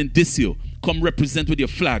is happening this year. Come represent with your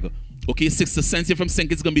flag. Okay, Sister Sensia from St.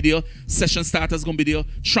 Kitts going to be there. Session Starters going to be there.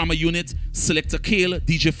 Trauma Unit, Selector Kale,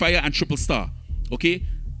 DJ Fire, and Triple Star. Okay,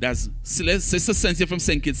 that's Sister Sensia from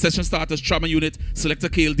St. Kitts. Session Starters, Trauma Unit, Selector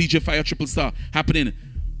Kale, DJ Fire, Triple Star. Happening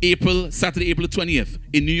Saturday, April 20th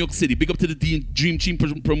in New York City. Big up to the Dream Team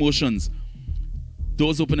Promotions.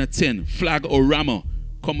 Doors open at 10. Flagorama.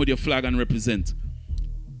 Come with your flag and represent.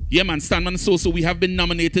 Yeah, man, StanMan and SoSo, we have been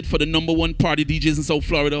nominated for the #1 party DJs in South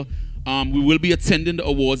Florida. We will be attending the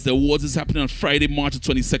awards. The awards is happening on Friday, March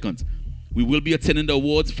 22nd. We will be attending the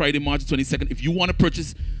awards Friday, March 22nd. If you want to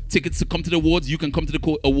purchase tickets to come to the awards, you can come to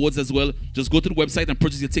the awards as well. Just go to the website and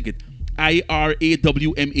purchase your ticket.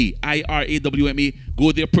 IRAWMA. IRAWMA.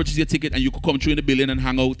 Go there, purchase your ticket, and you can come through in the building and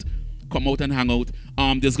hang out. Come out and hang out.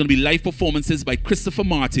 There's going to be live performances by Christopher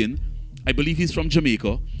Martin. I believe he's from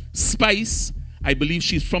Jamaica. Spice, I believe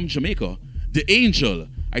she's from Jamaica. The Angel,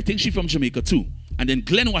 I think she's from Jamaica too. And then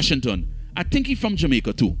Glenn Washington, I think he's from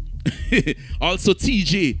Jamaica too. Also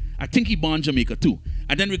TJ, I think he born Jamaica too.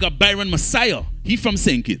 And then we got Byron Messiah, he from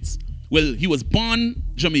St. Kitts. Well, he was born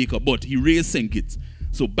Jamaica, but he raised St. Kitts.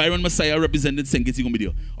 So Byron Messiah represented St. Kitts, he's going to be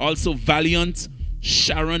there. Also Valiant,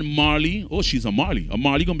 Sharon Marley, oh, she's a Marley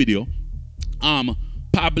going to be there.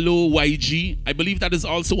 Pablo YG, I believe that is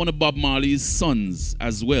also one of Bob Marley's sons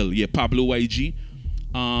as well. Yeah, Pablo YG.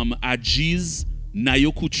 Ajiz,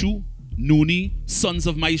 Nayokuchu, Nooni, Sons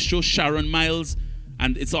of Maestro, Sharon Miles,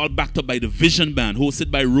 and it's all backed up by the Vision Band,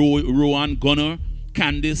 hosted by Rowan Gunner,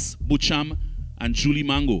 Candice Bucham, and Julie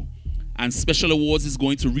Mango. And special awards is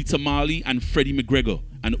going to Rita Marley and Freddie McGregor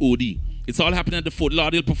and OD. It's all happening at the Fort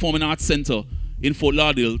Lauderdale Performing Arts Center in Fort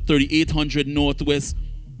Lauderdale, 3800 Northwest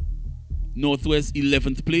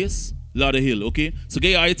 11th Place, Lauderhill, okay? So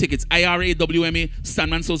get all your tickets. IRAWMA,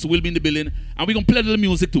 StanMan SoSo will be in the building. And we're going to play a little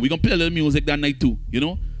music too. We're going to play a little music that night too, you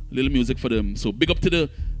know? A little music for them. So big up to the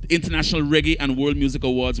International Reggae and World Music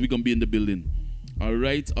Awards. We're going to be in the building. All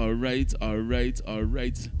right.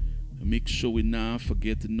 Make sure we not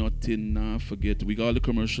forget nothing, forget. We got all the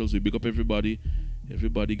commercials. We big up everybody.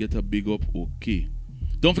 Everybody get a big up, okay.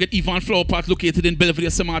 Don't forget Yvonne Flower Pot located in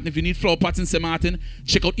Belvedere, St. Martin. If you need flower pots in St. Martin,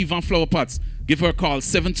 check out Yvonne Flower Pots. Give her a call,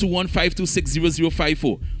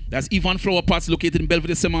 721-526-0054. That's Yvonne Flower Pots located in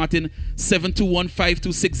Belvedere, St. Martin.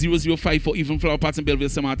 721-526-0054. Yvonne Flower Pots in Belvedere,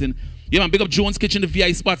 St. Martin. Yeah, man, big up Jones Kitchen, the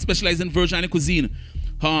VI spot, specializing in Virgin cuisine.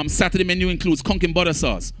 Saturday menu includes conkin butter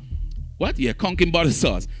sauce. What? Yeah, conkin butter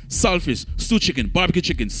sauce, saltfish, stew chicken, barbecue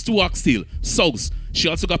chicken, stew oxtail, sauce. She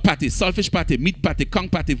also got patty, saltfish patty, meat patty,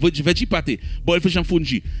 conch patty, veggie patty, boiled fish and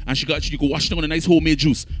fungi. And you can wash them on a nice homemade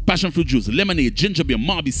juice, passion fruit juice, lemonade, ginger beer,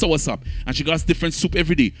 marby, soursop. And she got different soup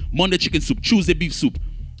every day. Monday chicken soup, Tuesday beef soup,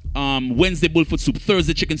 Wednesday bullfoot soup,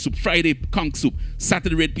 Thursday chicken soup, Friday conch soup,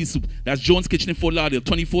 Saturday red pea soup. That's Jones Kitchen in Fort Lauderdale,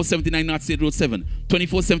 2479 North State Road 7.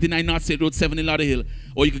 2479 North State Road 7 in Lauderhill.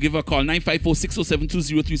 Or you can give her a call,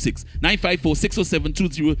 954-607-2036.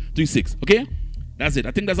 954-607-2036. Okay? That's it.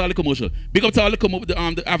 I think that's all the commercial. Big up to all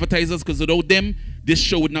the advertisers, because without them, this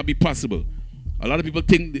show would not be possible. A lot of people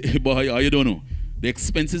think, boy, you don't know. The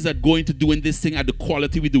expenses that go into doing this thing at the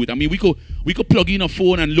quality we do it. I mean, we could plug in a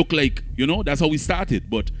phone and look like, you know, that's how we started.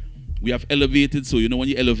 But we have elevated, so, you know, when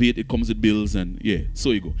you elevate, it comes with bills and, yeah,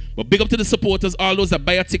 so you go. But big up to the supporters, all those that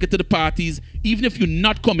buy a ticket to the parties. Even if you're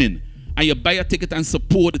not coming and you buy a ticket and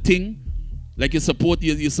support the thing, like you support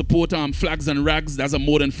Flags and Rags, that's a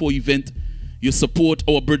more than 4 event. You support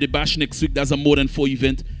our birthday bash next week, that's a more than 4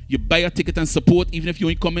 event. You buy a ticket and support, even if you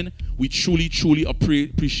ain't coming, we truly, truly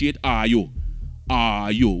appreciate you.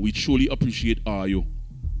 We truly appreciate you.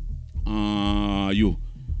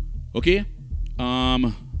 Okay?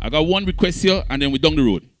 I got one request here, and then we're down the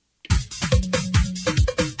road.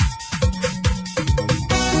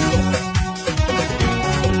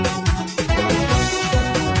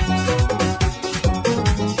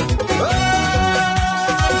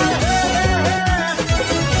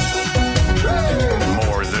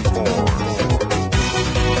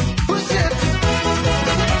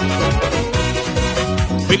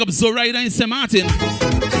 Big up Zoraida in St. Martin.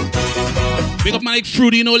 Big up Mike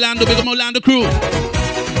Fruity in Orlando. Big up Orlando crew.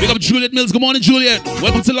 Big up Juliet Mills. Good morning, Juliet.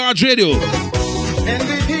 Welcome to Large Radio.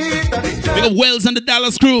 Big Big up Wells and the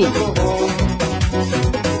Dallas crew.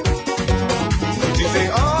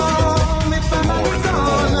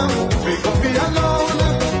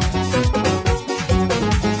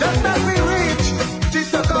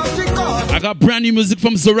 I got brand new music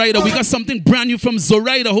from Zoraida. We got something brand new from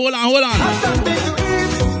Zoraida. Hold on, hold on.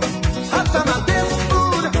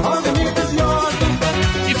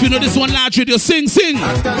 If you know this one, large radio, sing, sing.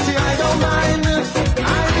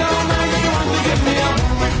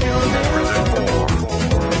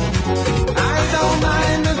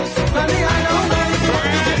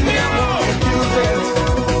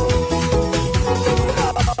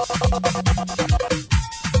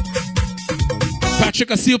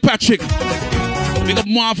 Patrick, I see you, Patrick. Big up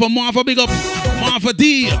Martha, big up Martha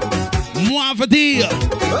D. Martha D.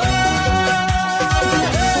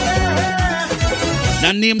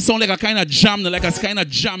 That name sound like a kind of jam, like a kind of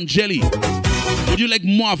jam jelly. Would you like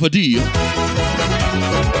Martha D?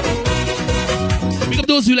 Big up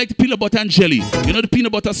those who like the peanut butter and jelly. You know the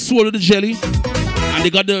peanut butter swallow the jelly? And they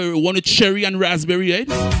got the one with cherry and raspberry, right?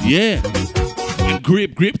 Yeah. And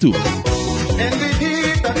grape too.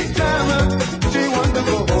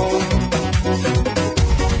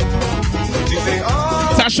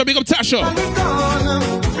 Tasha, big up Tasha.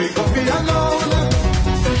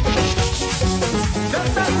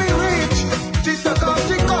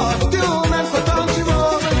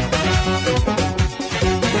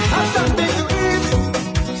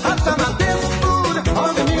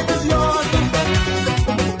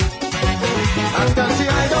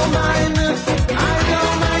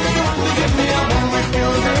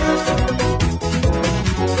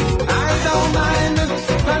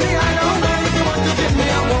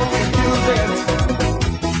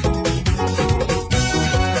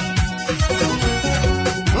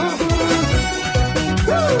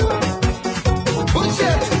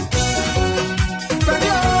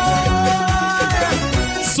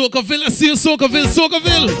 SoCaville, I see you, SoCaville,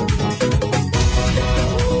 SoCaville.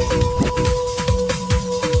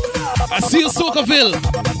 I see you, SoCaville.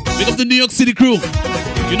 Big up the New York City crew.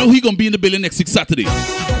 You know he gonna be in the building next week Saturday.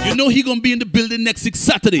 You know he gonna be in the building next week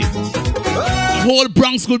Saturday. The whole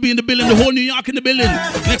Bronx will be in the building, the whole New York in the building.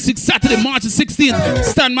 Next week Saturday, March the 16th.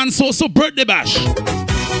 StanMan SoSo birthday bash.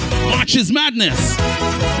 March is madness.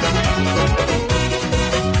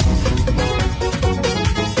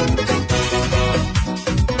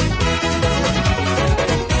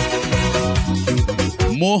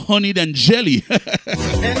 More honey than jelly.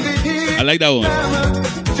 I like that one.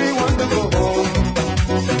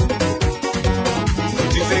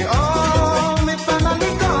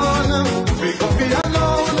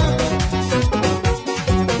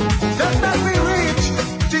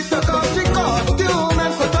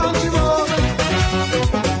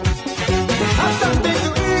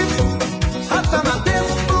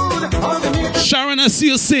 Sharon, I see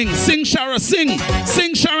you sing. Sing, Sharon, sing.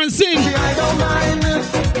 Sing, Sharon, sing. I don't mind.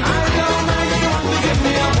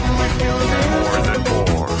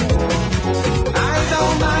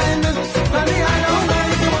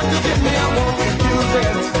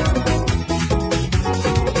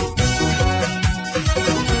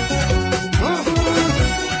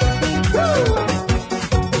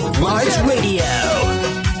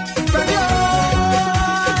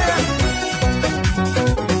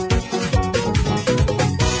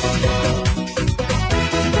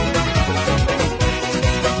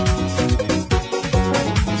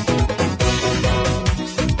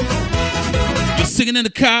 Singing in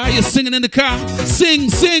the car, you're singing in the car. Sing,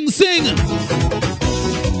 sing, sing.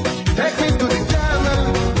 Take me to the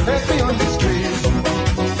jam, take me on the streets.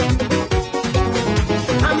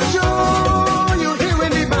 I'm sure you hear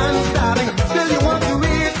when the band starting, still you want to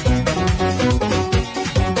read.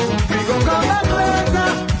 We go come back later,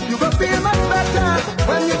 you go feel much better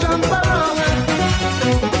when you jump around.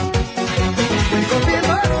 We go feel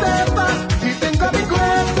much safer, we think of it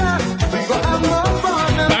greater. We go have more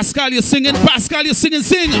fun. Pascal, you're singing. Pascal, you're singing,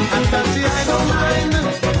 sing. I don't mind.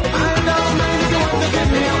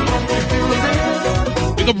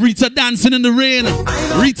 Pick up Rita dancing in the rain.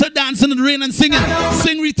 Rita dancing in the rain and singing.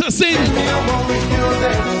 Sing, Rita, sing.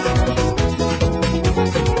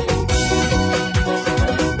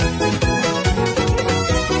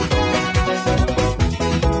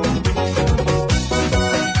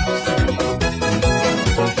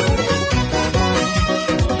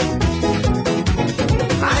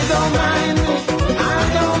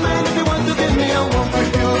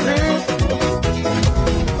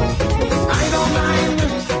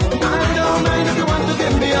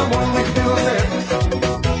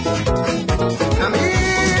 I'm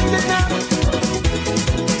eating up.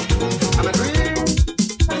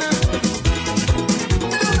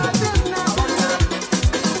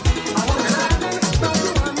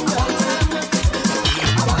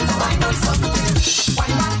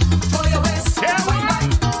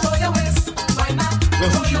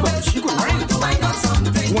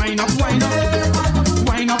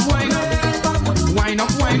 Wine up, wine up. Wine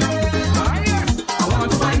up, wine up. Ah, yes. I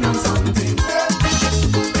want to wine on something.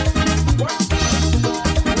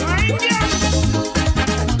 Wine, yeah.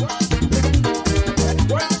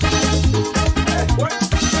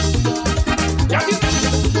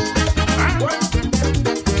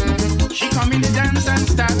 She come in the dance and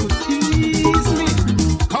start to tease me.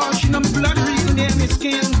 Cause she know me blood real near me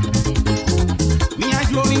skin. Me eyes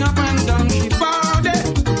glowing up and down she body.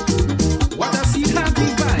 What I see happy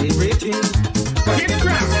vibrating. Hit the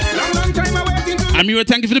crap, long time I waiting to Amira,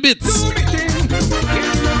 thank you for the bits. do me thing. Get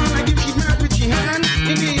down like if she mad with she hand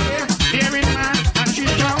in the air. Here in my and she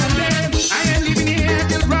shouting. I ain't living here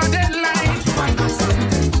till broad daylight.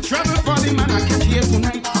 Trouble for the man I catch here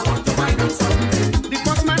tonight. The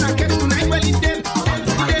first man I catch tonight, well he dead.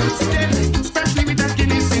 Especially with that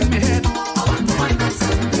Guinness in my head.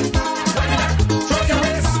 Throw your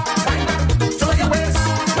waist, wind back. Throw your waist,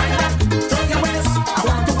 wind back. Throw your waist. I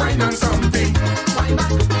want to wind on something. Wind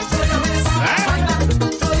back. Throw your waist, wind back.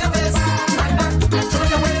 Throw your waist, wind back. Throw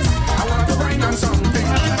your waist. I want to wind on something.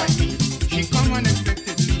 She come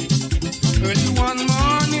unexpectedly early one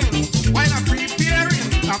morning while I'm preparing.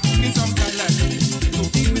 I'm cooking some salad to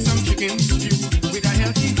feed me some chicken stew with a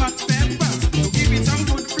healthy hot pepper to give it some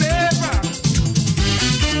good flavor.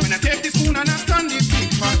 When I take the spoon and I turn the big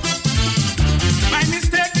pot, my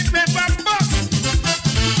mistake is pepper bust.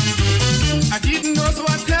 I didn't know so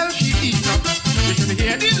I tell she eat up. You should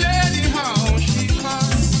hear the lady how she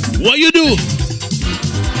cuss. What you do?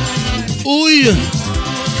 Ooh.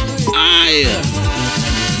 Aye.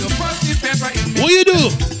 You put the pepper in me. What you do?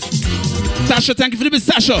 Sasha, thank you for the bit,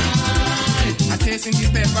 Sasha. I tasting the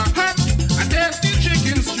pepper hot. I taste the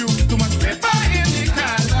chicken stew. Too much pepper in the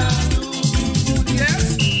color.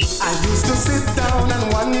 Yes. I used to sit down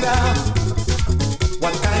and wonder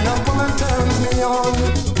what kind of woman turns me on.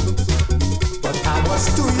 But I was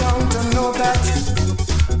too young to know that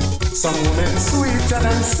some women sweeter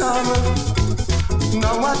than some.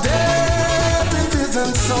 Nowadays it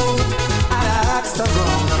isn't so. I asked her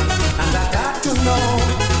wrong, and I got to know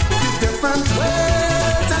the different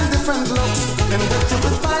ways and different looks in which you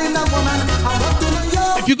could find a woman. I want to know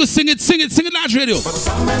you. If you could sing it large radio. But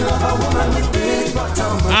some men love a woman with big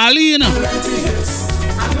bottom, Alina. plenty hips,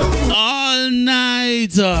 and looking All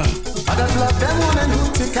night. Others love them women who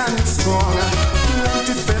thick and strong,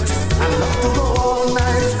 plenty fit, and love to go all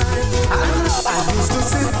night. And I used to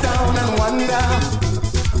sit down and wonder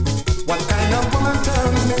what kind of woman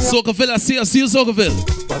turns me on. Socaville, I see you, Socaville.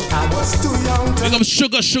 But I was too young to Big up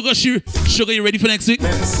Sugar, you ready for next week?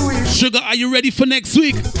 sweet. Sugar, are you ready for next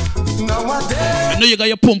week? Nowadays, I know you got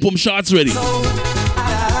your pum-pum shots ready.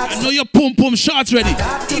 I know your pum-pum shots ready.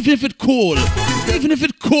 Even if it's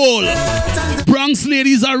cold. The Bronx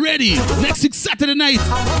ladies are ready. Next week, Saturday night,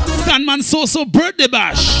 StanMan SoSo birthday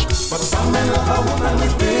bash. but some men love a woman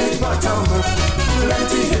with big bottom,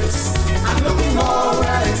 plenty hips, and looking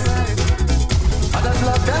alright. Others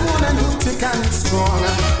love them women who thick and strong,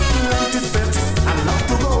 plenty fit, and love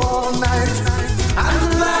to go all night.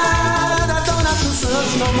 I'm glad I don't have to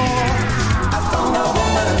search no more. I found a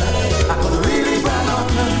woman I could really run on.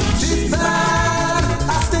 She's bad,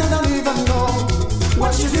 I still don't even know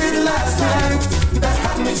what she did last night. That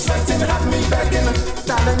had me sweating, had me begging,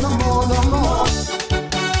 darling, no more, no more.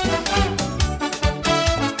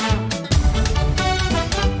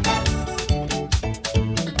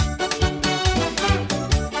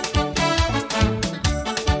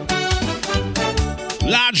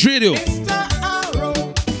 Large radio. Mr. Arrow,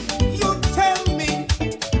 you tell me,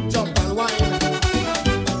 jump and wine.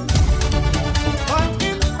 But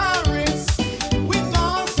in Paris, we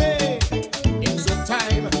don't say it's the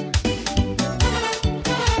time.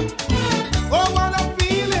 Oh, what a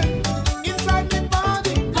feeling inside my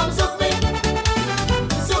body. Come suck me,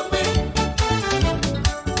 suck me.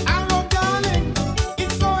 Arrow, darling,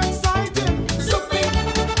 it's so exciting. Suck me,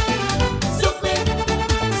 suck me,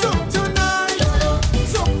 suck tonight.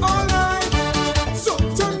 So all night, so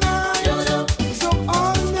tonight, so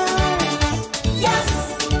all night. Yes,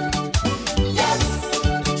 yes,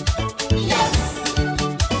 yes,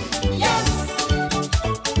 yes.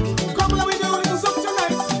 Come let me do a little something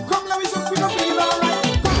tonight. Come let me suck, we don't feel alright.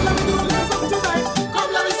 Come let me do a little something tonight.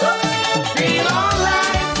 Come let me suck, feel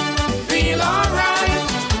alright, feel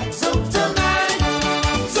alright. So tonight,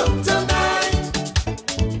 so tonight.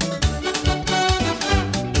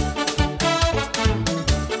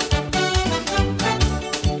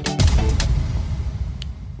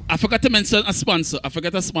 I forgot to mention a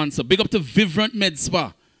sponsor. Big up to Vivrant Med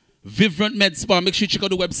Spa. Vivrant Med Spa. Make sure you check out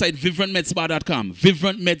the website vivrantmedspa.com.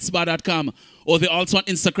 Vivrantmedspa.com. Or they're also on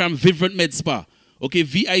Instagram, Vivrant Med Spa. Okay,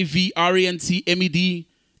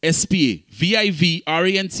 VIVRENTMEDSPA.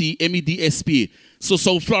 VIVRENTMEDSPA. So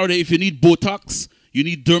South Florida, if you need Botox, you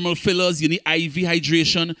need dermal fillers, you need IV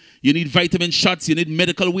hydration, you need vitamin shots, you need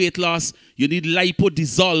medical weight loss, you need lipo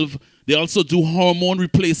dissolve. They also do hormone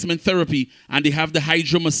replacement therapy, and they have the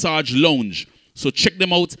Hydro Massage Lounge. So check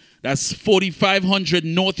them out. That's 4500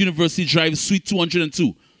 North University Drive, Suite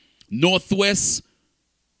 202. Northwest,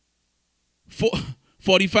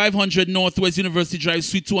 4500 Northwest University Drive,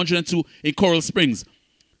 Suite 202 in Coral Springs.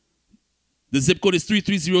 The zip code is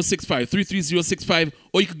 33065, 33065,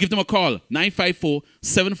 or you could give them a call,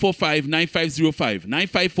 954-745-9505,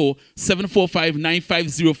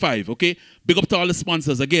 954-745-9505, okay? Big up to all the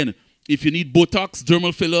sponsors. Again, if you need Botox,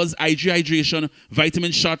 dermal fillers, IG hydration,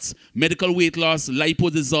 vitamin shots, medical weight loss,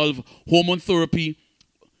 lipo dissolve, hormone therapy,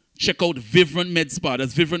 check out Vivrant Med Spa.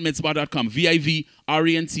 That's vivrantmedspa.com,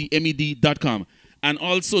 VIVRENTMED.com. And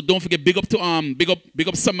also, don't forget, big up to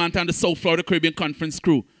Samantha and the South Florida Caribbean Conference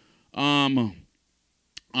crew.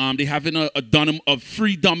 They having a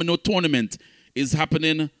free domino tournament is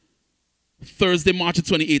happening Thursday, March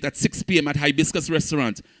 28th at 6 p.m. at Hibiscus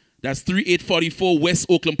Restaurant. That's 3844 West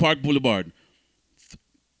Oakland Park Boulevard.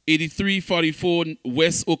 8344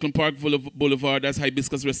 West Oakland Park Boulevard. That's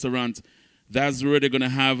Hibiscus Restaurant. That's where they're gonna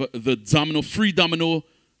have the free domino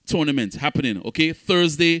tournament happening. Okay,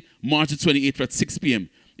 Thursday, March 28th at 6 p.m.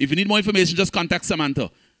 If you need more information, just contact Samantha.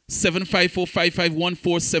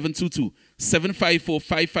 754-551-4722.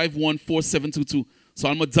 754-551-4722. So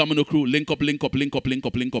I'm a domino crew. Link up.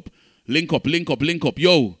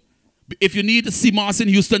 Yo, if you need C. Mars in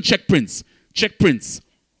Houston, check Prince.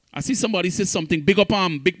 I see somebody say something. Big up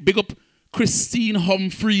Christine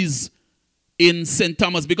Humphreys in St.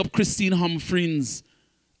 Thomas. Big up Christine Humphreys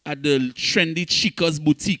at the Trendy Chicas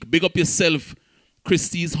Boutique. Big up yourself,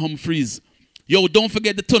 Christine Humphreys. Yo, don't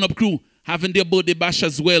forget the Turn Up crew having their birthday bash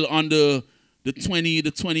as well on the 23rd,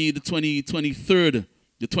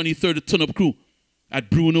 the Turn Up crew at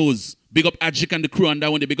Bruno's. Big up Ajik and the crew on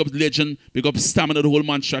that one. They big up Legend, big up Stamina, the whole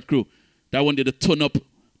Man Shot crew. That one, the Turn Up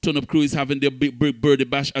crew is having their big birthday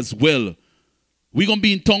bash as well. We're going to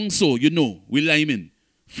be in Tong, so you know, we liming.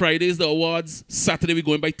 Friday is the awards. Saturday we're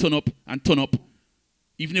going by Turn Up and Turn Up.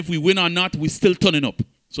 Even if we win or not, we still turning up.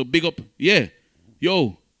 So big up. Yeah.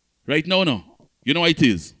 Yo, right now, you know how it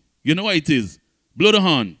is. You know how it is. Blow the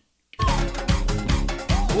horn.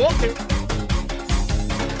 Okay.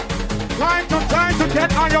 Time to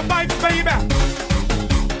get on your bikes, baby.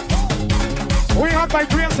 We have by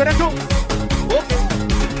dreams to do. Okay.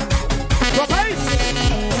 So guys.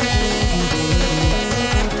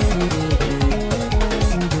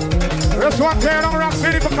 This one tear down Rock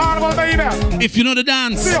City for Carnival, baby. If you know the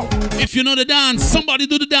dance, somebody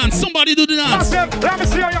do the dance. Let me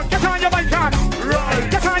see you. Get on your bike, right.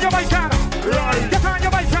 Get on your bike, right. Get on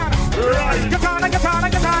your bike, right. Get on your bike,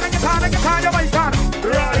 right.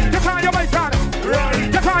 Get on your bike,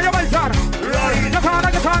 right. Get on your bike, right.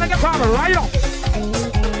 Right on.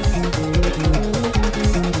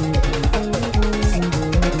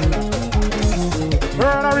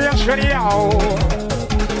 Burn a reaction, yo.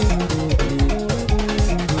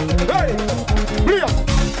 Hey, clear.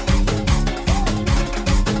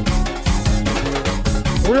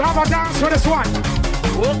 We have a dance for this one.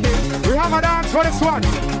 Okay. We have a dance for this one.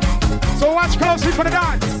 So watch closely for the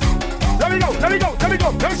dance. Let me go. Let me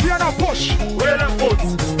see you now. Push. Where the foot?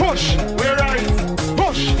 Push. Where right?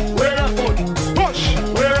 Push. Where the foot? Push.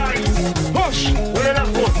 Where right? Push. Where the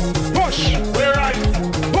foot? Push. Where right?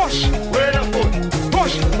 Push. Where the foot?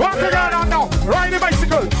 Push. Walk again now. Ride the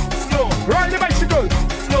bicycle. Slow. Ride the bicycle.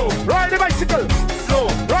 Slow. Ride the bicycle. Slow.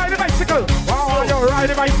 Ride the bicycle. Wow, you ride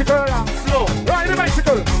the bicycle. Slow. Ride the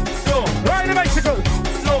bicycle. Slow. Ride the bicycle.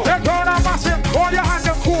 Slow. Then go down massive. Hold your hand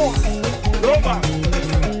and course. Go back.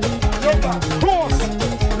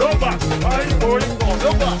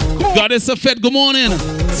 Goddess of Fed, good morning.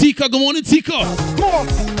 Tika, good morning, Tika.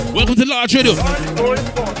 Welcome to Large Radio.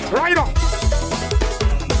 Right on.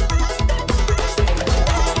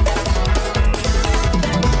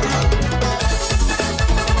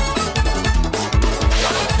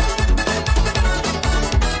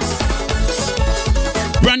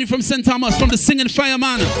 Brand new from St. Thomas, from the Singing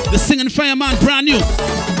Fireman. The Singing Fireman, brand new.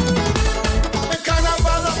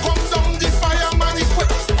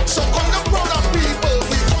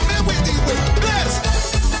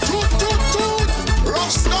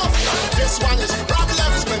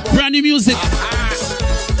 Brand new music.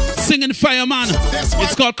 Singing Fireman.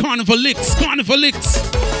 It's called Carnival Licks. Carnival Licks.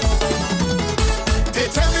 They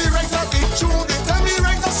tell me right up the tune, they tell me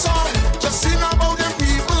right the song. Just sing about them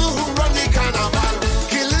people who run the carnival.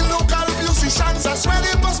 Killing local musicians, I swear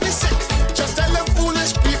they must be sick. Just tell them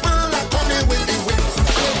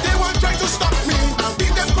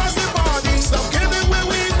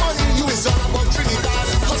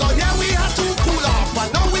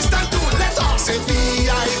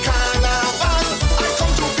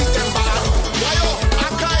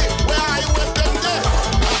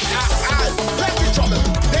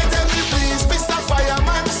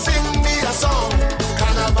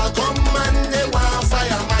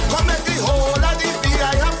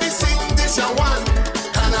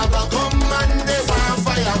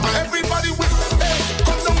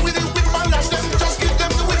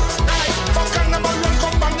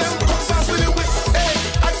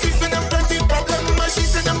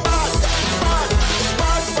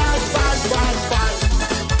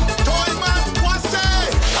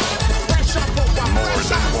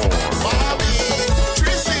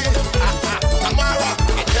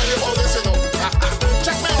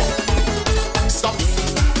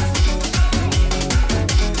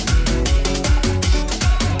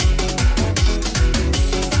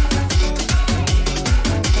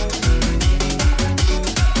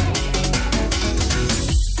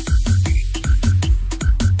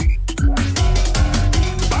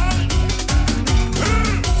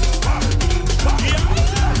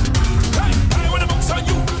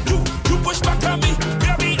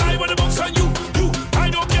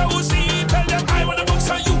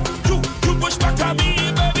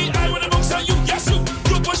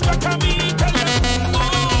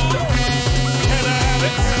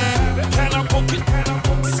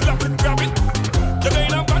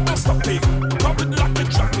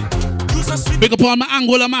Big up all my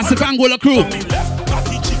Angola, massive Angola crew.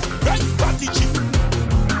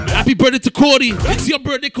 Happy birthday to Cody. It's your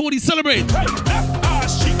birthday, Cody. Celebrate.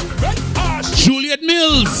 Juliet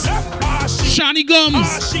Mills. Shani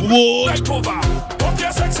Gums. Whoa. I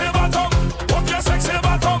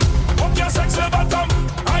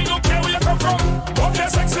don't care where you come from. Walk your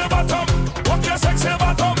sexy bottom. Walk your sexy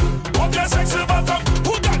bottom. Walk your sexy bottom.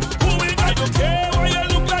 Who that? Who we got? I don't care what you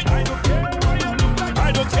look like. I don't care what you look like.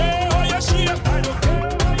 I don't care what you shape. I don't care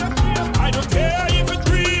what you shape. I don't care if it's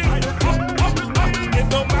real. It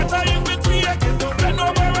don't matter if it's real. It don't matter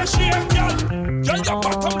where I shape, girl. Girl, your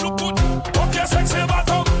bottom look good. Walk your sexy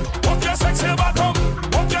bottom. Walk your sexy bottom.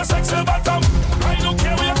 Walk your sexy bottom. I don't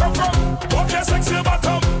care where you come from. Walk your sexy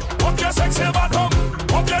bottom. Walk your sexy bottom.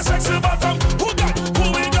 Walk your sexy bottom. Who got? Who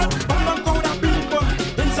we got? Bam crowd of people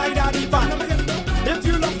inside of the van. If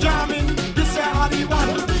you love jamming, this is how the one.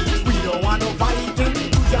 We don't want no fighting. You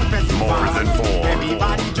just press More than 4.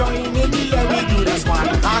 Everybody join in here. We do this one.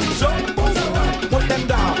 Hands up, put them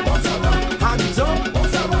down. Hands up,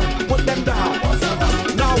 put them down.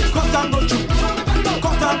 Now cut and go through.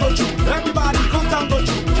 Cut and go through. Everybody cut and go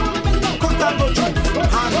through. Cut and go through.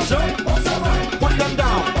 Hands up, put them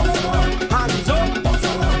down. Hands up,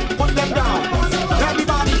 put them down.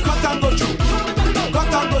 Everybody cut and go through.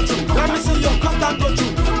 Cut and go through. Let me see you cut and go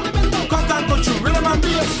through. Cut and go through. Rhythm and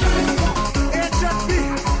bass. HSB,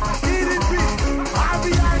 EDP,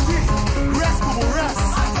 RBIT, rest, boo, rest.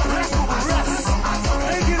 Rest, boo, rest.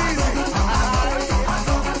 Take it easy.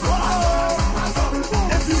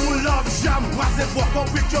 If you love jam, what's it? Walk up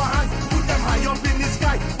with your hands. Put them high up in the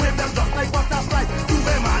sky. Wave them just like butterfly. Do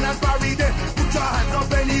them man and parry them. Put your hands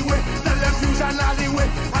up anyway. Tell them fusion alleyway.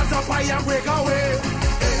 Hands up high and break away.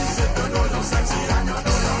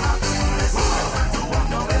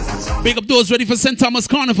 Big up those ready for St. Thomas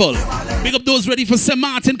Carnival. Big up those ready for St.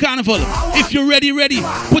 Martin Carnival. If you're ready,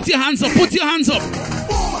 put your hands up, put your hands up.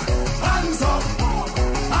 Hands up,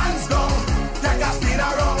 hands down. Take a spin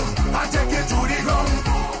around and take it to the ground.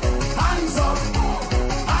 Hands up,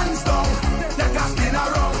 hands down. Take a spin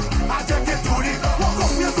around and take it to the ground. Walk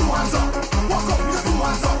up, you two hands up. Walk up, you two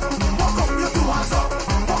hands up. Walk up, you two hands up.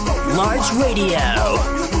 Walk up, you Large Radio. Walk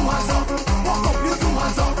up, you two hands up. Walk up, you two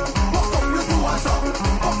hands up. Walk up, you two hands up.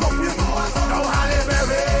 Walk up, you two hands up. Now Halle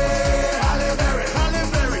Berry, Halle Berry, Halle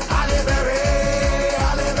Berry, Halle Berry,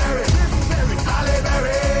 Halle Berry, Halle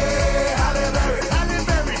Berry, Halle Berry, Halle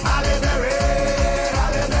Berry, Halle Berry,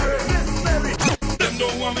 Halle Berry. Them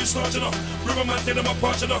don't want me starting up. River man tell them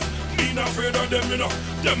apart enough. Me not afraid of them, you know.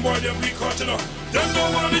 Them boy them be caught enough. Them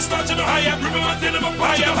don't want me starting up. I have river man tell them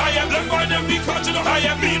apart enough. I have them boy them be caught enough. I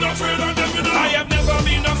have been afraid of them, you know. I have never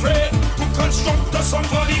been afraid to construct a song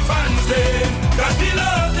for the fans. Then cause we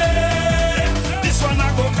love them. This one I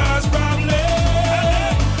go cause problem.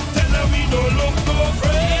 Tell them we don't look no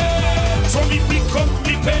afraid. So me pick up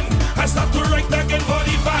me pen and start to write again for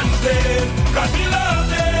the fans. Then cause we love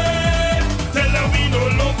them. Tell them we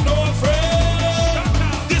don't look no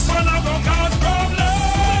afraid. This one I go cause problem.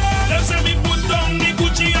 Them say me put down the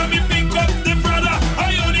Gucci and me pick up the brother.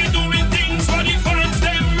 I only doing things for the fans,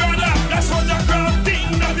 them brother. That's what the crowd think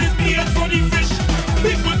that is paid for the fish.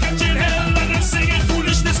 People catching hell and them singing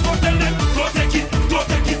foolishness. Go tell them, don't take it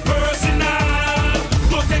personal.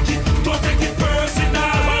 Don't take it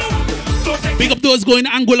personal. Don't take Big up those going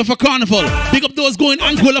to Angola for Carnival. Big up those going to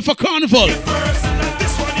Angola for Carnival.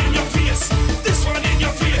 this one in your face. This one in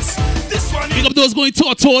your face. This one in Big up those going to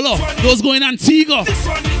Tortola. Those going to Antigua. This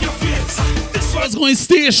one in your face. This one Those going to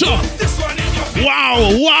Stacia. This one in your face. Wow,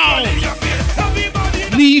 wow. In your face.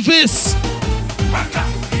 Everybody. Nevis. Haka.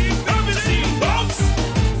 Let me see you bounce.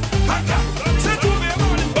 Haka. Say to me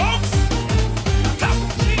about it, bounce. Clap.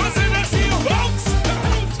 I said I see you bounce.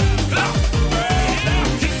 Clap.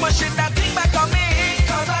 Keep pushing that thing back on me,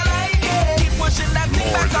 cause I like it. Keep pushing that thing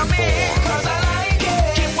back on me, cause I like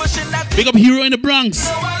it. Keep pushing that thing. Big up Hero in the Bronx.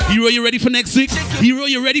 Hero, you ready for next week? Hero,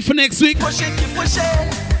 you ready for next week? Push it, keep pushing.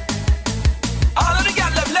 All of the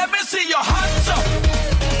girls, let me see your hands up.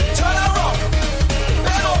 Turn around,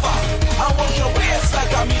 bend over, and work your waist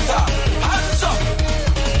like a meter. Hands up.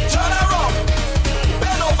 Turn around,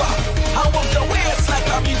 bend over, and work your waist like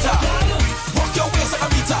a meter. Work your waist like a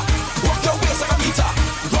meter. Work your waist like a meter.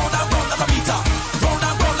 Round and round like a meter. Round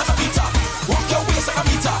and round like a meter. Work your waist like a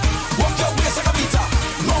meter. Work your waist like a meter.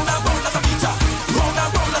 Round and round like a meter. Round and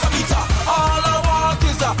round like a meter. All I want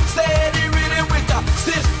is a steady rhythm with a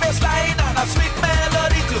stiff bass line and a sweet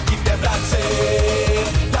melody to keep them dancing.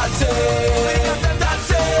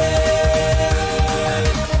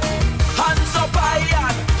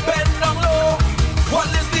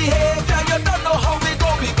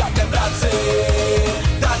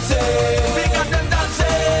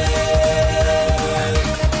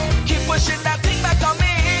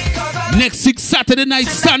 Next week, Saturday night,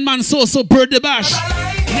 StanMan SoSo birthday bash.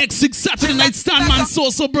 Next week, Saturday night, StanMan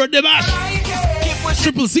SoSo birthday bash.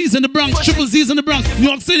 Triple C's in the Bronx, Triple C's in the Bronx, New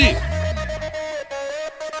York City.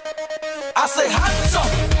 I say hands up,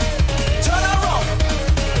 turn around,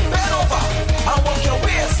 bend over, and walk your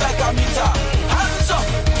waist like a meter. Hands up.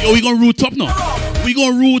 Yo, we gonna root up now. We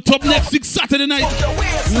gonna root up next week, Saturday night.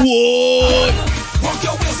 Whoa. Walk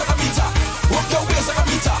your waist like a meter. Walk your waist like a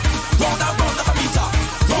meter. Round and round like a meter.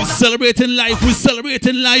 We're celebrating life. We're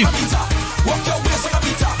celebrating life. Walk your waist like a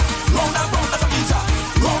meter. Round and round like a meter.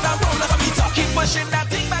 Round and round like a meter. Keep pushing that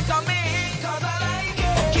thing back on me, 'cause I like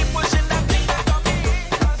it. Keep pushing that thing back on me,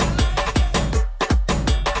 'cause I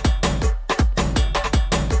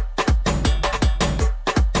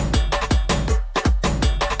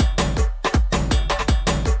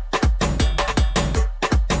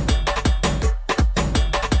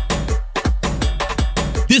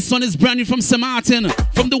This one is brand new from St. Martin,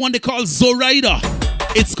 from the one they call Zoraida.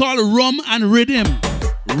 It's called Rum and Riddim.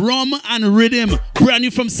 Rum and Riddim, brand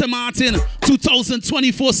new from St. Martin,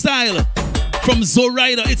 2024 style. From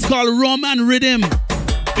Zoraida, it's called Rum and Riddim.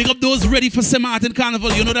 Big up those ready for St. Martin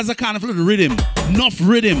Carnival. You know there's a carnival of rhythm. Enough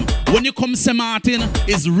rhythm. When you come St. Martin,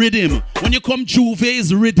 it's rhythm. When you come Juve,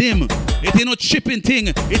 it's rhythm. It ain't no chipping thing.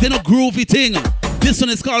 It ain't no groovy thing. This one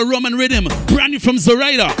is called Rum and Riddim, brand new from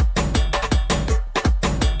Zoraida.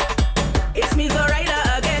 It's me,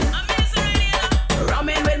 Zoraida, again.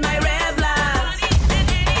 Rumming with my red lads.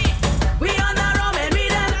 We on the rum and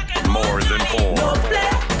rhythm. More than 4. No play.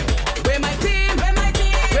 Where my team,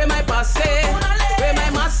 where my posse, where my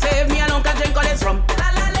massive, me alone can drink all this rum.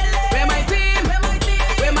 Where my team,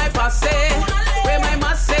 where my posse, where my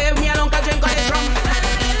massive, me alone can drink all this rum.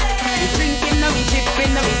 We drinking, now we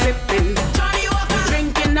chipping, now we sipping. We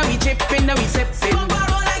drinking, now we chipping, now we sipping.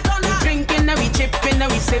 We drinking, now we chipping, now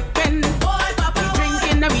we sipping.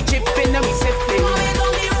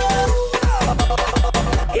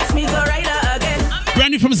 It's me, Zoraida, again.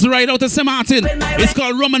 Brand new from Zoraida out of St. Martin. It's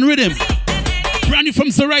called Rum and Riddim. Brand new from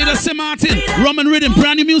Zoraida, St. Martin. Rum and Riddim,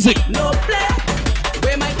 brand new music. No play.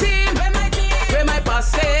 Where my team, where my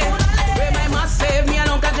posse, where my massive, me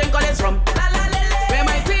alone can drink all this rum. Where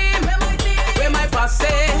my team, where my posse,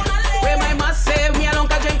 where my massive, me alone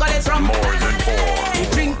can drink all this rum. More than 4. We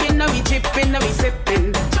drinking, now we chipping, now we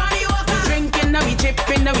sipping. We drinking, now we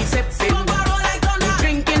chipping, now we sipping. We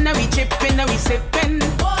drinking, now we chipping, now we sipping. We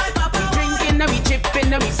drinking, now we chipping,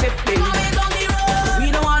 now we sipping.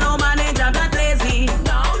 We don't want no manager that lazy.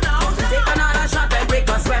 Take another shot and break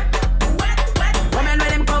a sweat. Women when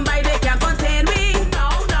them come by, they can't contain we.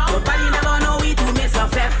 Nobody never know we to miss a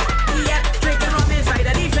fed. Yet drinking rum inside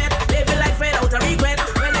of the fed. Living life without a regret.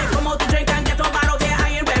 When I come out to drink and get on bar out there, I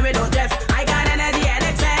ain't wearing no dress. I got energy and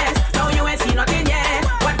excess. Now you ain't seen nothing yet.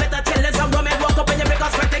 What better chill in some rum and walk up and you break a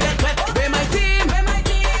sweat and get wet. Where my team,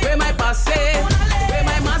 where my posse, where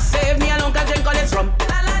my massive, me alone can drink all this rum.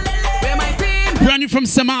 Where my team. Brand new from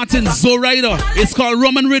St. Martin, Zoraida. It's called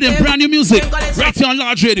Rum and Riddim, brand new music. Right here on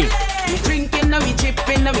Large Radio. We drinking, now we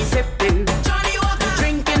chipping, now we sipping. We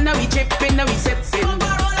drinking, now we chipping, now we sipping.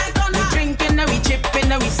 We drinking, now we chipping,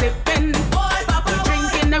 now we sipping. We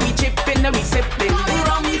drinking, now we chipping, now we sipping.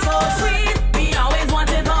 Rum is so sweet, we always want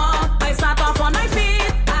it more. I start off on my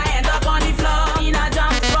feet, I end up on the floor. In a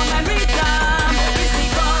jump from my rhythm. It's the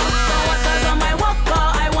call, the waters on my walker.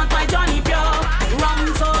 I want my Johnny Pure.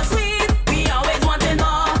 Rum so sweet, we always want it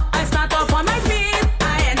more. I start off on my feet, I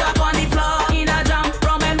end up on the floor. In a jump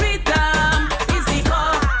from my rhythm. It's the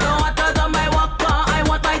call, the waters on my walker. I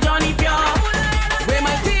want my Johnny Pure. Where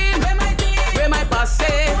my team, where my posse,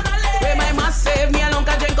 where my massive, me alone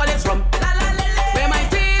can drink all this rum. Where my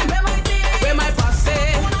team, where my posse,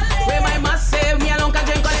 where my massive, me alone can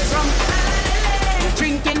drink all this rum. We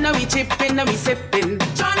drinking, now we chipping, now we sipping.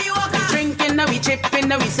 Drinking, now we chipping,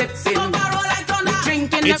 now we sipping.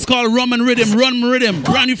 Drinking, It's called Rum and Riddim, Rum and Riddim.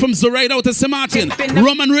 Brand new from Zoraida out of St. Martin.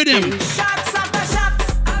 Rum and Riddim. shots after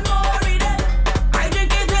shots, I'm more rhythm. I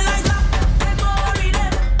drink it till I drop, I'm more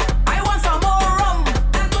rhythm. I want some more rum,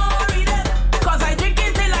 I'm more rhythm. 'Cause I drink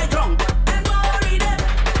it till I drunk, I'm more rhythm.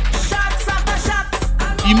 Shots after shots,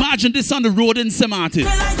 I'm more Imagine this on the road in St. Martin.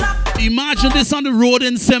 till I drop. Imagine this on the road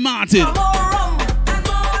in St. Martin. More rum, I'm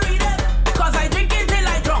more rhythm. 'Cause I drink it till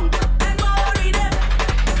I drunk, I'm more rhythm.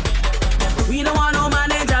 We don't want no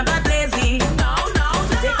manager that lazy.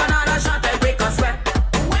 Take another shot and break a sweat.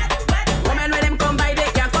 Women when them come by,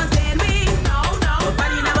 they can't contain me.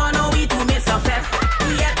 Nobody never know we to miss a fed.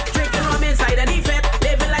 Yet drinking rum inside of the fed.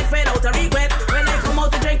 Living life without a regret. When I come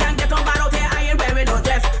out to drink and get on bar out here, I ain't wearing no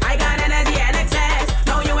dress. I got energy and excess.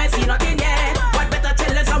 Now you ain't seen nothing yet. What better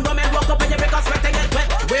chill in some rum and walk up and you break a sweat and get wet.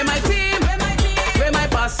 Where my team, where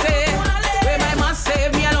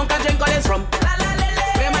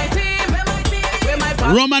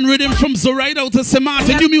Roman Riddim from Zoraida to St.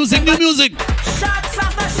 Martin. New music, new music. Shots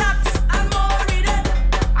after shots, and more needed.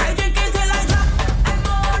 I drink it till I drop, and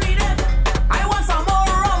more needed. I want some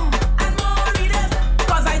more rum, and more needed.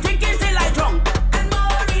 Cause I drink it till I drunk, and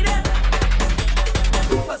more needed.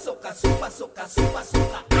 Super soca, super soca, super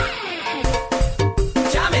soca.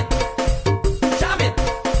 Jam it, jam it,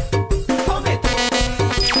 pump it,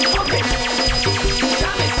 pump it.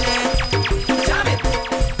 Jam it, jam it,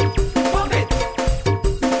 pump it,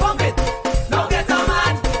 pump it. Now get a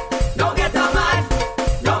mad, now get a mad,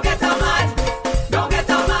 now get a mad, now get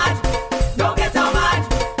a mad, now get a mad,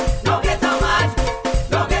 now get a mad,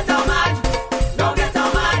 now get a mad, now get a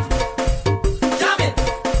mad. Jam it,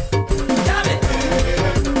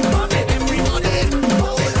 pump it, everybody.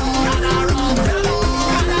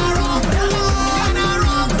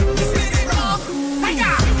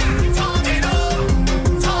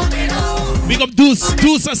 Big up Deuce.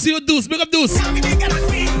 Deuce, I see you, Deuce. Big up Deuce.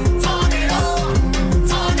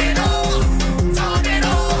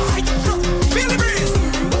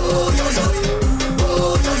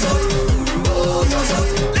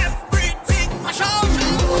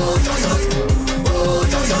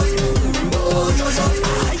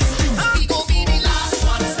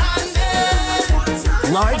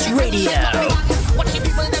 Large Radio.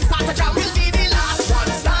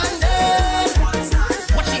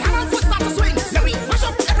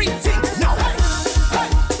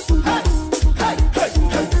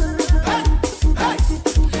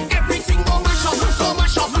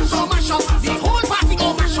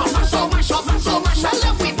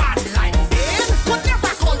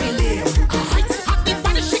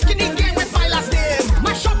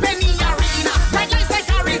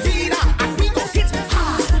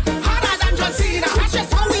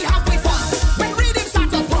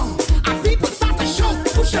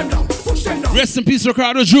 Rest in peace,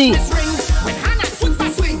 Ricardo Drew.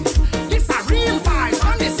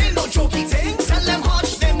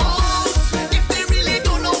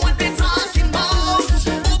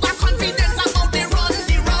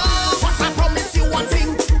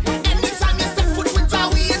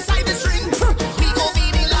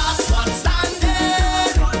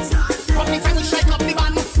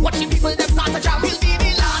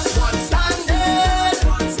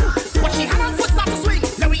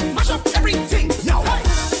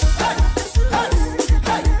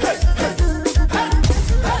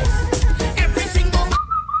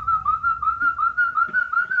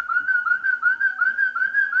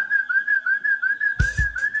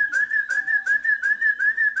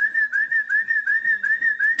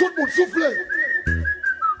 Tout le monde soufflez.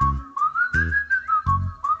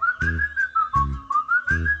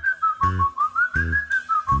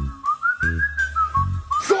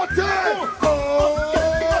 Sautez.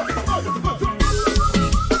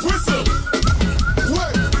 Whistle.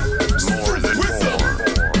 Ouais. Whistle.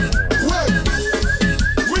 Ouais.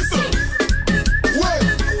 Whistle. Ouais.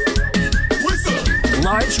 Whistle.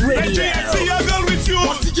 Large Radio. I see a girl with you.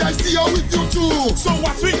 What did I see her with you too? So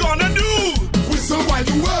what we gonna do? Whistle while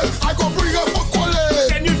you work. I go bring up a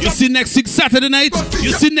quality. You see next week Saturday night.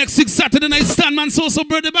 You see next week Saturday night. StanMan SoSo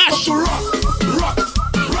birthday bash. Rock.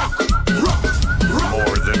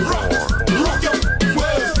 More than four.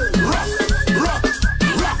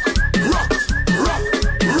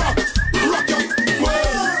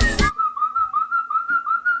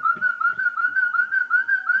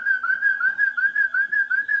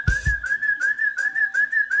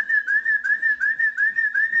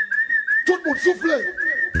 Tout le monde soufflez.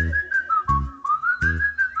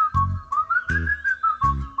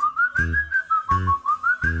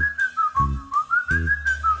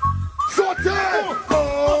 Sautez.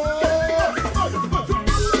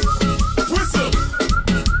 Whistle.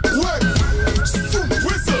 Ouais.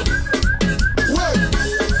 Whistle. Ouais.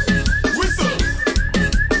 Whistle.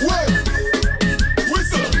 Ouais.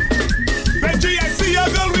 Whistle. Benji, I see a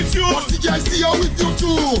girl with you. What did I see her with you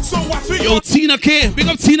too? So what we Yo, Tina K. Big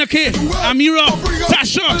up Tina K. Amira.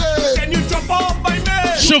 Tasha. Can you jump off by me?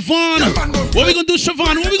 Siobhan. What we gonna do,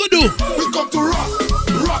 Siobhan? What we gonna do? We come to rock.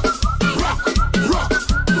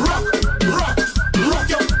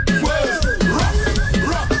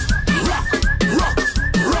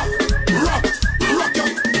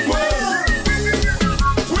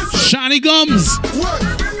 Shani Gums.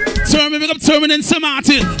 Termin, big up Termin in St.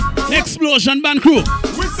 Martin. Explosion band crew.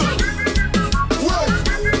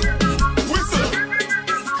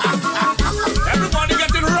 Everybody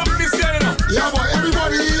getting rough this year, you know. Yeah, boy,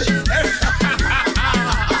 everybody.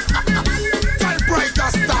 Typewriter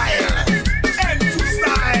style. M2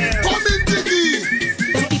 style. Come in, Diggy.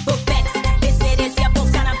 People vex. They say this here for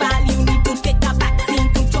carnival. You need to take a vaccine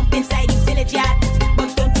to jump inside the village yard. But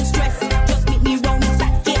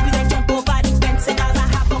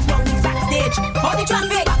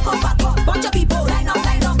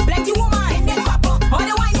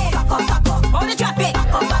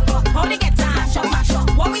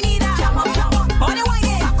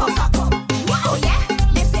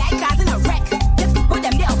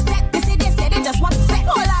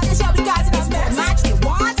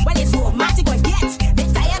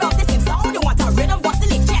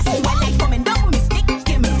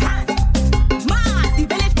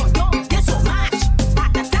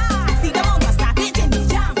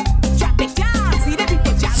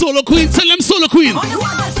Solo Queen, tell them Solo Queen.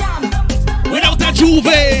 Without a Juve.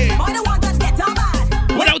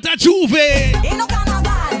 Without a Juve.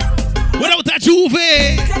 Without a Juve.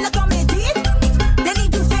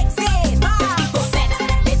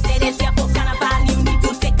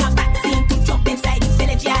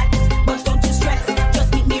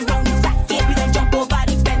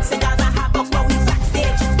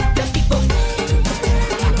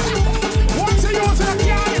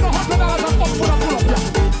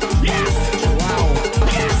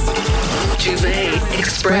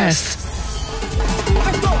 Express.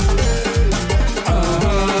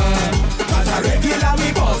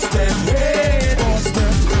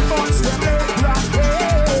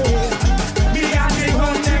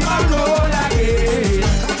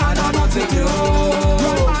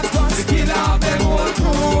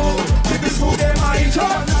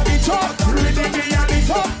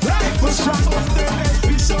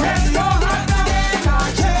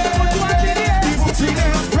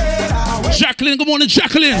 Jacqueline, good morning,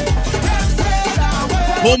 Jacqueline.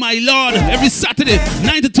 Oh my Lord, every Saturday,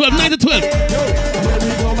 9 to 12, 9 to 12.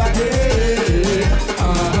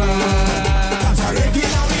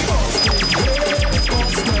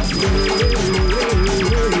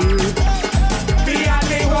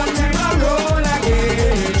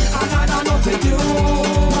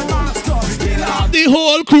 The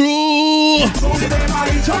whole crew.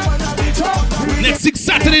 Next 6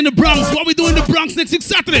 Saturday in the Bronx. What we doing in the Bronx next 6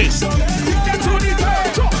 Saturday?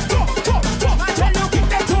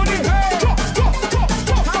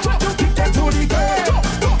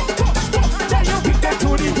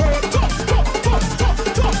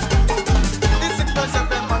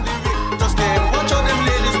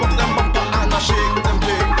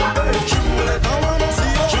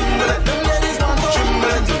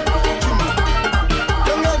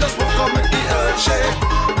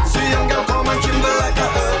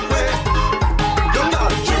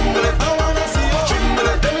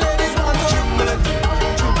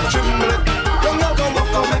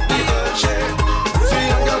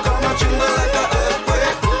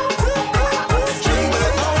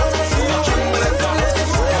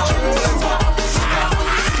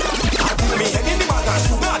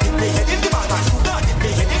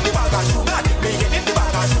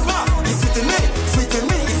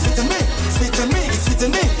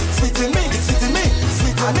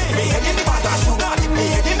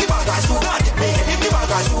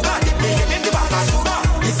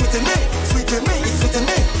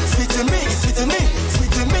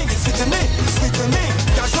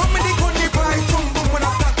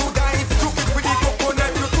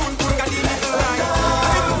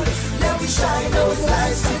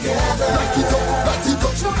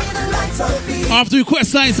 After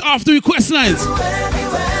request lines, after request lines.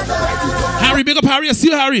 Harry, big up Harry, I see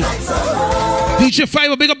you, Harry. DJ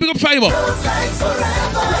Fiverr, big up Fiverr.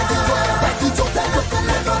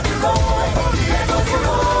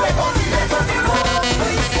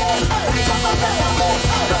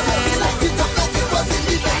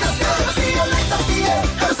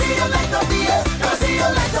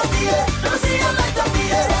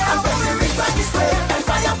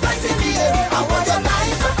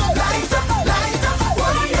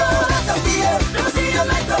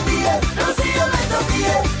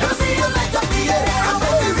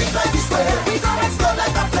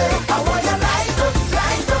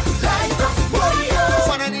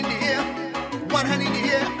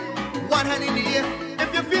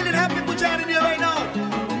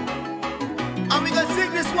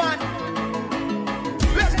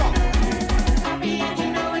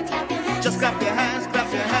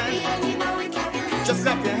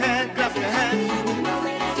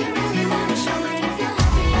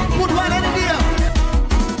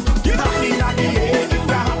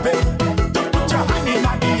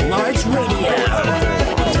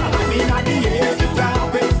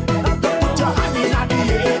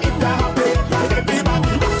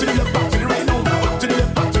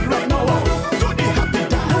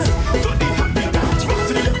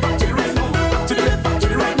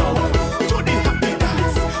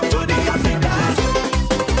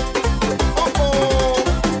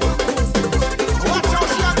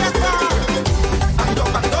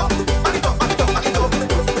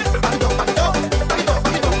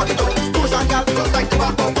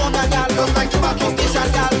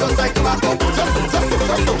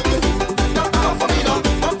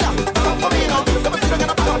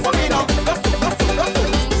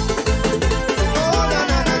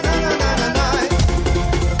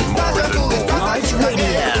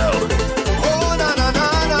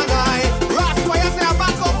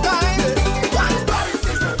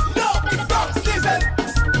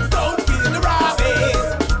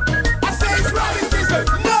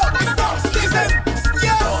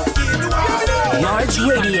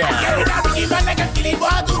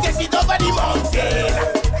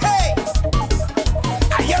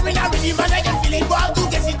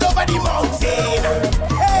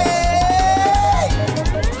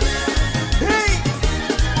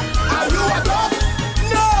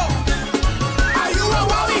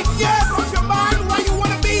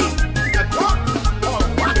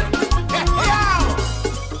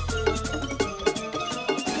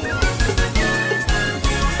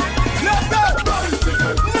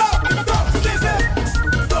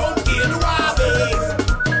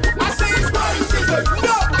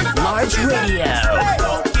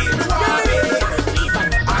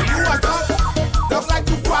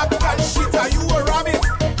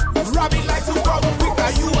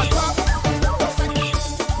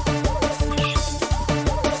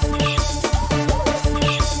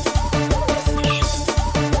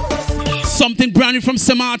 Something brand new from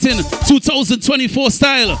St. Martin, 2024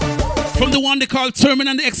 style. From the one they call StanMan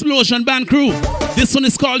and the Explosion Band Crew. This one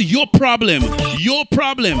is called Your Problem. Your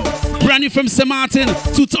Problem. Brand new from St. Martin,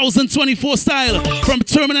 2024 style. From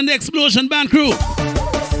StanMan and the Explosion Band Crew.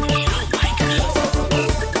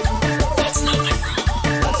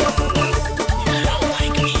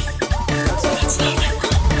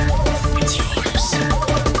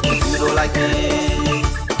 Like me,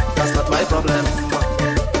 that's not my problem.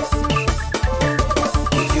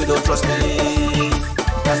 If you don't trust me,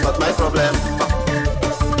 that's not my problem.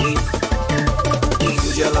 If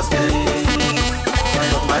you jealous me,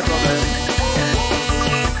 that's not my problem.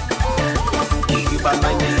 If you bad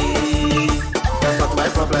mind me, that's not my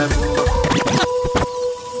problem.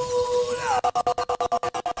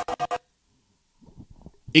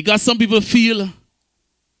 It got some people feel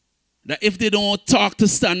that if they don't talk to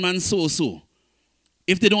StanMan SoSo,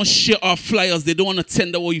 if they don't share our flyers, they don't want to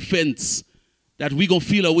tender our events, that we going to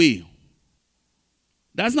feel away.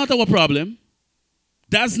 That's not our problem.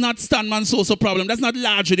 That's not StanMan SoSo problem. That's not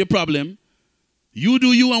largely the problem. You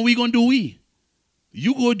do you and we going to do we.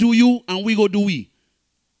 You go do you and we go do we.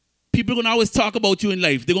 People going to always talk about you in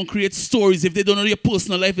life. They're going to create stories. If they don't know your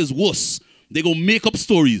personal life is worse, they're going to make up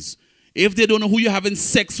stories. If they don't know who you're having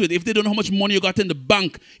sex with, if they don't know how much money you got in the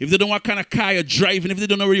bank, if they don't know what kind of car you're driving, if they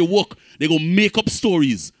don't know where you work, they're going to make up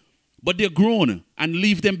stories. But they're grown, and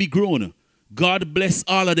leave them be grown. God bless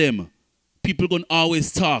all of them. People going to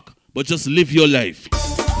always talk, but just live your life.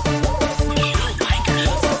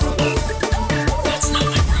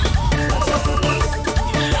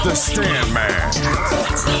 The StanMan.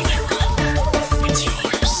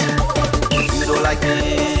 You don't like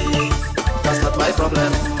me, that's not my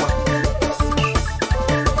problem.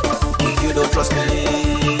 You don't trust me,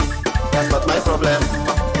 that's not my problem.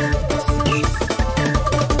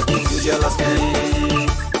 If you jealous me,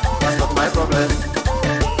 that's not my problem.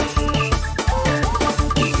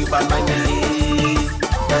 If you bad mind me,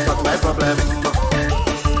 that's not my problem.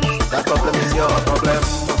 That problem is your problem.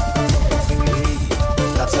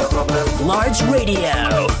 That's your problem. Large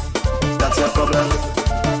Radio. That's your problem.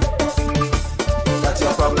 That's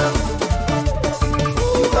your problem.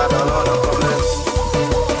 You got a lot of problems.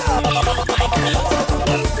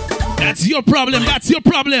 That's your problem. That's your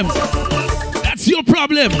problem. That's your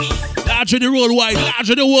problem. Larger the worldwide.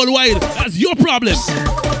 Larger the worldwide. That's your problem.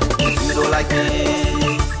 You don't like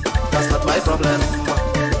me, that's not my problem.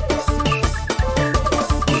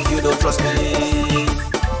 If you don't trust me,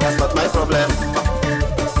 that's not my problem.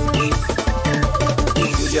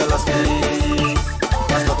 If you jealous me,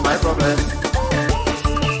 that's not my problem.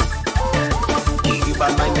 If you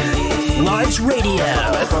bad mind me, Large Radio.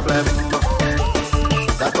 that's not my problem.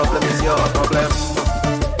 That problem is your problem.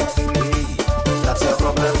 That's your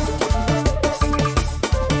problem.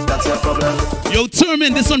 That's your problem. Yo,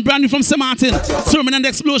 StanMan, this one brand new from St. Martin. StanMan and the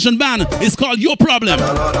Explosion Band. It's called Your Problem.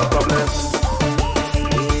 A lot of problems.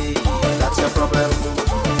 That's your problem.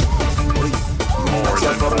 That's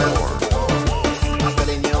your problem. I'm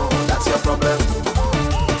telling you, that's your problem.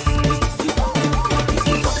 If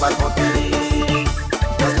you talk bad about me,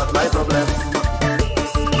 that's not my problem.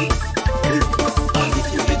 And if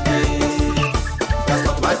you hit me, that's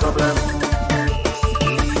not my problem.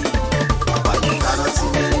 But you cannot see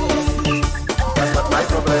me, that's not my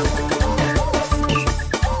problem.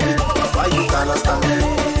 Why you cannot stand me,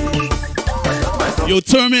 that's not my problem. Yo,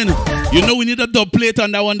 StanMan, you know we need a dub plate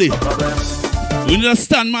on that one day. We need a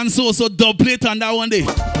StanMan SoSo dub plate on that one day.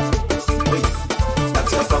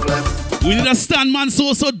 That's your problem. We need a StanMan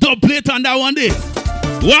SoSo dub plate on that one day.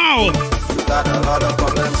 Wow! You got a lot of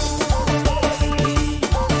problems.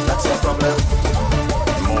 That's your problem.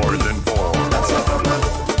 More than 4. That's your problem.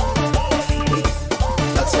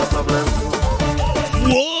 That's your problem.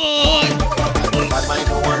 Whoa! I don't bad mind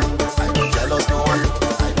no one. I don't jealous no one.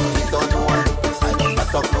 I don't hate on no one. I don't back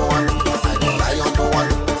talk no one. I don't lie on no one.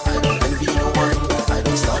 I don't envy no one. I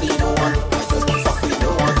don't study no one. I just don't fuck with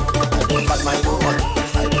no one. I don't bad mind no one.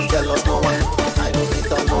 I don't jealous no one. I don't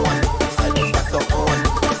hate on no one. I don't back talk no one.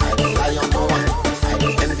 I don't lie on no one. I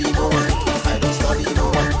don't envy no one. I don't study no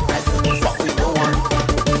one. I just don't fuck with no one.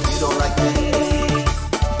 You don't like me,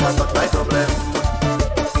 that's not my problem.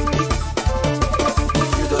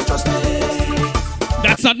 You don't trust me,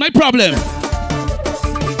 That's not my problem.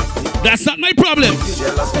 That's not my problem. you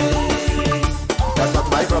jealous me, that's not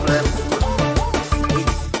my problem.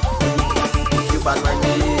 If you bad mind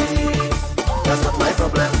me, that's not my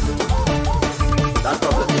problem. That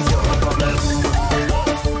problem is your problem.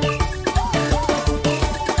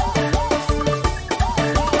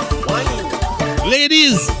 Why?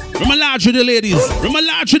 Ladies, from a large to the ladies. From a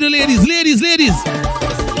large to the ladies. Ladies, ladies.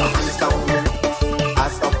 Your hands down.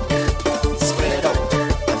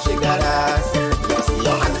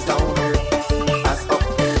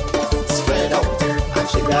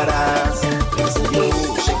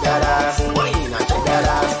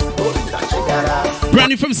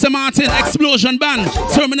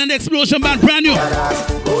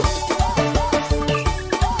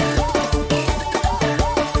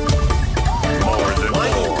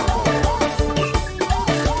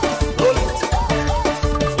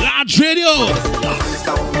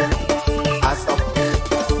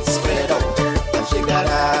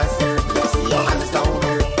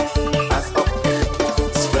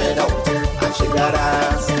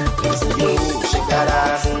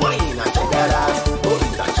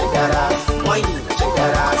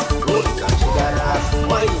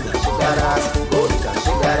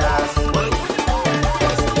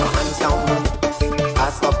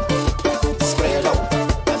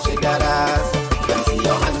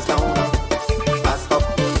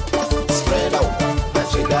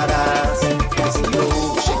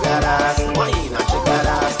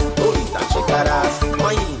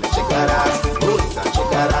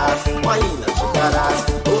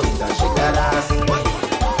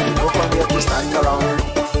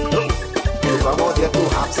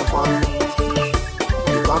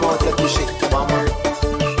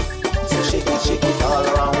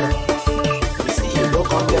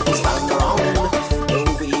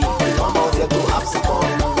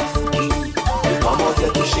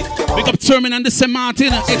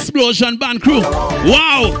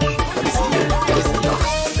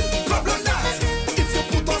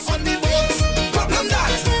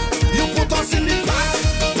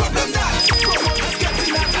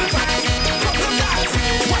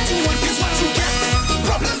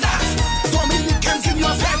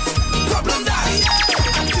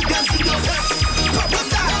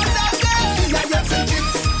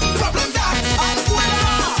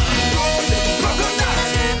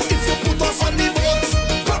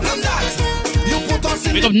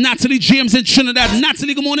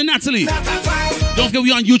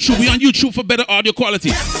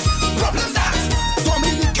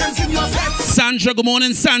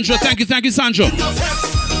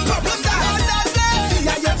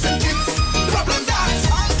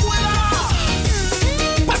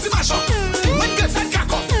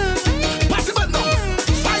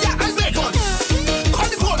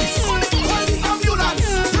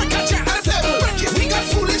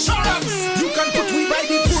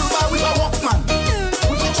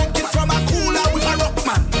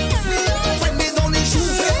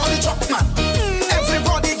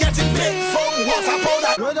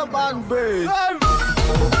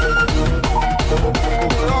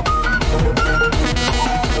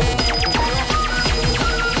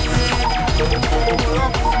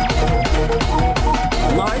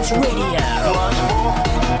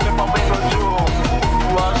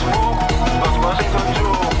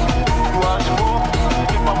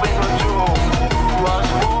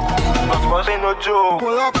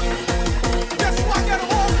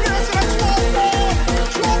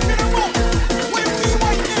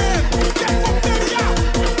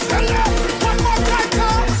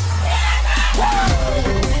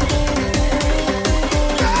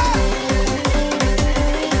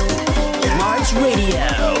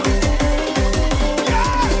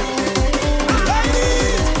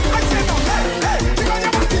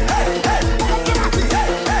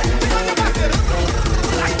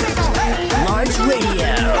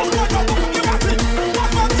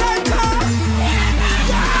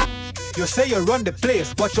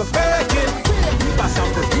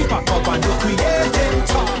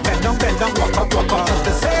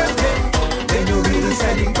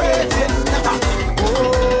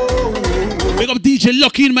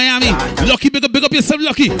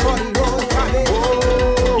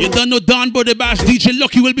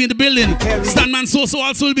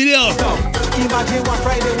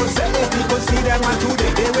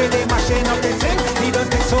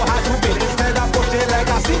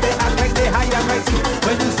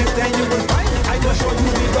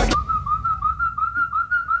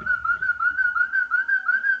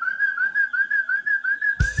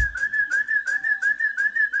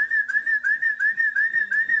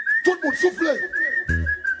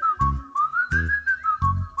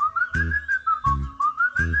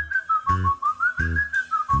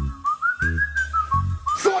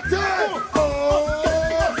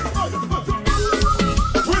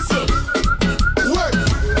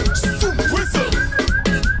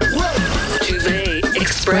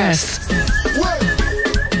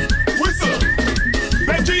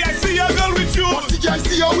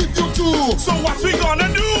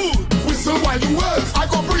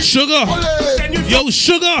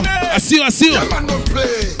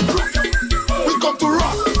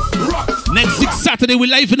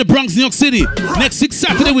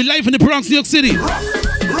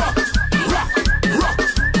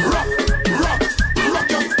 rock,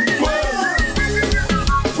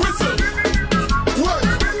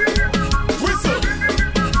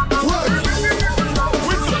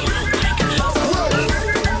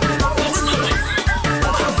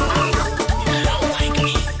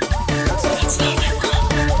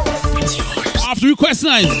 Off the request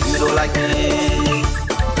lines. You don't like me,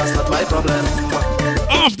 that's not my problem.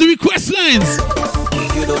 Off the request lines.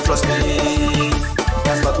 If you don't trust me,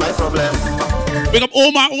 that's not my problem. Pick up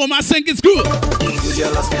Omar Senkin's crew. If you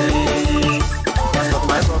jealous me, that's not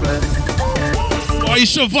my problem. Boy,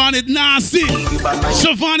 Siobhan it nasty.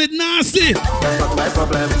 Siobhan it nasty. That's not my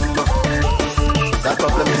problem. That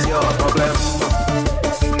problem is your problem.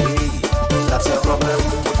 That's your problem.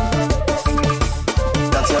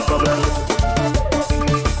 That's your problem.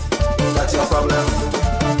 That's your problem.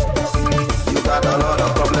 You got a lot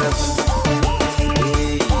of problems.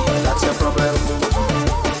 That's your problem.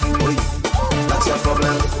 That's your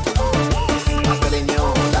problem. I'm telling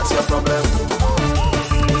you, that's your problem.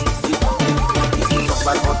 If you talk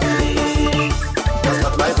back about me, that's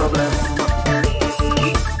not my problem.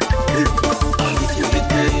 If you hit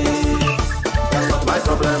me, that's not my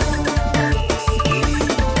problem.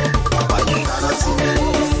 Why you cannot see me,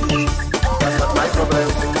 that's not my problem.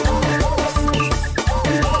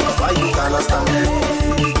 Why you cannot stand me,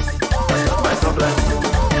 that's not my problem.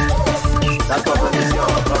 That problem is your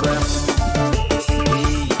problem.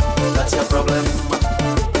 That's your problem.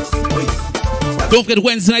 Don't forget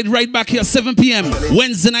Wednesday night right back here 7 p.m.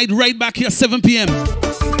 Wednesday night right back here 7 p.m. You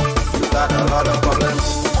got a lot of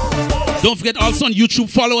problems. Don't forget also on YouTube,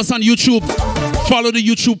 follow us on YouTube. Follow the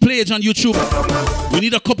YouTube page on YouTube. We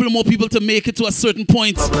need a couple more people to make it to a certain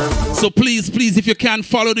point. So please, if you can,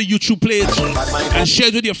 follow the YouTube page and share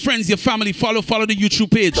it with your friends, your family. Follow the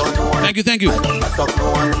YouTube page. Thank you.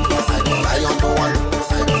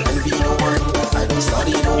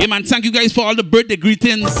 Yeah, man, thank you guys for all the birthday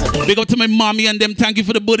greetings. Big up to my mommy and them. Thank you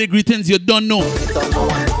for the birthday greetings. You don't know.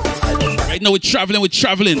 Right now we're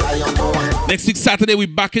traveling. Next week, Saturday, we're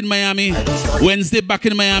back in Miami. Wednesday, back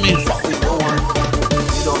in Miami.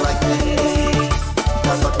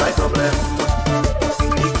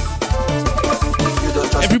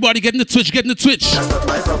 Everybody get in the Twitch,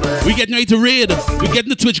 We getting ready to raid. We get in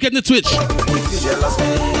the Twitch, If you jealous me,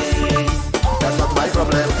 that's not my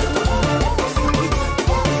problem.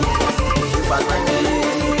 If you bad mind me,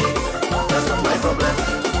 that's not my problem.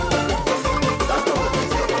 That problem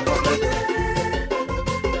is your problem.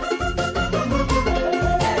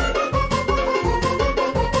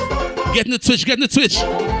 Get in the Twitch.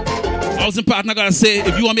 Housing partner gotta say,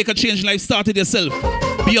 if you want to make a change in life, start it yourself.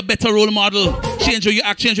 Be a better role model. Change how you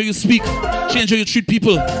act, change how you speak, change how you treat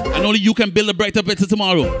people. And only you can build a brighter, better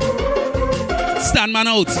tomorrow. StanMan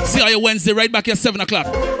out. See you Wednesday, right back here 7 o'clock.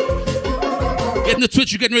 Get in the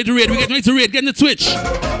Twitch, you're getting ready to raid. We're getting ready to raid. Get in the Twitch.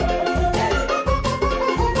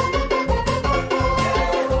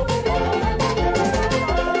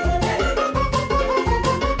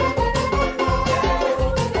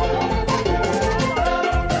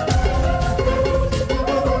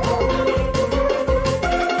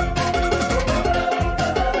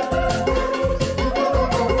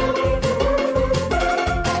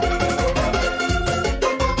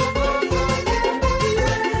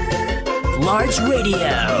 Large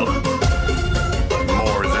Radio.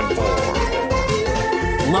 More than 4.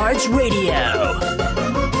 Large Radio.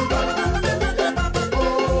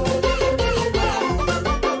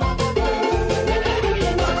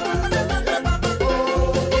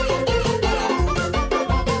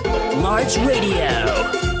 Large Radio.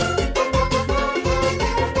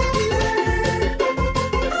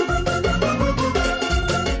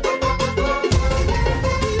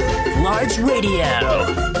 Large Radio.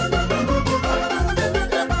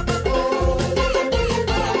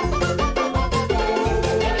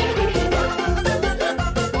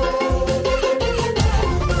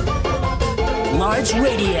 Large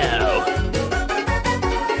Radio.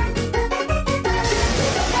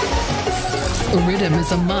 Riddim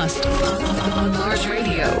is a must on Large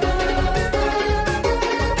Radio.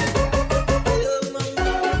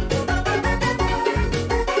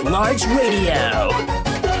 Large Radio.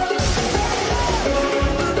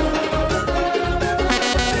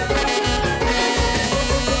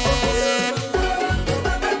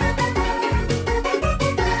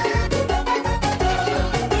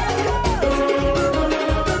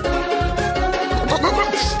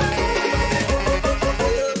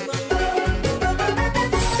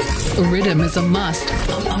 Riddim is a must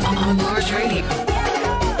on Large Radio.